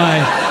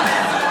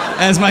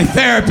 as my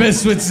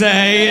therapist would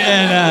say,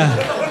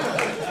 and.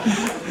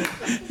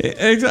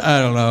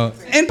 I don't know.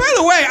 And by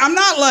the way, I'm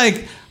not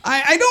like,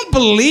 I don't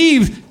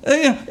believe,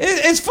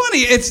 it's funny,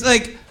 it's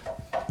like,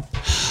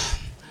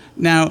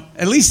 now,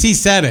 at least he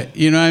said it,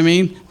 you know what I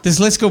mean?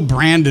 This let's go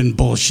Brandon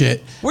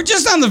bullshit. We're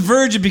just on the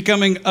verge of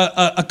becoming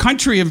a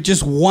country of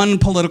just one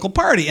political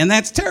party, and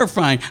that's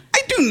terrifying. I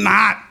do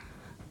not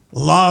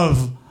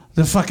love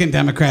the fucking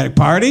Democratic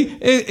Party.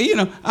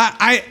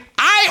 I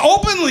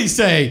openly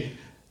say,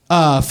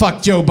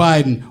 fuck Joe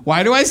Biden.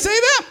 Why do I say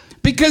that?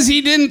 Because he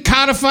didn't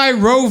codify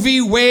Roe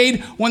v.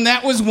 Wade when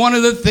that was one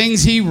of the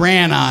things he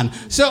ran on.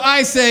 So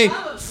I say,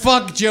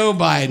 fuck Joe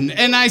Biden.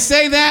 And I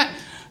say that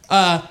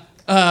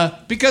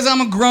Because I'm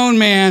a grown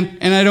man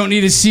and I don't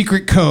need a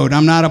secret code.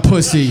 I'm not a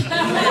pussy.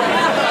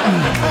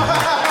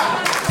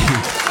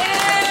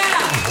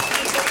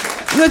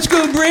 Let's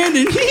go,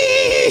 Brandon.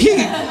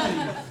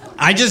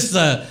 I just,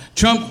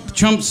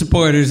 Trump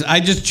supporters, I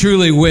just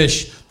truly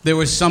wish there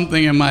was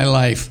something in my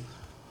life.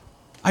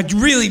 I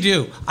really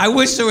do. I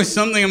wish there was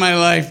something in my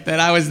life that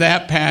I was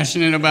that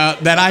passionate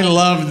about, that I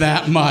loved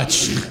that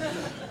much,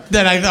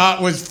 that I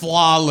thought was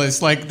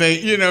flawless. Like,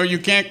 you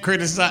can't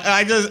criticize.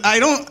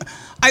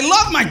 I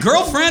love my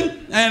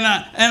girlfriend, and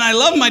I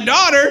love my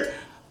daughter.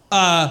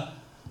 I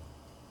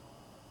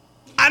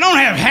don't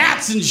have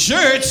hats and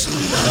shirts.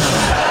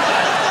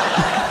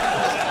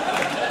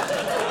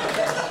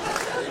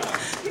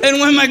 And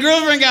when my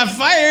girlfriend got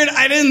fired,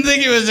 I didn't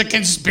think it was a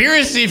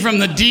conspiracy from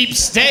the deep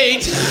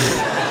state.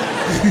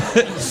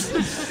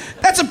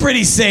 That's a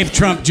pretty safe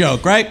Trump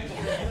joke, right?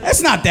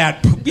 That's not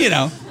that,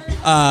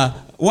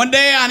 one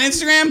day on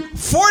Instagram,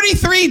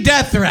 43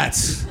 death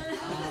threats.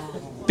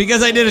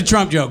 Because I did a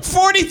Trump joke.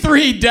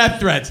 43 death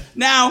threats.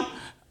 Now,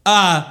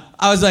 I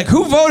was like,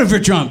 who voted for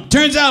Trump?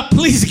 Turns out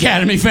Police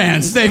Academy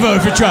fans, they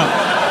voted for Trump.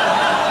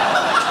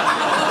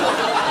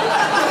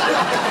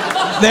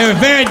 They were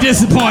very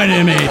disappointed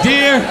in me.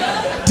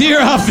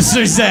 Dear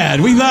Officer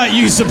Zad, we thought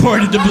you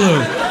supported the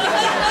blue.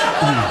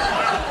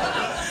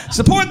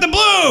 Support the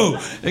blue!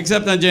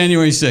 Except on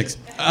January 6th.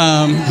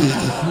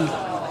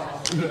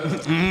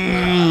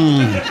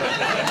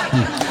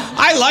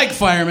 I like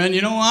firemen.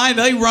 You know why?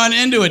 They run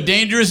into a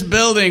dangerous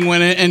building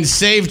and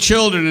save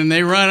children, and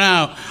they run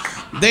out.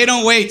 They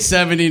don't wait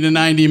 70 to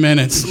 90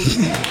 minutes.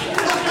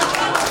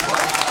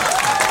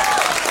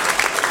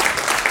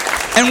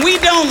 And we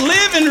don't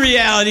live in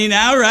reality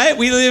now, right?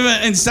 We live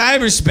in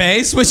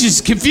cyberspace, which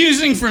is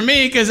confusing for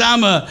me because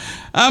I'm a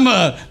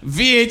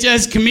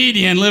VHS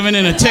comedian living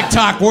in a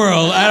TikTok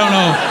world. I don't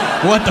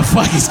know what the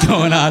fuck is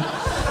going on.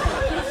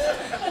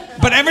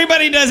 But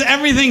everybody does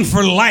everything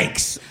for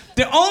likes.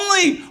 The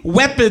only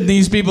weapon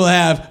these people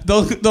have,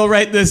 they'll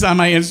write this on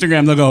my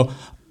Instagram. They'll go,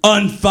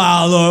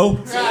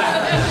 unfollow.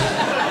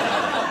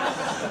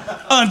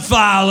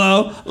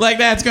 Unfollow. Like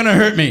that's gonna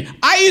hurt me.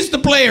 I used to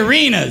play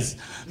arenas.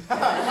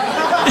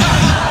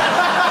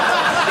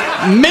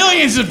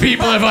 Millions of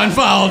people have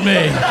unfollowed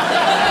me.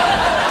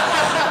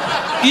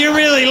 You're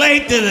really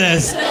late to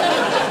this.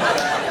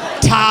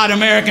 Todd,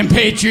 American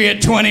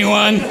Patriot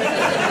 21.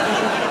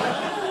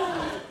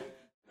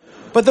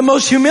 But the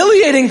most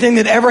humiliating thing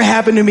that ever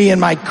happened to me in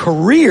my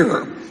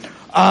career,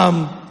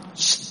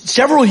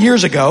 several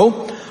years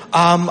ago,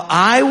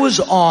 I was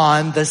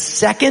on the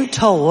second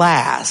to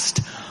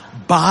last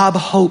Bob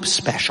Hope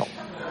special.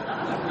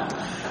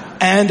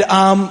 And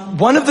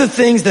one of the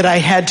things that I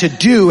had to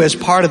do as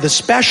part of the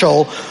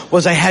special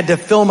was I had to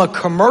film a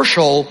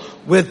commercial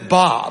with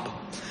Bob.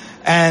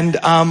 And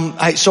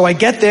so I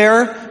get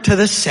there to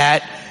the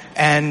set,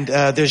 and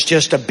there's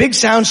just a big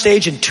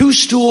soundstage and 2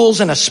 stools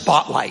and a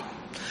spotlight.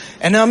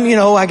 And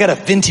I got a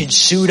vintage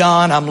suit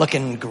on, I'm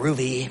looking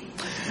groovy.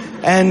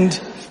 And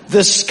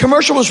this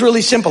commercial was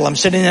really simple. I'm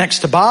sitting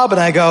next to Bob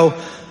and I go,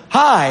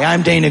 "Hi,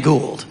 I'm Dana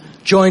Gould.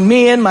 Join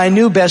me and my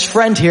new best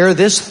friend here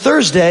this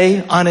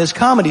Thursday on his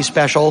comedy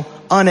special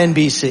on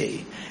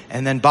NBC."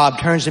 And then Bob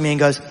turns to me and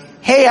goes,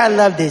 "Hey, I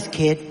love this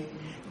kid.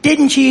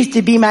 Didn't you used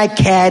to be my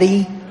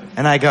caddy?"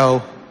 And I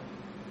go,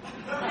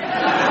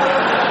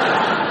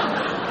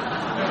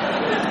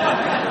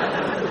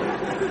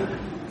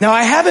 now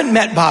I haven't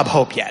met Bob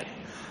Hope yet,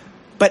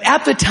 but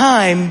at the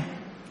time,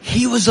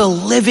 he was a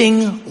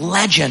living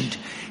legend.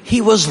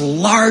 He was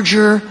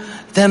larger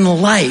than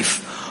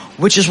life,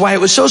 which is why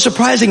it was so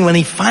surprising when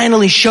he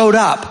finally showed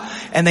up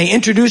and they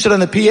introduced it on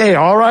the PA.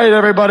 "All right,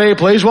 everybody,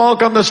 please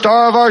welcome the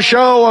star of our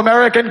show,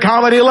 American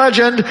comedy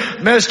legend,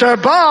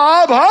 Mr.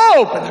 Bob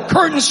Hope." And the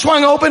curtain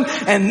swung open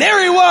and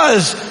there he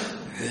was.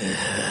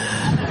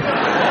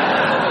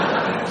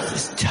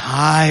 This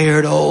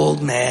tired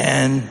old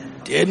man,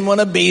 didn't want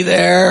to be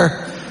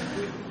there.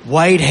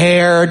 White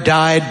hair,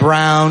 dyed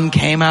brown,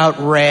 came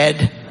out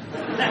red.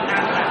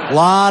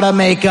 Lot of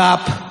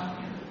makeup.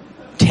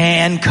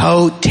 Tan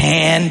coat,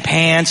 tan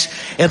pants.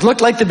 It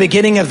looked like the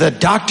beginning of the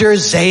Dr.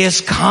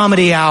 Zaius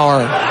Comedy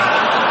Hour.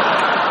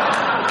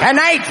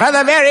 Tonight, for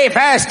the very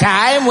first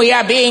time, we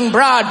are being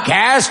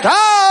broadcast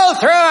all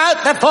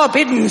throughout the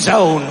Forbidden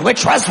Zone,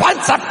 which was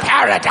once a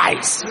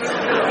paradise,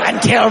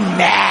 until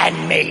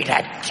man made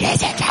a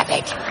desert of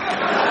it.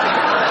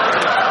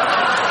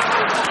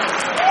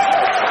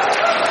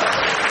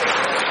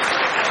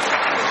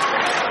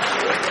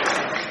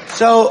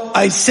 So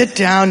I sit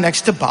down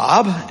next to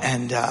Bob,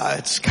 and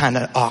it's kind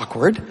of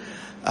awkward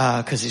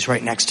because he's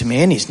right next to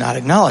me and he's not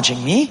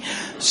acknowledging me.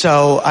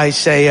 So I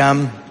say,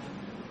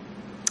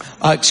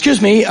 "Excuse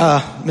me,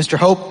 Mr.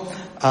 Hope,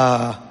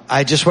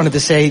 I just wanted to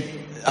say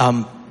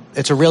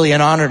it's really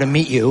an honor to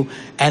meet you,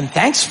 and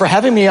thanks for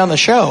having me on the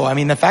show. I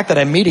mean, the fact that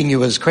I'm meeting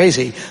you is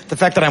crazy. The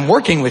fact that I'm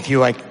working with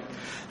you, I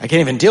can't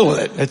even deal with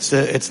it.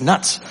 It's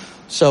nuts.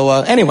 So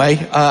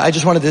anyway, I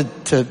just wanted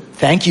to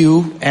thank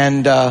you,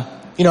 and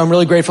I'm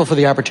really grateful for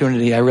the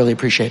opportunity. I really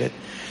appreciate it."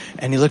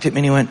 And he looked at me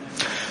and he went,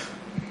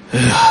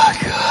 "Oh,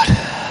 God.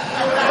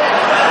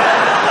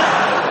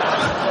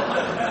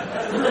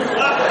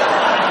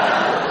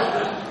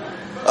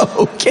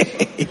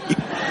 Okay.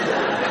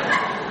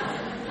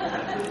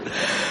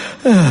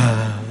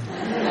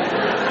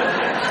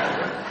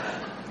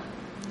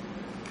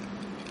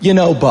 You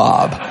know,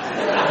 Bob,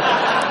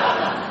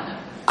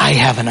 I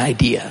have an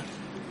idea.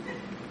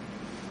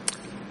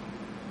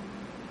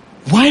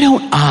 Why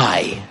don't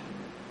I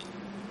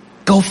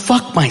go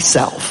fuck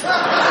myself?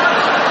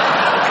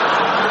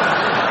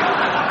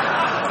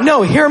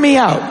 No, hear me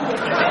out.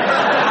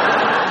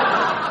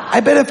 I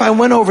bet if I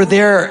went over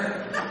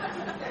there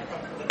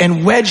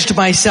and wedged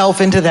myself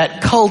into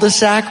that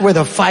cul-de-sac where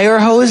the fire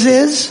hose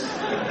is,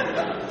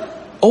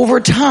 over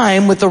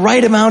time, with the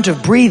right amount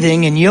of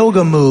breathing and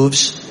yoga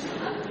moves,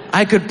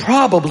 I could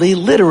probably,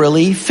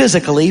 literally,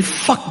 physically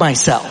fuck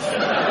myself.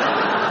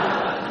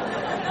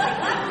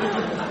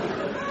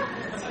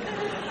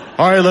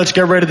 All right, let's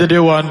get ready to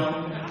do one.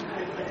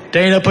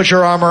 Dana, put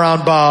your arm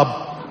around Bob.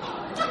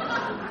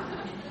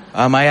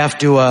 I have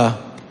to, all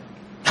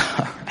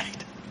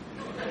right.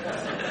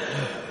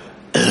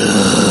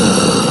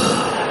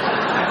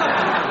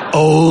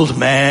 Old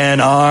man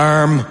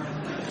arm.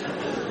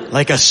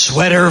 Like a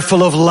sweater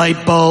full of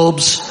light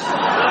bulbs.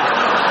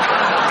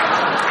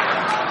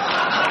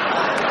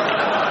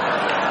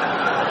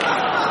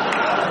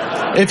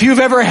 If you've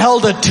ever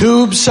held a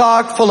tube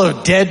sock full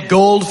of dead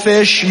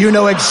goldfish, you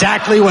know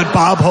exactly what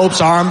Bob Hope's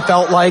arm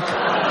felt like.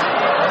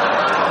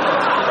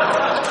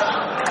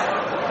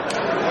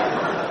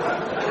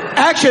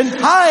 Action.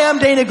 Hi, I'm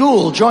Dana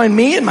Gould. Join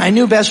me and my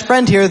new best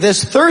friend here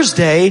this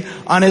Thursday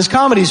on his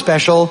comedy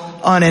special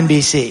on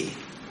NBC.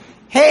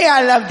 Hey,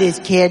 I love this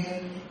kid.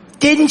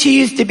 Didn't you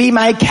used to be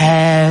my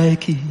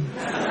khaki?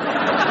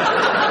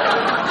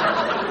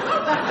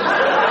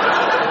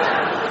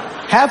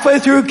 Halfway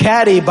through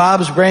Caddy,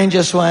 Bob's brain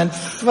just went,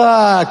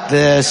 fuck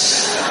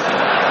this.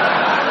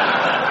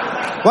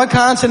 What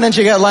consonants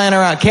you got lying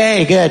around?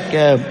 K, good.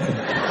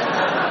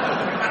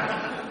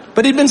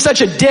 But he'd been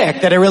such a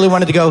dick that I really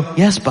wanted to go,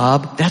 yes,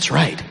 Bob, that's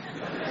right.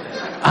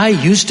 I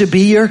used to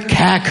be your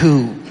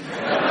kaku.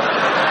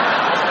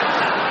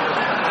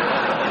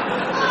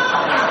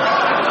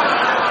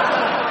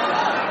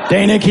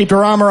 Dana, keep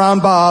your arm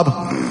around Bob.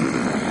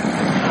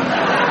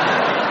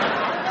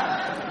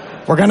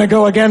 We're gonna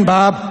go again,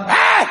 Bob.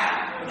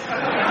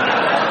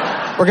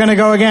 We're gonna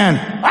go again.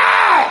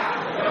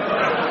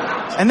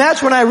 And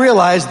that's when I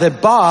realized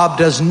that Bob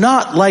does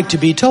not like to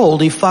be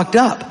told he fucked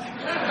up.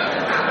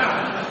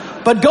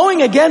 But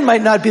going again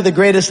might not be the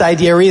greatest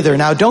idea either.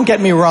 Now, don't get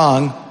me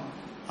wrong.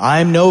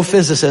 I'm no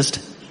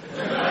physicist.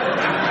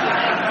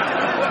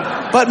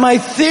 But my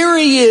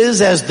theory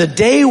is, as the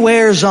day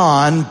wears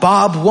on,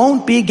 Bob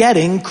won't be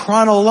getting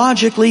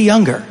chronologically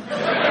younger.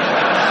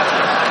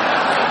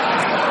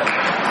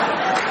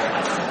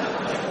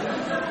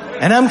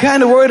 And I'm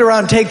kind of worried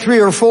around take 3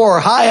 or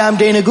 4. Hi, I'm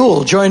Dana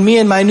Gould. Join me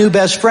and my new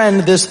best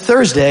friend this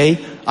Thursday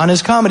on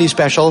his comedy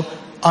special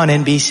on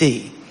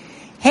NBC.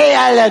 Hey,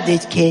 I love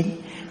this kid.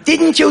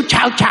 Didn't you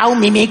chow chow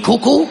me me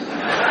cuckoo?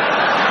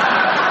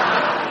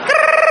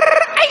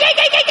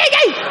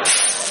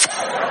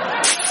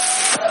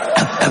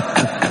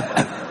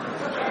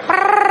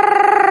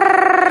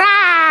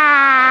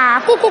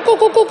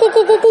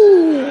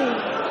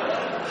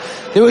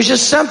 There was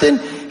just something,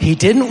 he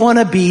didn't want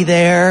to be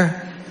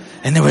there,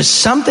 and there was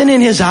something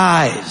in his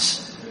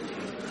eyes.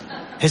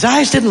 His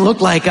eyes didn't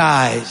look like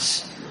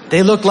eyes.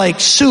 They looked like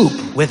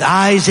soup with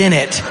eyes in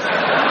it.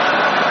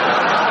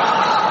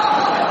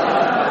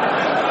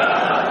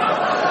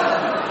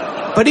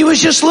 But he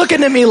was just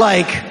looking at me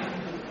like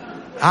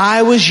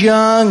I was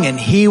young and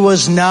he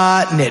was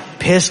not, and it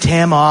pissed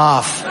him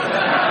off.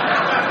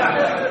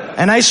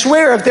 And I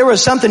swear if there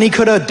was something he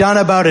could have done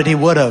about it, he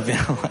would have.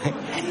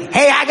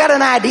 Hey, I got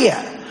an idea.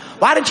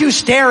 Why don't you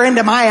stare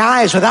into my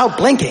eyes without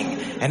blinking,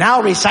 and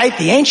I'll recite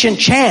the ancient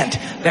chant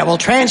that will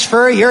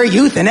transfer your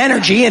youth and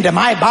energy into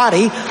my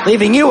body,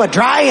 leaving you a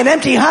dry and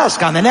empty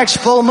husk on the next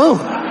full moon.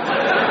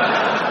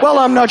 Well,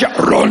 I'm not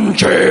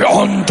Ranche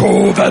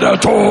onto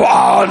vedato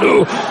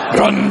anu.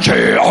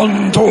 Ranche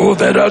onto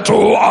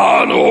vedato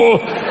anu.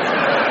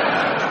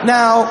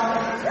 Now,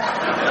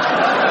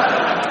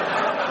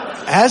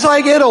 as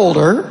I get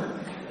older,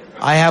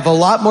 I have a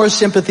lot more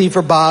sympathy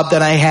for Bob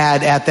than I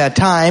had at that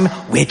time,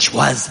 which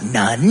was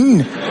none.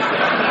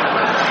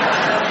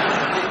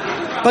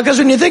 Because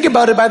when you think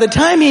about it, by the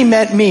time he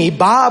met me,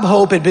 Bob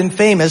Hope had been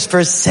famous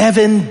for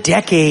 7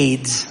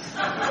 decades.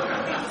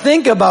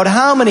 Think about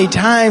how many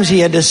times he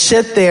had to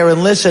sit there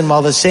and listen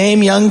while the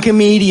same young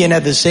comedian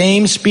had the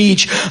same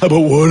speech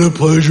about what a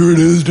pleasure it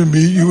is to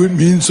meet you, it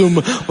means so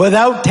much,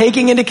 without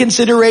taking into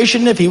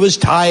consideration if he was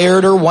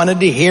tired or wanted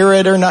to hear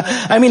it or not.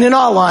 I mean, in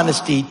all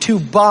honesty,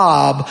 to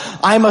Bob,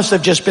 I must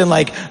have just been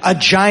like a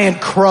giant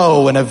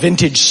crow in a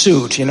vintage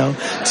suit, you know.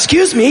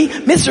 Excuse me,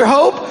 Mr.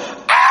 Hope?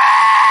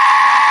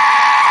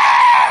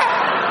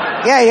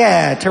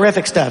 Yeah,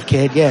 terrific stuff,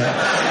 kid,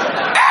 yeah.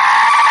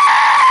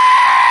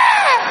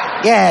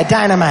 Yeah,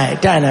 dynamite.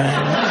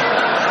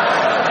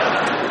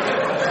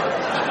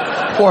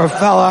 Poor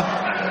fella.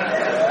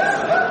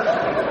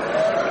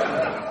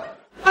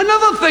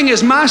 Another thing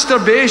is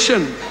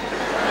masturbation.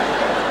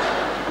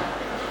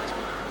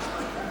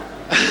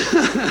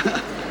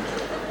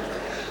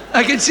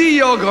 I can see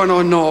you all going,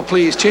 oh no,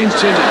 please, change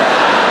it.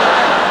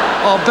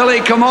 Oh, Billy,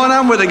 come on,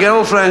 I'm with a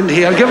girlfriend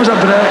here. Give us a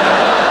break.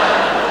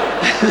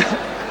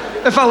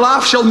 If I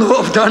laugh, she'll know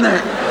I've done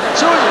it.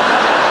 So...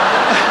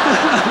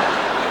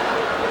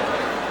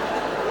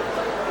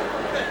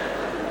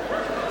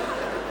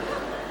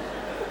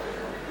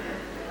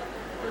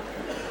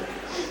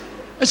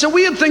 It's a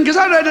weird thing, because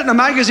I read it in a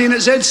magazine,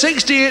 it said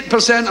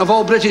 68% of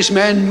all British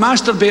men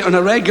masturbate on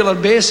a regular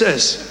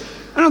basis.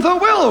 And I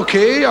thought, well,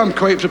 okay, I'm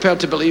quite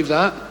prepared to believe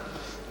that.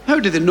 How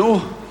do they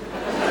know?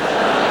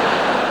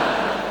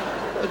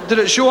 Did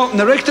it show up in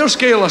the Richter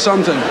scale or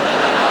something?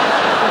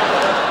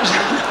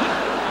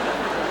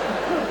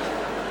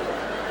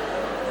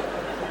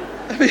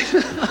 I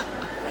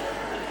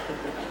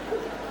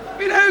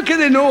mean, how can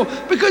they know?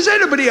 Because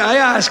anybody I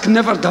ask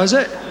never does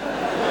it.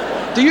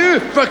 Do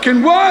you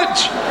fucking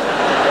what?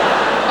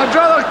 I'd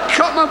rather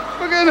cut my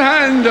fucking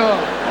hand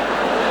off.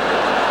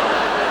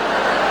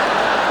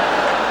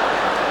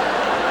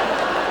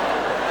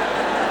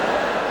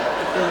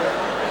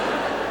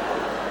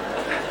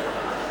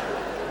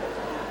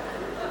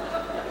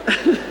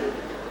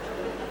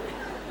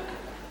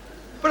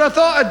 But I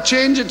thought I'd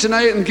change it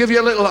tonight and give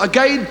you a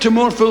guide to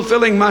more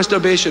fulfilling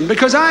masturbation,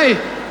 because I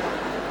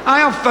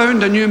have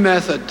found a new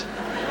method.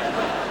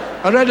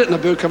 I read it in a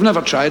book, I've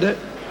never tried it.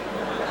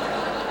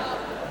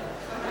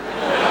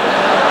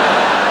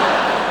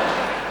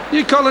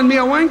 You calling me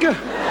a wanker?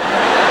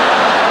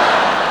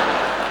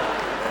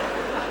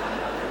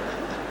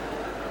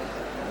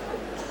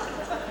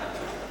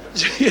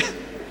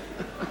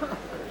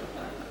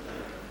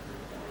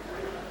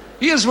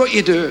 Here's what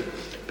you do,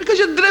 because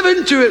you're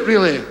driven to it,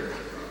 really.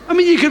 I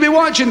mean, you could be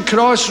watching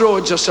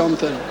Crossroads or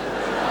something,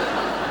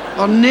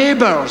 or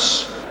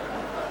Neighbours,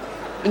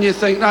 and you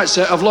think, that's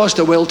it, I've lost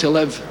a will to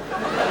live.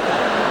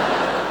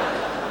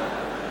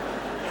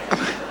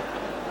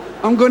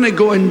 I'm going to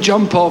go and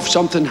jump off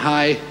something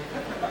high.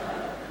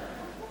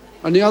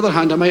 On the other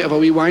hand, I might have a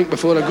wee wank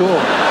before I go.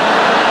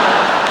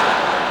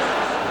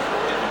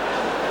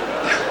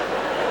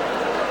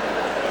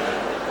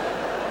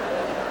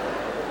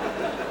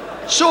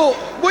 So,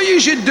 what you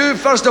should do,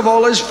 first of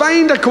all, is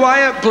find a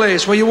quiet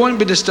place where you won't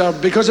be disturbed,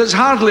 because it's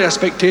hardly a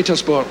spectator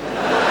sport.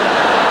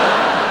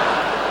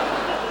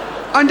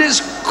 And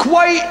it's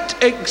quite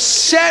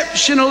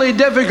exceptionally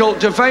difficult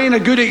to find a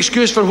good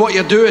excuse for what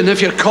you're doing if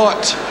you're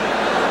caught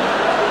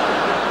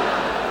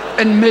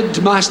in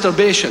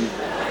mid-masturbation.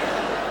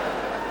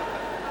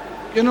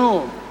 You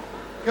know,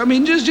 I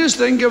mean, just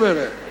think about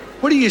it.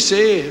 What do you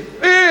say?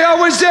 Hey, I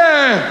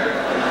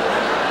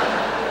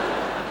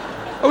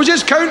was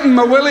just counting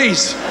my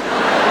willies.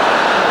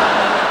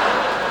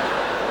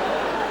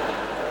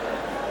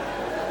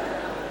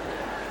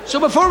 So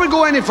before we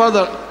go any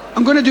further,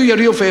 I'm going to do you a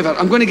real favour.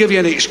 I'm going to give you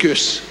an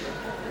excuse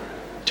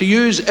to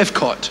use if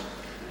caught.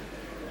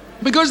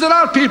 Because there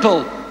are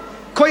people,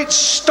 quite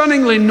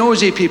stunningly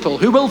nosy people,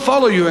 who will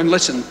follow you and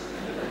listen.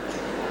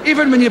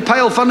 Even when you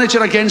pile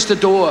furniture against the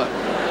door.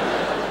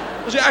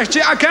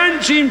 I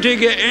can't seem to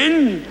get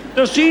in.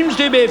 There seems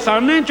to be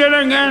furniture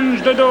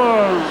against the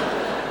door.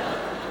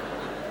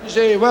 You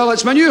say, well,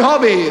 it's my new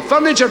hobby,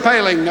 furniture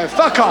piling. Now,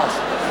 fuck off.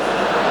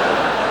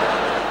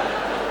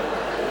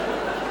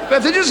 But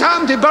if they just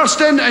happen to burst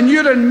in and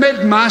you're in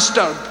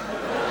mid-masturb,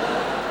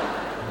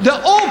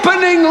 the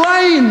opening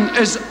line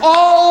is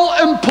all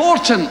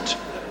important.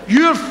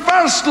 Your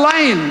first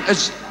line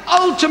is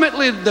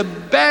ultimately the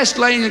best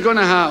line you're going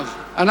to have.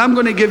 And I'm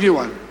going to give you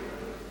one.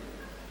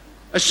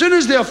 As soon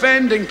as the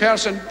offending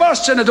person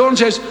bursts in the door and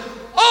says,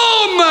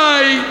 oh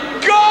my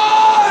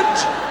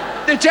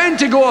God! They tend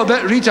to go a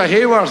bit Rita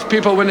Hayworth,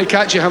 people, when they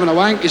catch you having a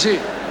wank, you see.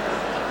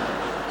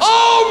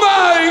 Oh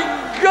my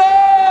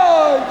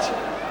God!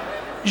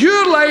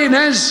 Your line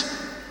is,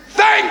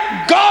 thank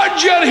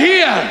God you're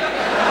here!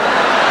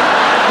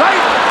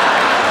 Right?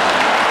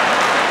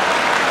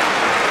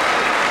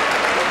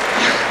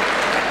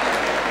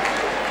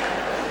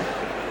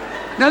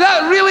 Now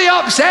that really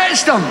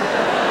upsets them.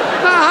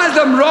 That has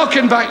them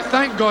rocking back.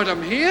 Thank God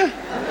I'm here.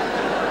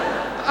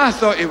 I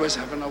thought he was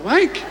having a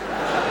wank.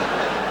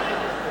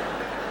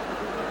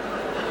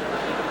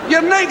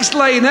 Your next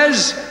line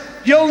is,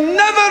 you'll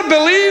never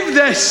believe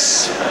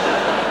this.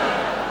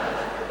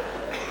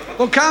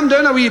 Well, calm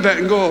down a wee bit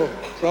and go,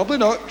 probably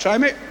not, try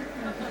me.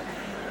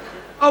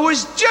 I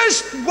was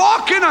just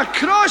walking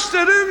across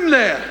the room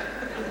there.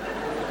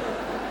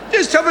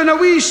 Just having a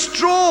wee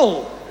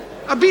stroll.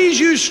 A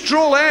bijou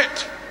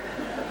strollette.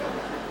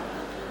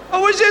 I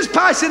was just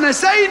passing a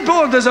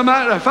sideboard, as a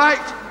matter of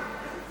fact,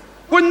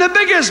 when the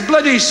biggest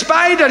bloody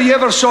spider you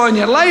ever saw in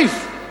your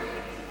life,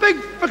 big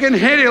fucking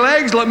hairy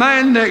legs like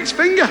my index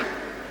finger,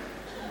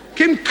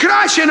 came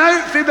crashing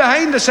out from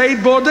behind the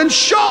sideboard and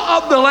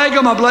shot up the leg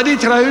of my bloody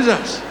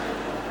trousers.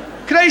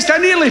 Christ, I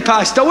nearly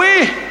passed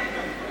away.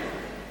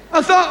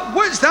 I thought,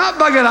 what's that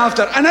bugger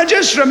after? And I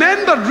just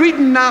remembered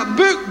reading that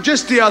book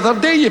just the other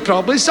day. You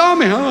probably saw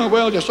me. Oh,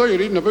 well, I saw you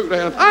reading a book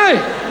right.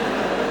 Aye.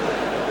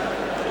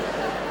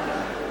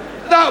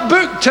 That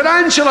book,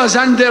 Tarantulas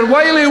and Their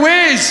Wily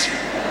Ways.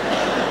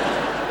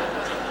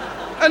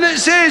 And it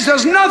says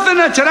there's nothing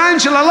a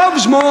tarantula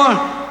loves more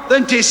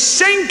than to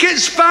sink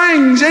its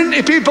fangs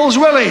into people's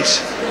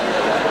willies.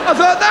 I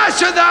thought, that's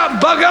what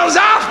that bugger's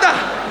after.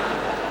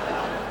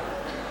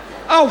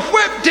 I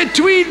whipped the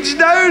tweeds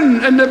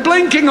down in the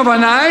blinking of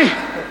an eye,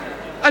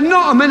 and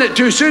not a minute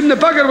too soon, the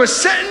bugger was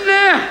sitting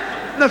there.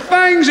 The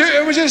fangs,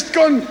 it was just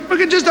going, we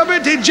could just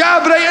about to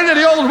jab right into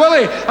the old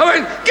willy. I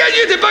went, get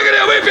you the bugger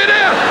away from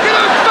there! Get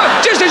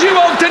out, just as you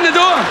walked in the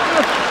door.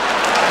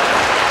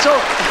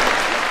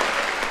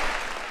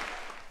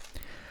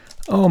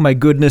 Oh my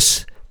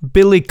goodness.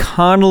 Billy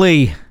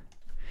Conolly,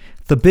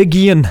 the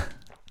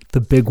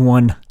big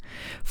one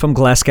from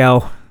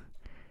Glasgow.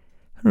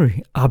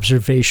 Very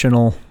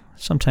observational,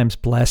 sometimes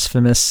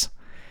blasphemous,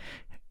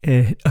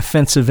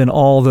 offensive in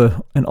all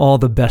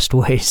the best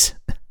ways.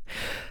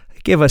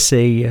 Gave us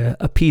a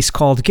piece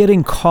called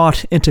Getting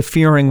Caught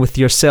Interfering with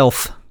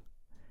Yourself.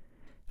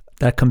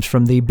 That comes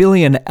from the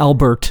Billy and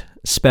Albert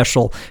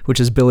special, which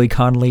is Billy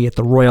Conolly at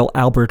the Royal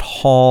Albert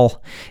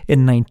Hall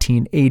in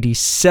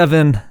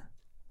 1987.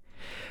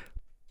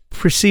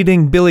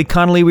 Preceding Billy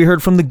Conolly, we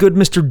heard from the good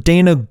Mr.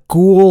 Dana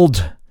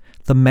Gould,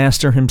 the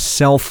master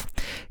himself.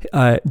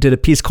 Did a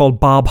piece called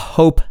Bob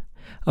Hope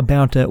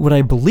about what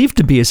I believe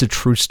to be is a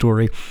true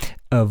story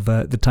of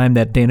the time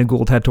that Dana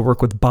Gould had to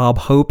work with Bob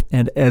Hope.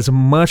 And as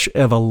much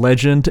of a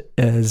legend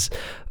as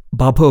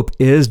Bob Hope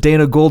is,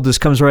 Dana Gould just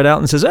comes right out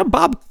and says,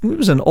 Bob, he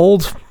was an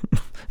old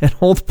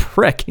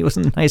prick. He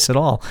wasn't nice at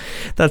all.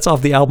 That's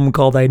off the album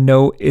called I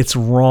Know It's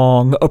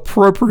Wrong,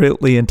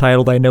 appropriately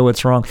entitled I Know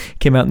It's Wrong.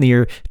 Came out in the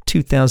year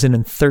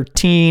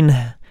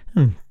 2013.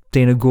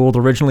 Dana Gould,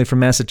 originally from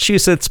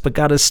Massachusetts, but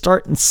got his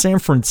start in San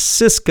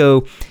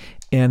Francisco.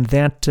 And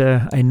that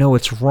I Know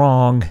It's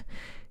Wrong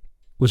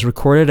was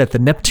recorded at the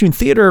Neptune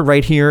Theater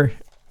right here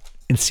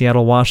in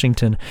Seattle,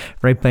 Washington,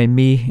 right by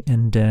me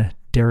and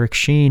Derek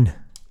Sheen.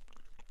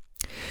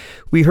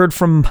 We heard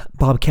from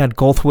Bobcat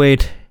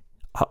Goldthwait,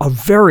 a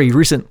very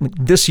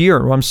recent, this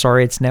year, I'm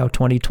sorry, it's now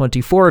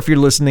 2024 if you're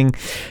listening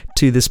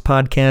to this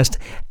podcast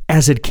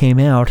as it came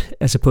out,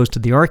 as opposed to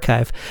the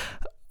archive.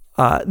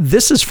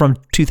 This is from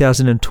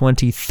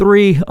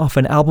 2023 off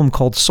an album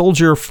called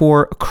Soldier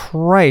for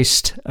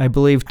Christ, I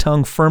believe,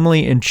 tongue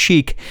firmly in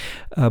cheek.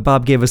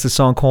 Bob gave us the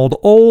song called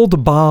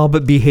Old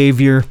Bob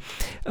Behavior,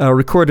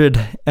 recorded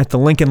at the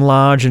Lincoln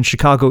Lodge in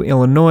Chicago,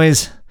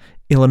 Illinois.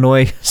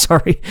 Illinois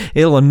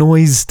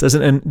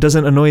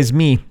doesn't annoys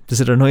me.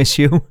 Does it annoy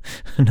you?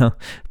 No.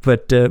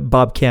 But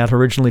Bobcat,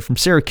 originally from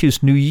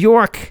Syracuse, New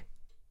York.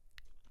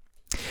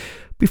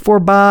 Before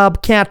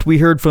Bobcat, we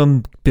heard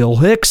from Bill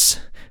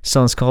Hicks.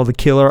 Song's called The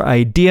Killer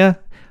Idea,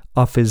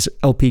 off his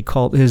LP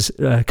called his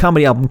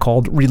comedy album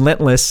called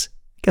Relentless.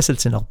 I guess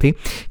it's an LP.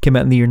 Came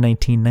out in the year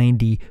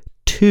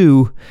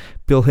 1992.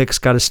 Bill Hicks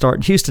got his start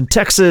in Houston,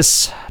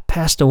 Texas.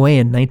 Passed away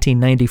in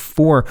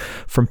 1994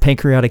 from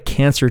pancreatic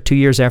cancer 2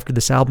 years after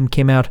this album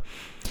came out.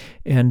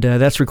 And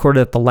that's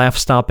recorded at the Laugh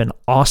Stop in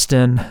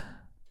Austin.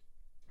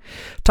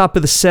 Top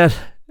of the set,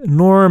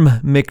 Norm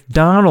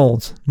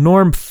MacDonald.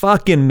 Norm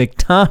fucking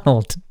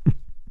MacDonald.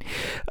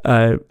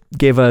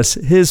 Gave us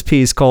his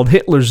piece called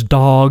Hitler's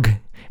Dog,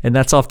 and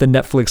that's off the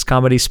Netflix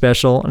comedy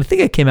special. And I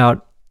think it came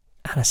out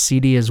on a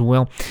CD as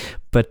well,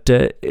 but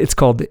it's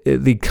called,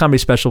 the comedy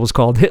special was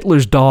called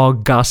Hitler's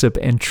Dog, Gossip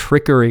and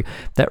Trickery.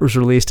 That was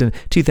released in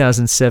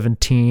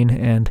 2017,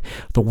 and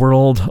the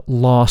world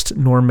lost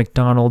Norm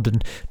MacDonald in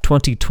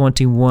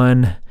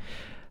 2021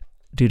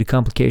 due to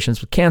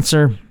complications with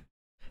cancer.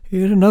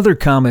 Yet another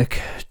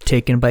comic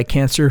taken by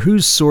cancer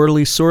who's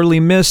sorely, sorely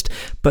missed.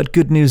 But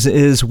good news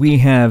is we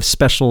have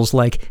specials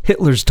like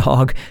Hitler's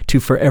Dog to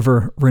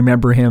forever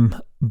remember him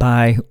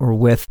by or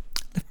with.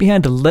 Left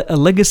behind a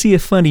legacy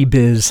of funny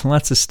biz.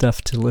 Lots of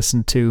stuff to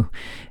listen to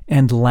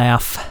and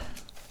laugh.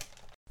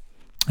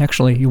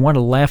 Actually, you want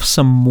to laugh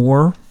some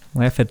more?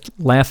 Laugh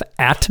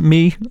at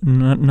me,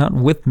 not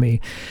with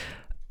me.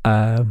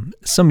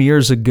 Some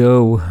years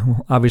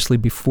ago, obviously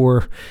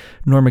before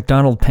Norm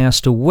MacDonald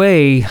passed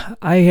away,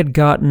 I had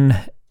gotten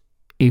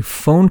a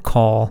phone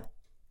call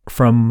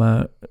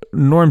from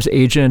Norm's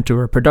agent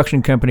or a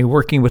production company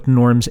working with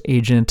Norm's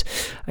agent.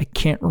 I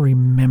can't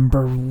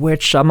remember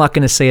which. I'm not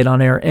going to say it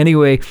on air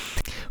anyway.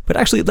 But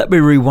actually, let me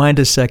rewind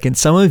a second.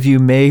 Some of you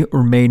may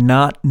or may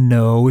not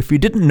know. If you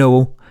didn't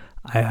know,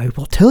 I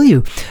will tell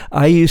you.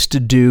 I used to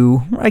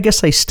do, I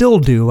guess I still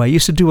do, I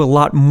used to do a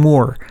lot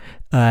more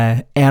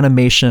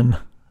animation,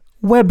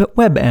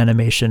 web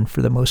animation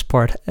for the most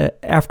part,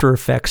 After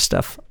Effects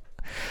stuff.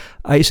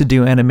 I used to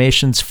do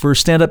animations for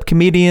stand-up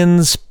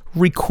comedians,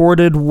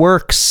 recorded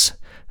works.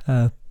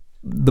 The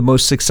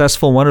most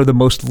successful one, or the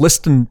most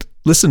listened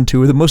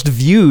to, or the most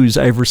views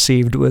I've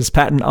received was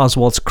Patton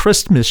Oswalt's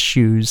Christmas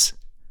Shoes.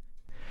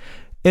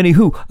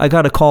 Anywho, I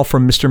got a call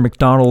from Mr.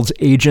 MacDonald's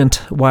agent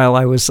while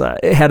I was,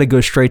 it had to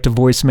go straight to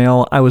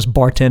voicemail. I was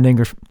bartending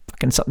or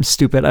fucking something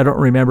stupid. I don't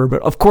remember,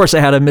 but of course I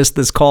had to miss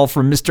this call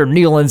from Mr.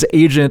 Nealon's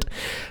agent,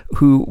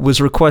 who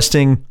was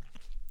requesting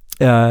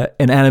an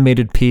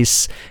animated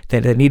piece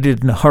that I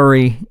needed in a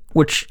hurry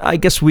which I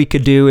guess we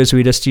could do is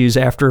we just use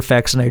After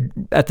Effects, and I,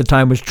 at the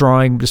time, was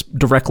drawing just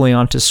directly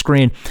onto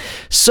screen.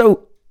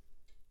 So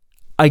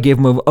I gave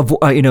him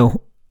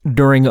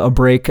during a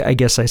break, I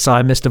guess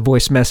I missed a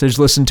voice message,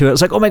 listened to it. I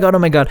was like, oh my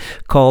God,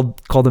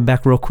 called him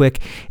back real quick.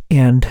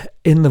 And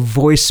in the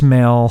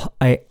voicemail,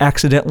 I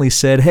accidentally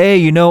said,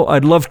 hey,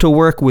 I'd love to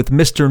work with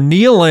Mr.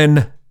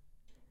 Nealon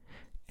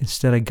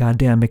instead of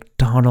goddamn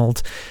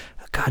McDonald.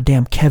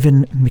 Goddamn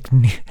Kevin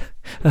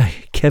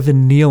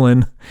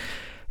Nealon.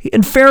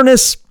 In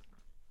fairness,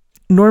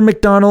 Norm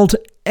MacDonald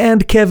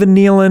and Kevin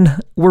Nealon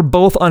were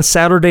both on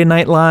Saturday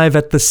Night Live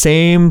at the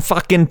same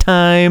fucking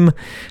time.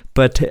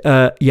 But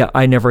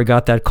I never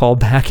got that call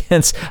back,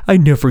 hence I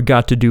never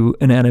got to do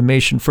an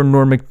animation for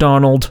Norm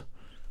MacDonald.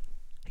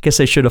 I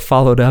guess I should have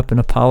followed up and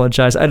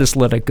apologized. I just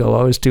let it go.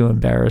 I was too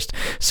embarrassed.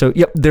 So,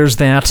 yep, there's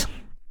that.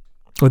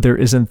 Or there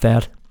isn't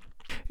that.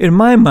 In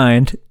my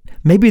mind,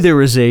 maybe there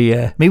was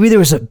a beef, maybe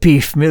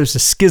there was a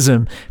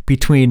schism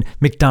between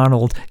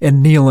MacDonald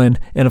and Nealon,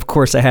 and of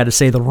course I had to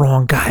say the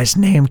wrong guy's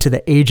name to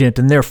the agent,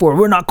 and therefore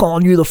we're not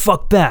calling you the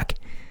fuck back.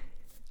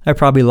 I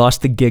probably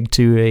lost the gig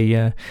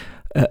to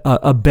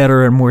a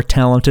better and more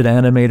talented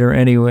animator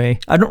anyway.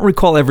 I don't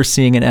recall ever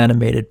seeing an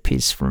animated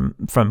piece from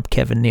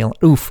Kevin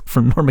Nealon.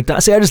 From Norm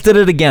MacDonald. See, I just did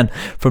it again,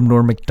 from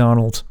Norm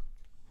MacDonald.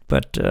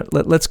 But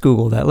let's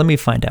Google that. Let me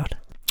find out.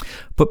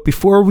 But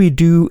before we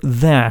do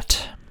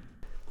that,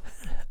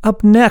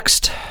 up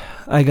next,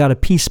 I got a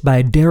piece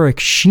by Derek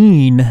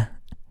Sheen.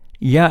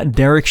 Yeah,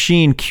 Derek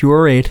Sheen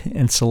curated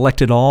and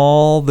selected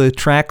all the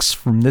tracks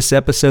from this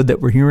episode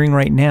that we're hearing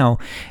right now.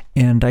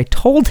 And I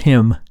told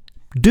him,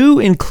 do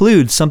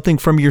include something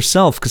from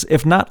yourself, because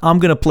if not, I'm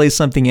going to play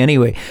something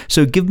anyway.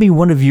 So give me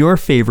one of your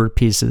favorite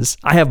pieces.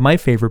 I have my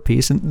favorite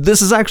piece, and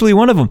this is actually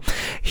one of them.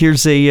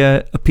 Here's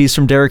a piece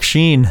from Derek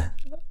Sheen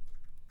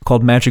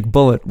called Magic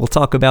Bullet. We'll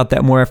talk about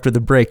that more after the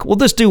break. We'll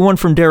just do one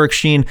from Derek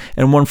Sheen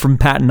and one from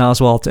Patton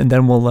Oswalt, and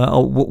then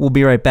we'll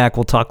be right back.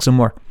 We'll talk some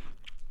more.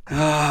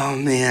 Oh,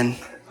 man.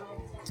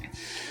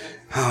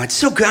 Oh, it's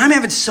so good. I'm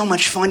having so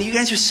much fun. You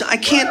guys are I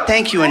can't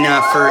thank you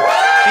enough for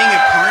being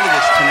a part of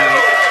this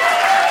tonight.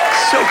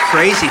 So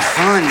crazy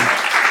fun.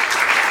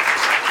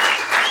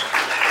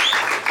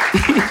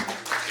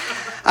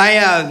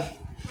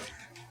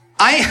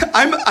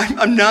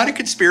 I'm not a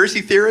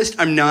conspiracy theorist.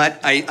 I'm not.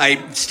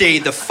 I stay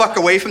the fuck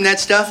away from that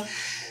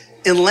stuff.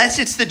 Unless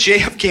it's the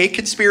JFK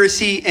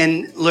conspiracy,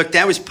 and look,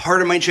 that was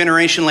part of my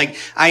generation. Like,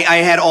 I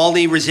had all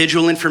the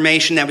residual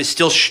information that was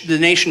still, the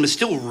nation was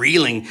still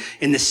reeling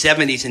in the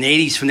 70s and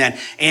 80s from that.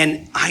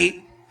 And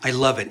I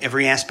love it.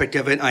 Every aspect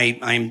of it,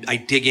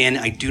 I dig in.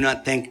 I do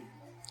not think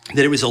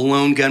that it was a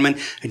lone gunman.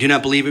 I do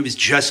not believe it was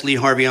just Lee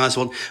Harvey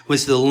Oswald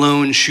was the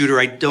lone shooter.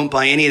 I don't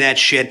buy any of that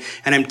shit.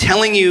 And I'm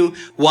telling you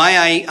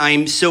why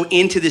I'm so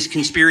into this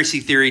conspiracy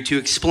theory, to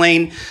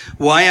explain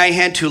why I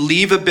had to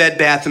leave a Bed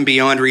Bath &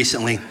 Beyond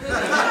recently.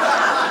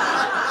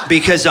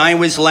 Because I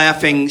was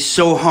laughing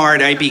so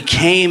hard I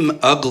became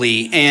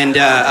ugly. And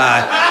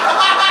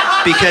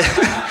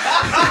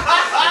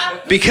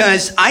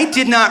because I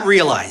did not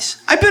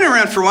realize. I've been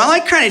around for a while. I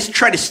kind of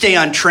try to stay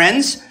on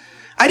trends.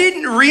 I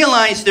didn't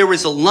realize there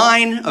was a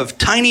line of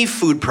tiny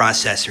food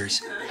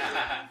processors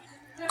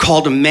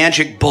called a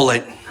Magic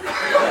Bullet.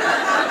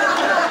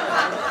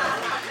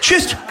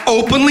 Just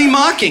openly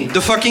mocking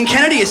the fucking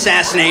Kennedy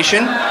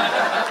assassination.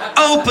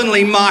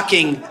 Openly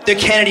mocking the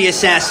Kennedy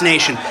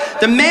assassination.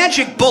 The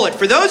Magic Bullet,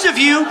 for those of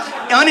you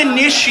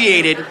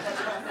uninitiated,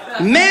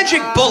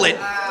 Magic Bullet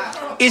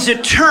is a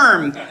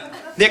term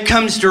that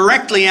comes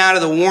directly out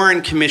of the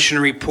Warren Commission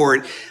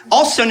report,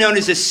 also known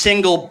as a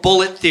single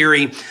bullet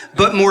theory,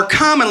 but more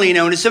commonly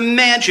known as a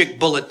magic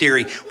bullet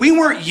theory. We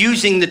weren't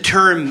using the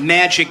term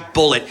magic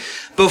bullet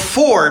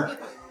before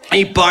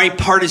a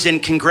bipartisan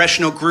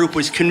congressional group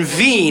was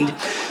convened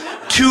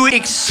to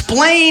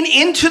explain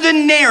into the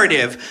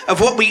narrative of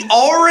what we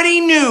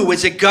already knew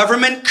was a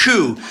government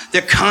coup,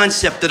 the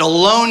concept that a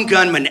lone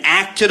gunman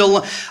acted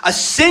alone, a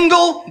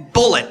single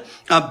bullet,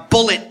 a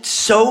bullet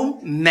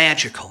so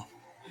magical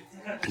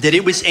that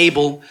it was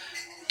able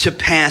to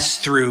pass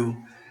through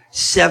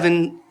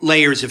 7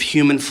 layers of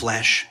human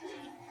flesh.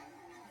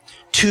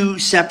 2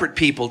 separate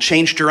people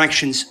changed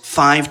directions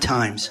 5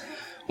 times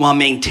while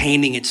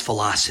maintaining its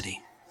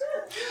velocity.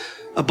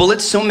 A bullet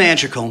so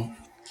magical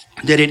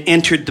that it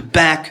entered the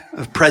back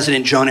of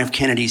President John F.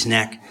 Kennedy's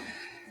neck,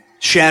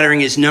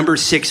 shattering his number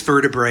 6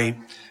 vertebrae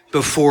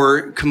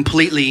before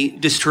completely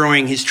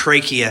destroying his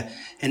trachea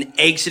and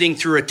exiting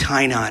through a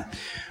tie knot,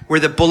 where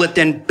the bullet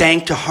then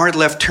banked a hard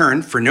left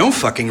turn, for no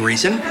fucking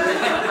reason,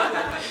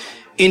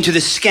 into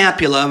the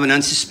scapula of an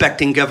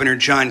unsuspecting Governor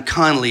John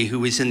Connally, who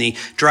was in the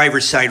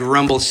driver's side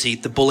rumble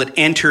seat. The bullet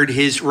entered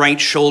his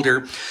right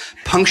shoulder,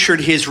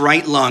 punctured his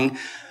right lung,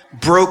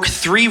 broke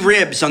 3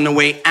 ribs on the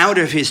way out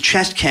of his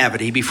chest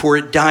cavity before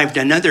it dived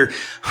another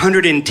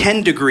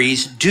 110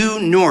 degrees due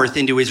north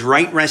into his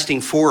right resting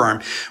forearm,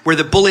 where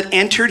the bullet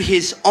entered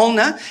his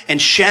ulna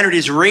and shattered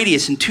his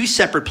radius in 2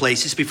 separate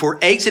places before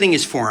exiting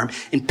his forearm,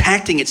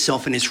 impacting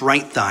itself in his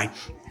right thigh.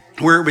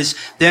 where it was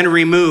then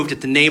removed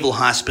at the Naval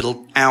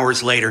Hospital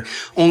hours later,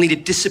 only to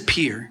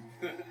disappear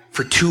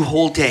for 2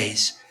 whole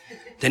days,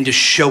 then to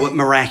show up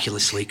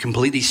miraculously,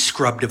 completely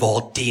scrubbed of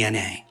all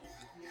DNA.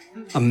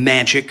 A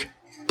magic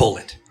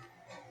bullet.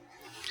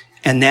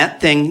 And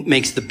that thing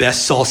makes the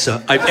best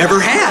salsa I've ever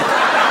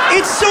had.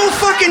 It's so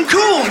fucking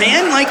cool,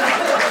 man. Like,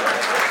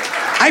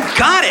 I've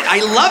got it.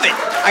 I love it.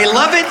 I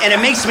love it, and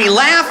it makes me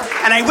laugh,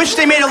 and I wish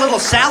they made a little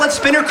salad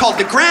spinner called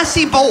the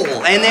Grassy Bowl,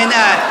 and then,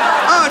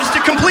 just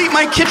to complete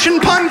my kitchen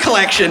pun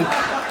collection.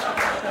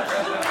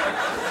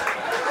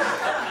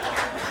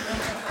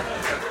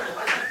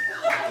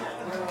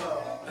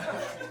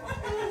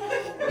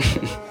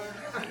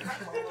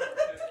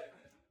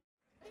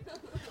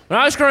 When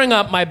I was growing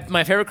up,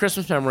 my favorite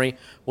Christmas memory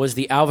was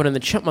the Alvin and the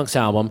Chipmunks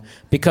album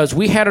because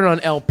we had it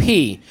on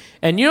LP.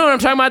 And you know what I'm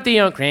talking about? The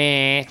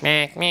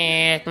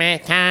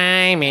Christmas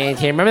time is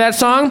here. Remember that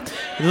song?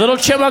 The little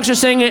chipmunks are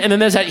singing it, and then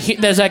there's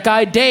that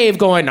guy Dave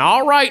going,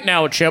 "All right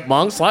now,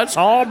 chipmunks, let's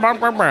all..." My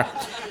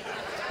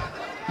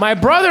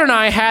brother and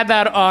I had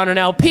that on an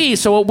LP,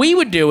 so what we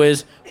would do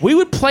is we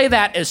would play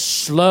that as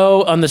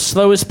slow, on the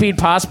slowest speed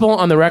possible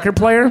on the record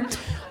player.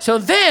 So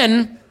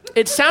then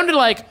it sounded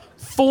like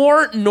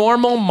 4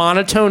 normal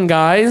monotone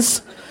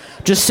guys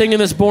just singing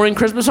this boring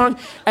Christmas song,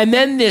 and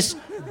then this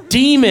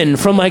demon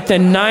from like the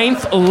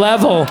 9th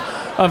level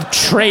of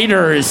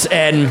traitors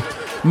and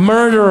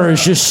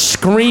murderers just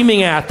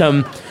screaming at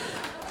them.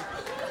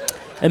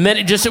 And then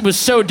it was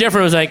so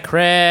different. It was like,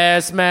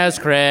 Christmas,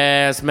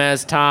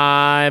 Christmas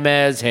time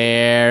is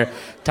here,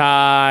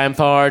 time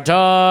for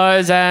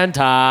toys and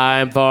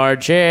time for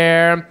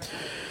cheer.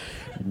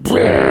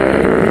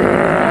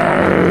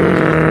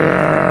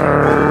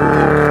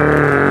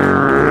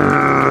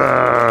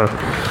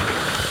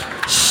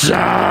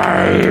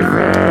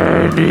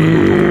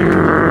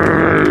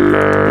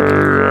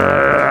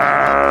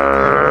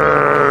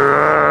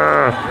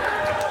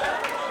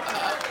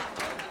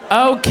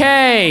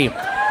 Okay.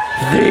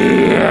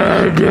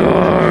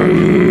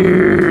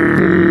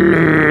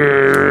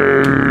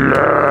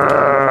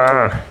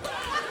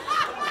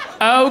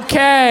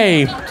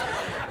 Okay.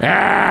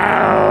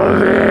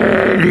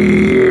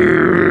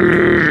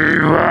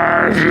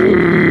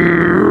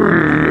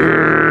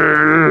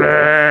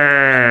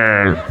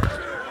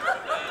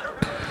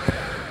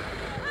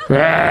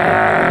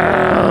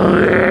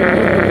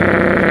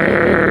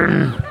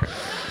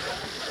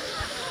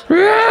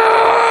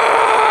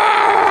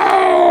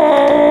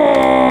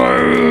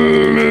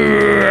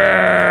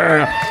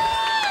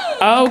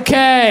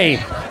 Okay.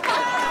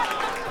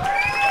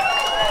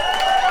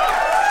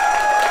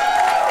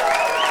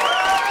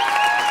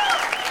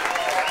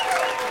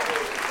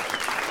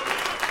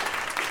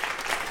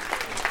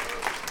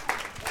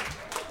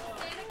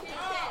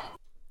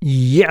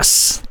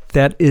 Yes,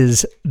 that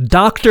is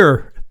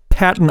Dr.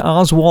 Patton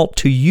Oswalt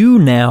to you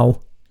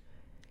now.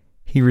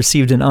 He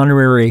received an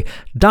honorary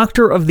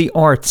Doctor of the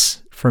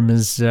Arts from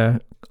his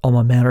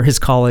alma mater, his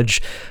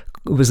college.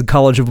 It was the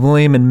College of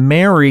William and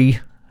Mary.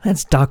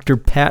 That's Dr.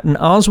 Patton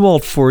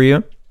Oswalt for you.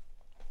 I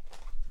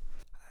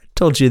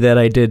told you that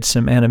I did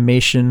some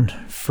animation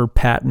for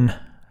Patton. I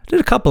did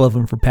a couple of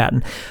them for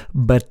Patton,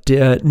 but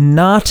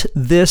not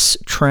this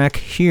track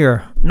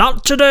here.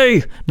 Not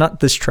today. Not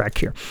this track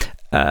here.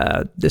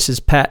 This is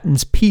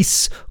Patton's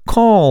piece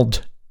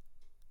called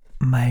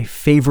My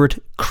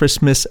Favorite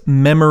Christmas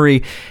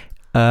Memory.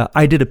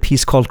 I did a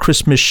piece called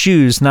Christmas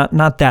Shoes.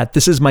 Not that.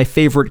 This is My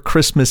Favorite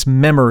Christmas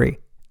Memory.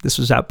 This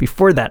was out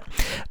before that.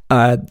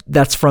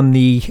 That's from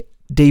the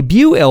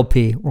debut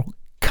LP. Well,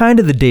 kind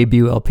of the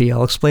debut LP.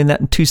 I'll explain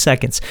that in 2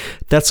 seconds.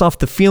 That's off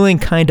the Feelin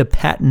Kinda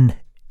Patton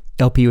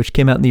LP, which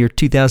came out in the year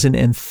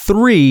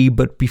 2003.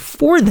 But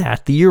before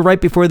that, the year right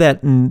before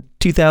that, in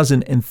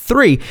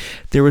 2003,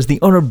 there was the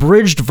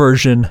unabridged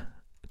version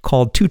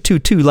called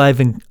 222 Live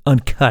and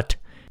Uncut.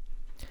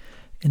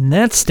 And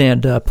that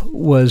stand-up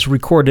was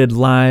recorded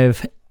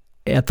live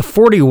at the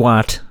 40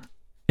 Watt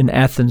in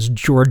Athens,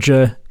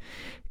 Georgia.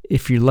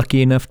 If you're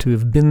lucky enough to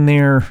have been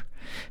there,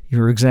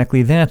 you're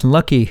exactly that.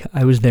 Lucky.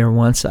 I was there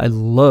once. I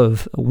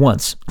love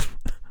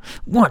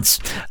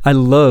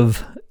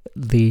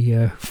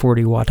the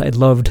 40 Watt. I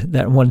loved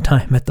that one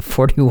time at the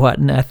 40 Watt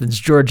in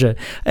Athens, Georgia.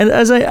 And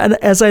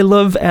as I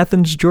love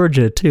Athens,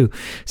 Georgia too.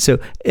 So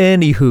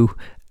anywho,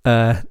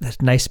 that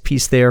nice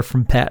piece there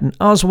from Patton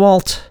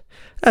Oswalt,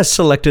 as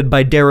selected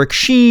by Derek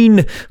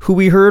Sheen, who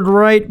we heard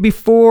right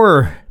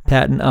before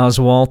Patton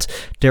Oswalt.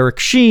 Derek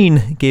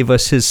Sheen gave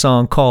us his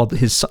song called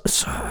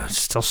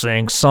still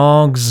saying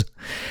songs.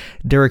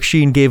 Derek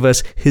Sheen gave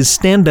us his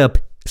stand-up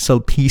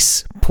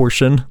piece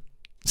portion,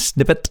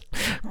 snippet,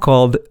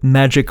 called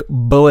Magic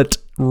Bullet.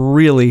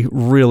 Really,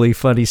 really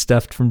funny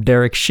stuff from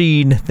Derek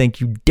Sheen.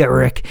 Thank you,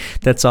 Derek.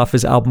 That's off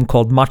his album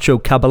called Macho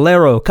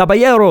Caballero.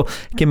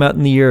 Came out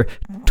in the year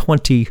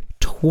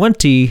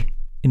 2020.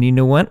 And you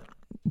know what?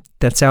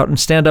 That's out in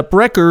stand-up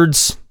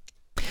records.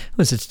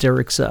 It's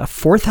Derek's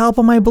fourth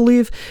album, I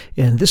believe,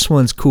 and this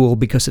one's cool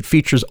because it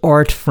features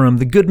art from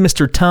the good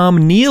Mr.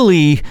 Tom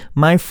Neely,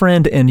 my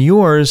friend and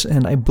yours,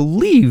 and I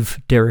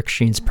believe Derek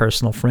Sheen's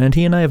personal friend.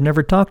 He and I have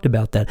never talked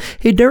about that.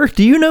 Hey, Derek,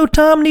 do you know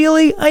Tom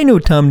Neely? I know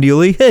Tom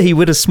Neely. Hey,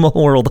 what a small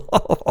world.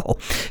 Oh,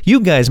 you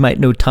guys might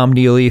know Tom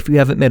Neely if you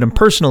haven't met him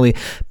personally,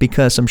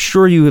 because I'm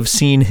sure you have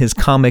seen his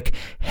comic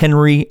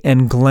Henry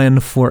and Glenn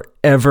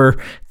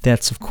Forever.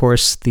 That's, of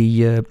course,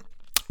 the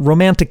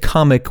romantic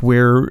comic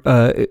where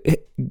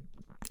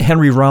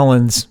Henry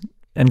Rollins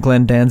and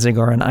Glenn Danzig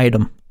are an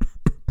item.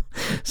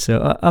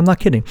 So I'm not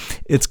kidding.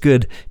 It's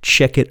good.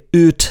 Check it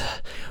out.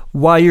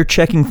 While you're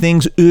checking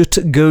things out,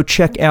 go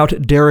check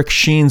out Derek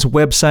Sheen's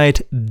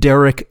website,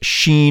 Derek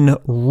Sheen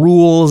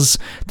Rules.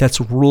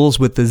 That's rules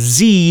with a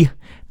Z,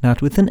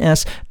 not with an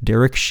S.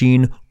 Derek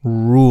Sheen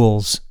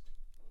Rules.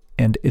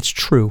 And it's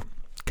true,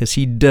 because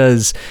he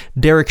does.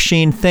 Derek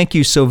Sheen, thank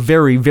you so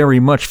very, very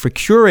much for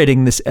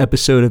curating this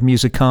episode of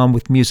Musicom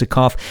with Music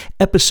Off,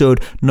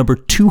 episode number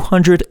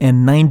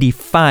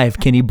 295.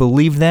 Can you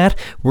believe that?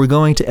 We're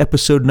going to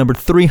episode number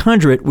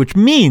 300, which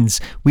means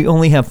we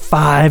only have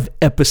 5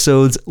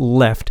 episodes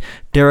left.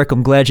 Derek,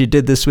 I'm glad you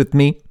did this with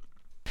me.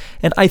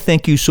 And I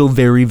thank you so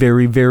very,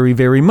 very, very,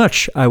 very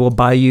much. I will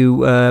buy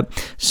you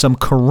some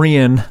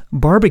Korean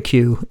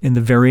barbecue in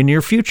the very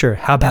near future.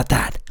 How about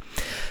that?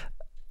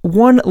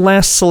 One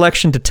last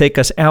selection to take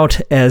us out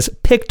as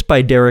picked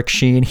by Derek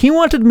Sheen. He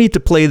wanted me to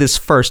play this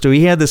first, so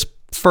he had this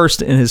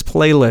first in his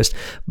playlist,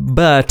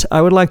 but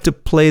I would like to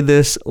play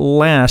this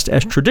last,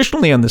 as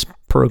traditionally on this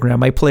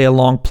program, I play a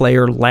long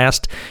player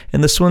last,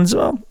 and this one's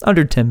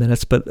under 10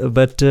 minutes, but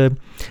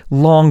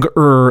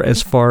longer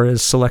as far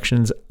as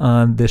selections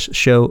on this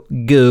show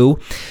go.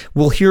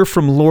 We'll hear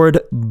from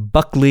Lord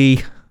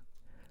Buckley,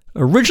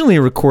 originally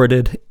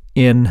recorded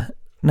in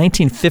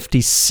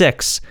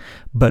 1956,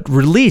 but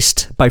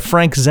released by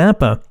Frank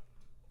Zappa,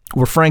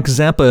 where Frank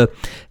Zappa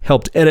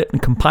helped edit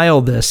and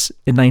compile this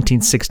in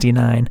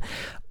 1969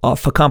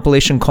 off a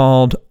compilation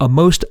called A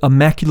Most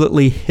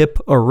Immaculately Hip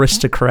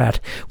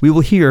Aristocrat. We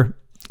will hear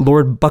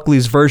Lord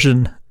Buckley's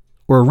version,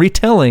 or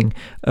retelling,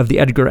 of the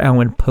Edgar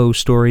Allan Poe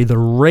story, The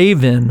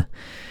Raven,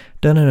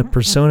 done in a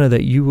persona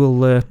that you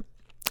will,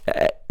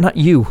 not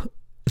you,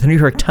 the New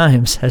York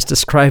Times has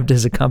described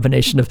as a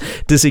combination of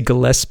Dizzy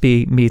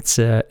Gillespie meets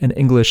an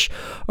English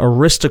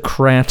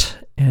aristocrat.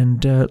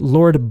 And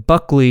Lord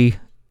Buckley,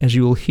 as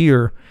you will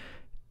hear,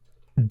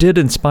 did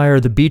inspire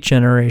the Beat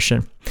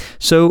Generation.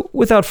 So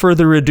without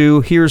further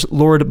ado, here's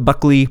Lord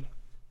Buckley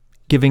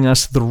giving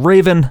us The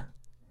Raven,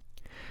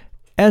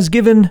 as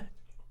given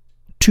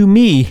to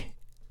me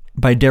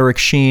by Derek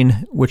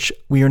Sheen, which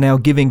we are now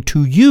giving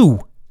to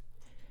you.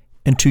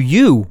 And to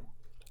you,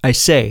 I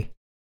say,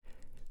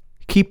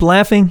 keep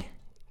laughing,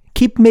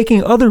 keep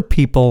making other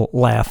people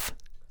laugh,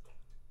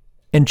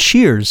 and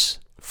cheers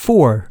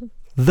for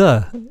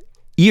the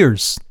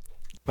ears.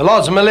 My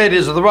lords and my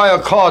ladies of the Royal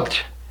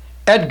Court,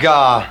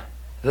 Edgar,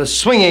 the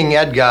swinging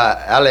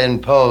Edgar Allan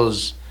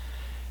Poe's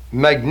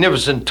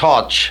magnificent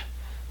torch,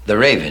 The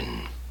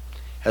Raven,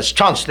 has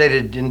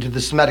translated into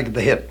the somatic of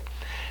the hip.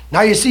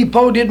 Now you see,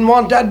 Poe didn't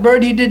want that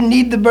bird, he didn't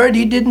need the bird,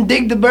 he didn't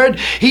dig the bird,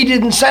 he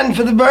didn't send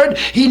for the bird,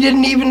 he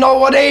didn't even know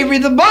what aviary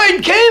the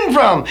bird came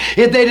from.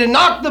 If they'd have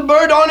knocked the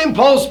bird on him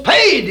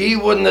postpaid, he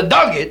wouldn't have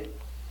dug it,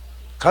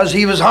 'cause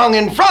he was hung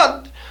in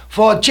front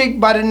for a chick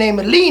by the name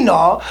of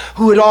Lenore,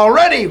 who had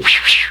already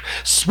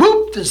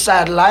swooped the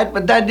satellite,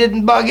 but that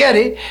didn't bug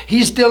Eddie.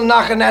 He's still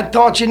knocking that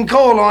torch and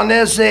coal on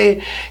there,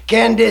 say,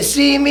 can they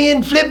see me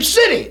in Flip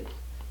City?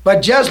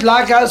 But just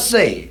like I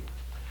say,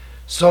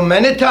 so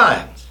many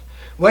times,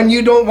 when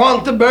you don't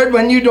want the bird,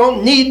 when you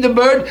don't need the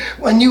bird,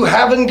 when you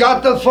haven't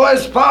got the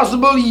first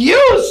possible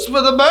use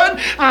for the bird,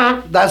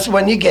 that's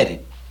when you get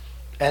it.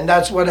 And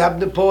that's what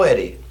happened to poor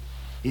Eddie.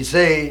 He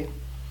say,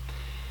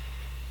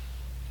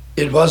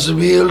 it was a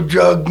real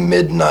drug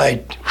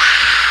midnight.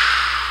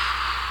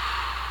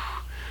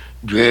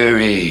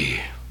 Dreary.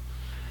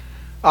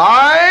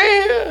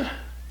 I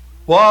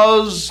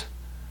was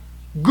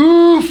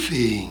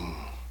goofing,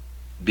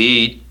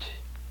 beat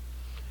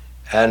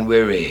and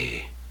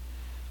weary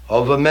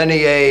over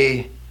many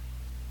a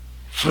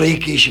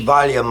freakish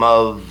volume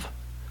of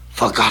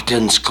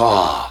forgotten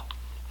score,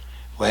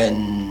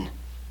 when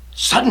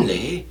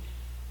suddenly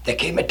there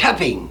came a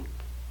tapping,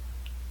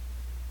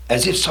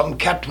 as if some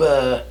cat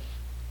were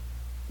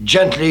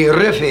gently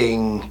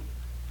riffing,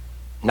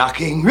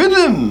 knocking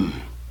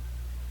rhythm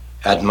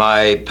at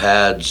my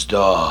pad's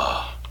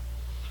door.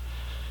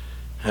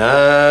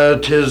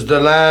 'Tis the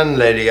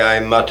landlady,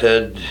 I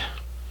muttered.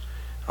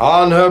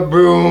 On her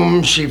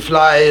broom she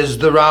flies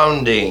the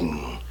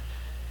rounding,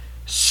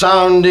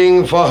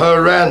 sounding for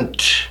her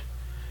rent.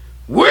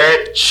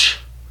 Which?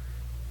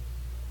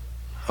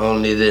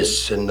 Only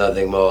this and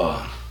nothing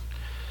more.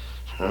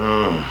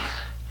 No,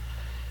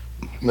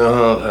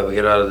 if I ever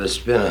get out of this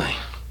spin,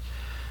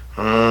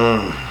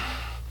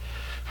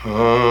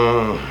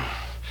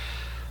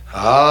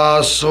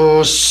 was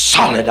so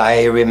solid,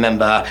 I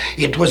remember.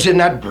 It was in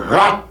that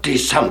broad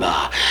December,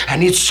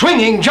 and its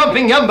swinging,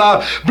 jumping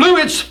ember blew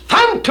its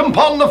phantom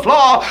upon the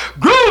floor.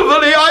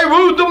 Groovily I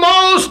wooed them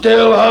all,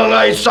 still hung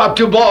I sought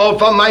to bore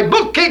from my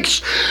book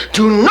kicks,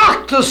 to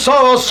knock the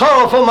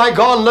sorrow from my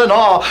gone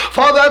Lenore,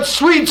 for that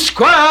sweet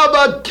square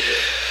but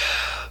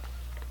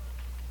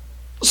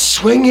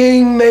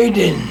swinging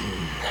maiden,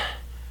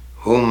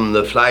 whom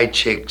the fly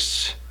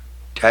chicks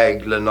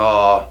tag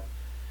Lenore,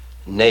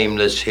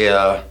 nameless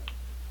here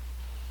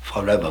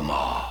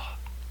forevermore.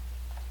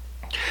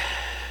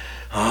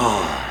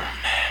 Oh,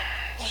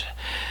 man.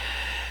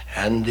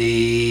 And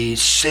the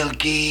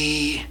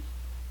silky,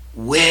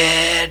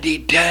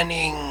 weirdy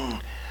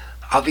turning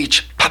of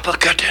each purple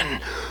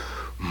curtain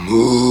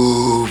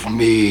moved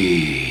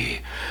me,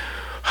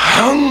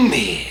 hung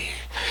me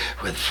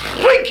with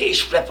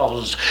freakish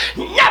ripples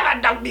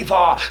never done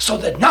before, so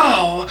that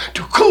now,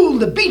 to cool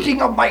the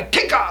beating of my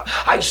ticker,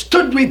 I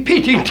stood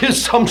repeating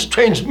 'tis some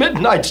strange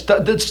midnight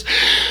stud that's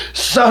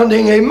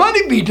sounding a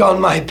money beat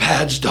on my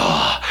pad's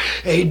door.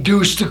 A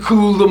deuce to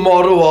cool the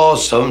morrow, or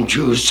some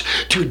juice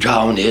to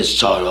drown his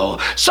sorrow.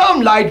 Some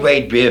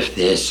lightweight brief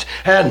this,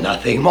 and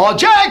nothing more.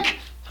 Jack,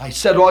 I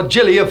said, or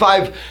Jilly, if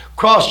I've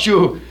crossed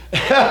you,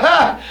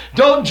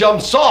 don't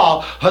jump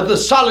sore. The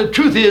solid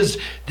truth is,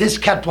 this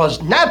cat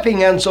was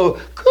napping, and so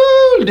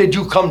cool did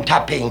you come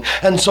tapping,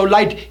 and so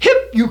light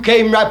hip you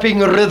came rapping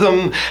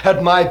rhythm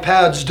at my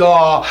pad's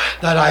door,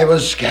 that I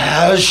was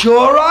scarce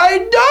sure I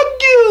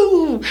dug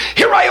you.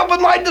 Here I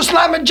opened wide the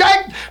slam and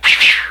Jack,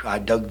 I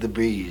dug the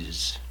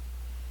breeze,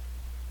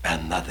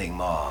 and nothing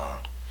more.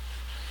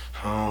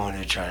 Oh, what are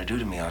they trying to do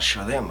to me? I'll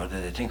show them. What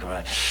do they think when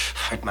I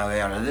fight my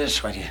way out of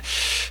this? What do you...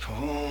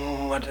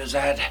 Oh, what is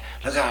that?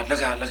 Look out,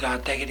 look out, look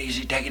out. Take it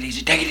easy, take it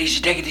easy, take it easy,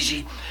 take it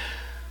easy.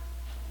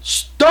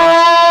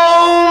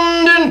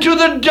 Stoned into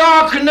the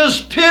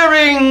darkness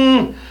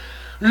peering,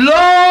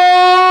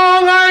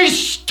 long I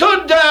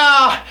stood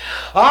there.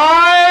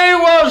 I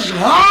was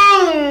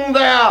hung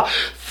there,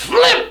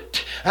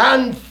 flipped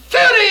and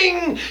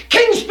fearing,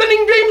 king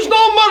spinning dreams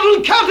no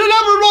mortal cat had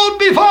ever rode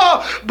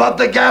before. But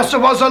the gas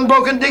was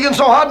unbroken, digging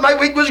so hard my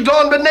wig was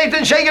glowing, but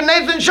Nathan shaking,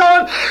 Nathan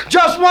showing.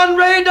 Just one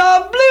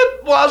radar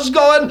blip was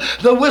going,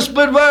 the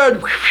whispered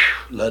word,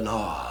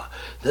 Lenore.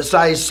 This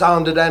I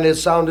sounded, and it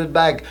sounded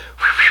back,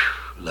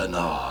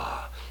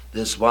 Lenore.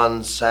 This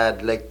one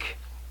sad lick,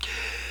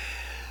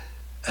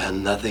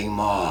 and nothing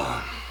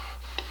more.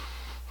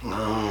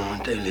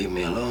 Oh, they leave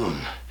me alone.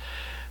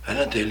 Why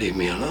don't they leave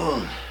me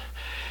alone?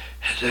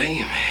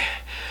 Leave me.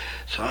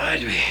 So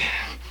I'd be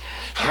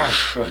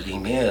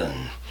leave me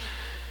in.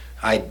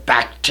 I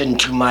backed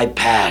into my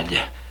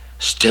pad,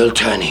 still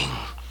turning.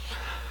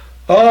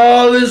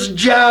 All this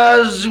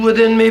jazz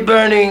within me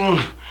burning.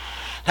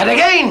 And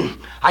again,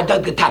 I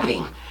dug the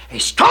tapping, a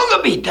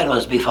stronger beat than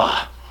was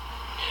before.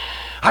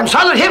 I'm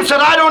solid hip,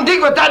 said I don't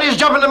dig what that is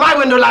jumping to my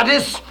window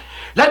lattice.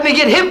 Let me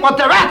get hip what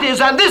the rat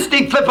is, and this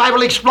deep flip I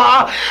will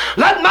explore.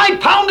 Let my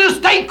pounder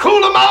stay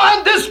cool a more,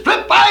 and this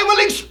flip I will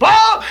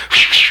explore.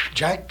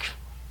 Jack,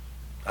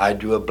 I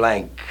drew a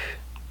blank,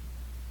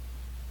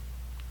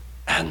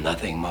 and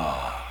nothing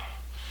more.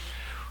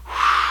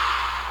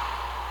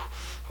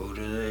 Who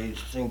do they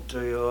think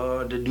they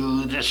are to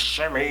do this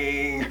to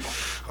me?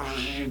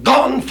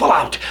 Gone full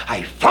out,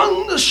 I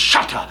flung the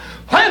shutter,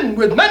 when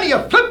with many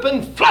a flip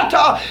and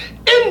flutter,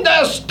 in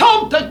there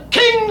stomped a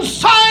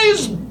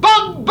king-sized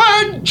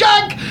bug-bird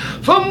Jack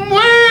from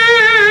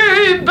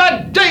way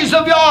back days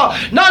of yore.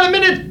 Not a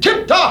minute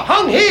tipped or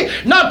hung he,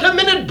 not a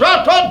minute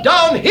brought or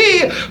down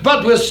he,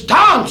 but with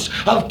stance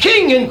of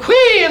king and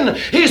queen,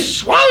 he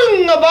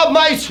swung above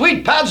my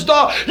sweet pad's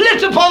door,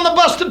 lit upon the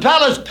busted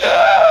palace.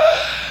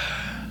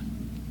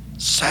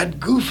 Sat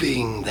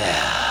goofing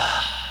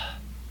there,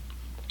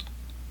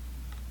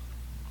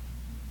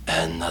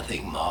 and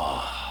nothing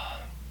more.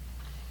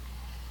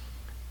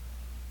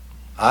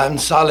 I'm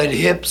solid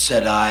hip,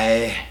 said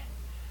I,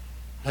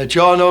 that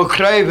you're no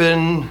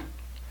craven.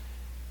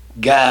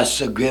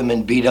 Gas a grim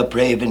and beat up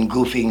raven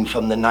goofing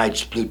from the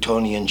night's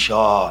Plutonian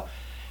shore.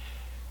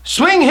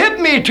 Swing hip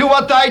me to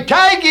what thy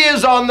tag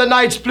is on the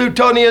night's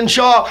Plutonian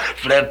shore.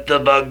 Flip the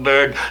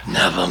bugbird,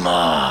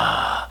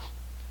 nevermore.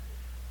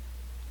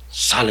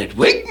 Solid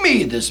wig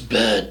me this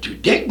bird to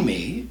dig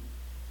me,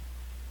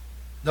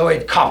 though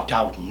it copped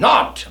out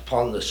not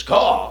upon the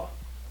score.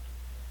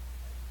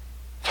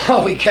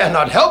 For we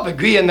cannot help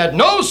agreeing that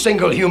no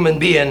single human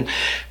being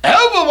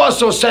ever was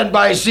so sent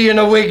by seeing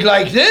a wig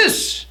like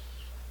this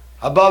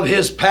above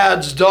his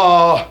pad's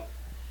door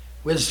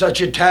with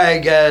such a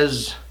tag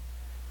as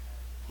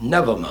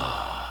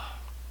nevermore.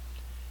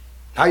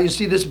 Now you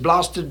see, this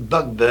blasted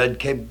bugbird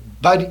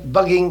kept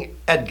bugging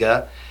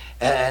Edgar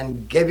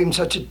and gave him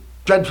such a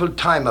dreadful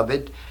time of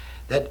it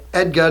that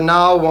Edgar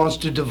now wants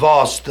to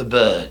divorce the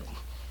bird.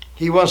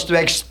 He wants to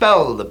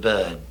expel the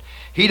bird.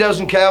 He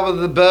doesn't care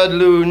whether the bird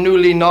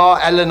Newly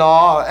nor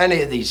Eleanor or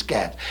any of these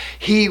cats.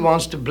 He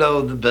wants to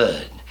blow the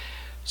bird.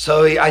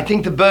 So I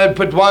think the bird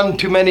put one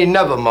too many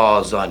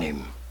nevermores on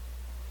him.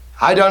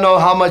 I don't know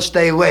how much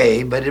they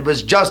weigh, but it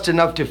was just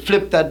enough to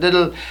flip that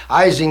little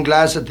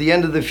isinglass at the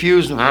end of the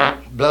fuse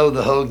and blow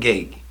the whole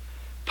gig.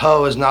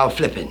 Poe is now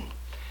flipping.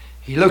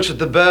 He looks at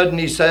the bird and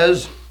he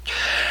says,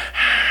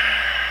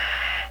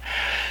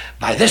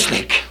 "By this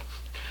lick,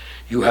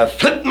 you have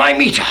flipped my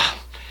meter.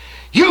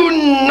 You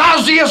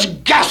nauseous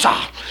gasser!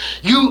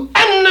 You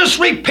endless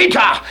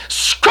repeater!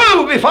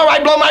 Screw before I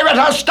blow my red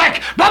hot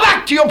stack! Blow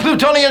back to your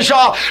plutonian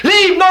shore!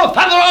 Leave no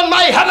feather on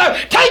my heather!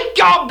 Take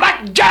your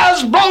black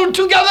jazz blow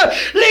together!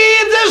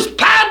 Leave this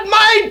pad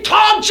my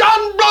torch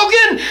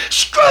unbroken!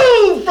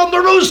 Screw from the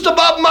roost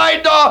above my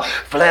door!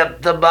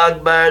 Flip the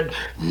bugbird,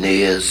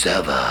 near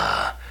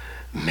ever,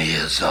 me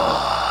as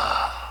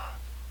all."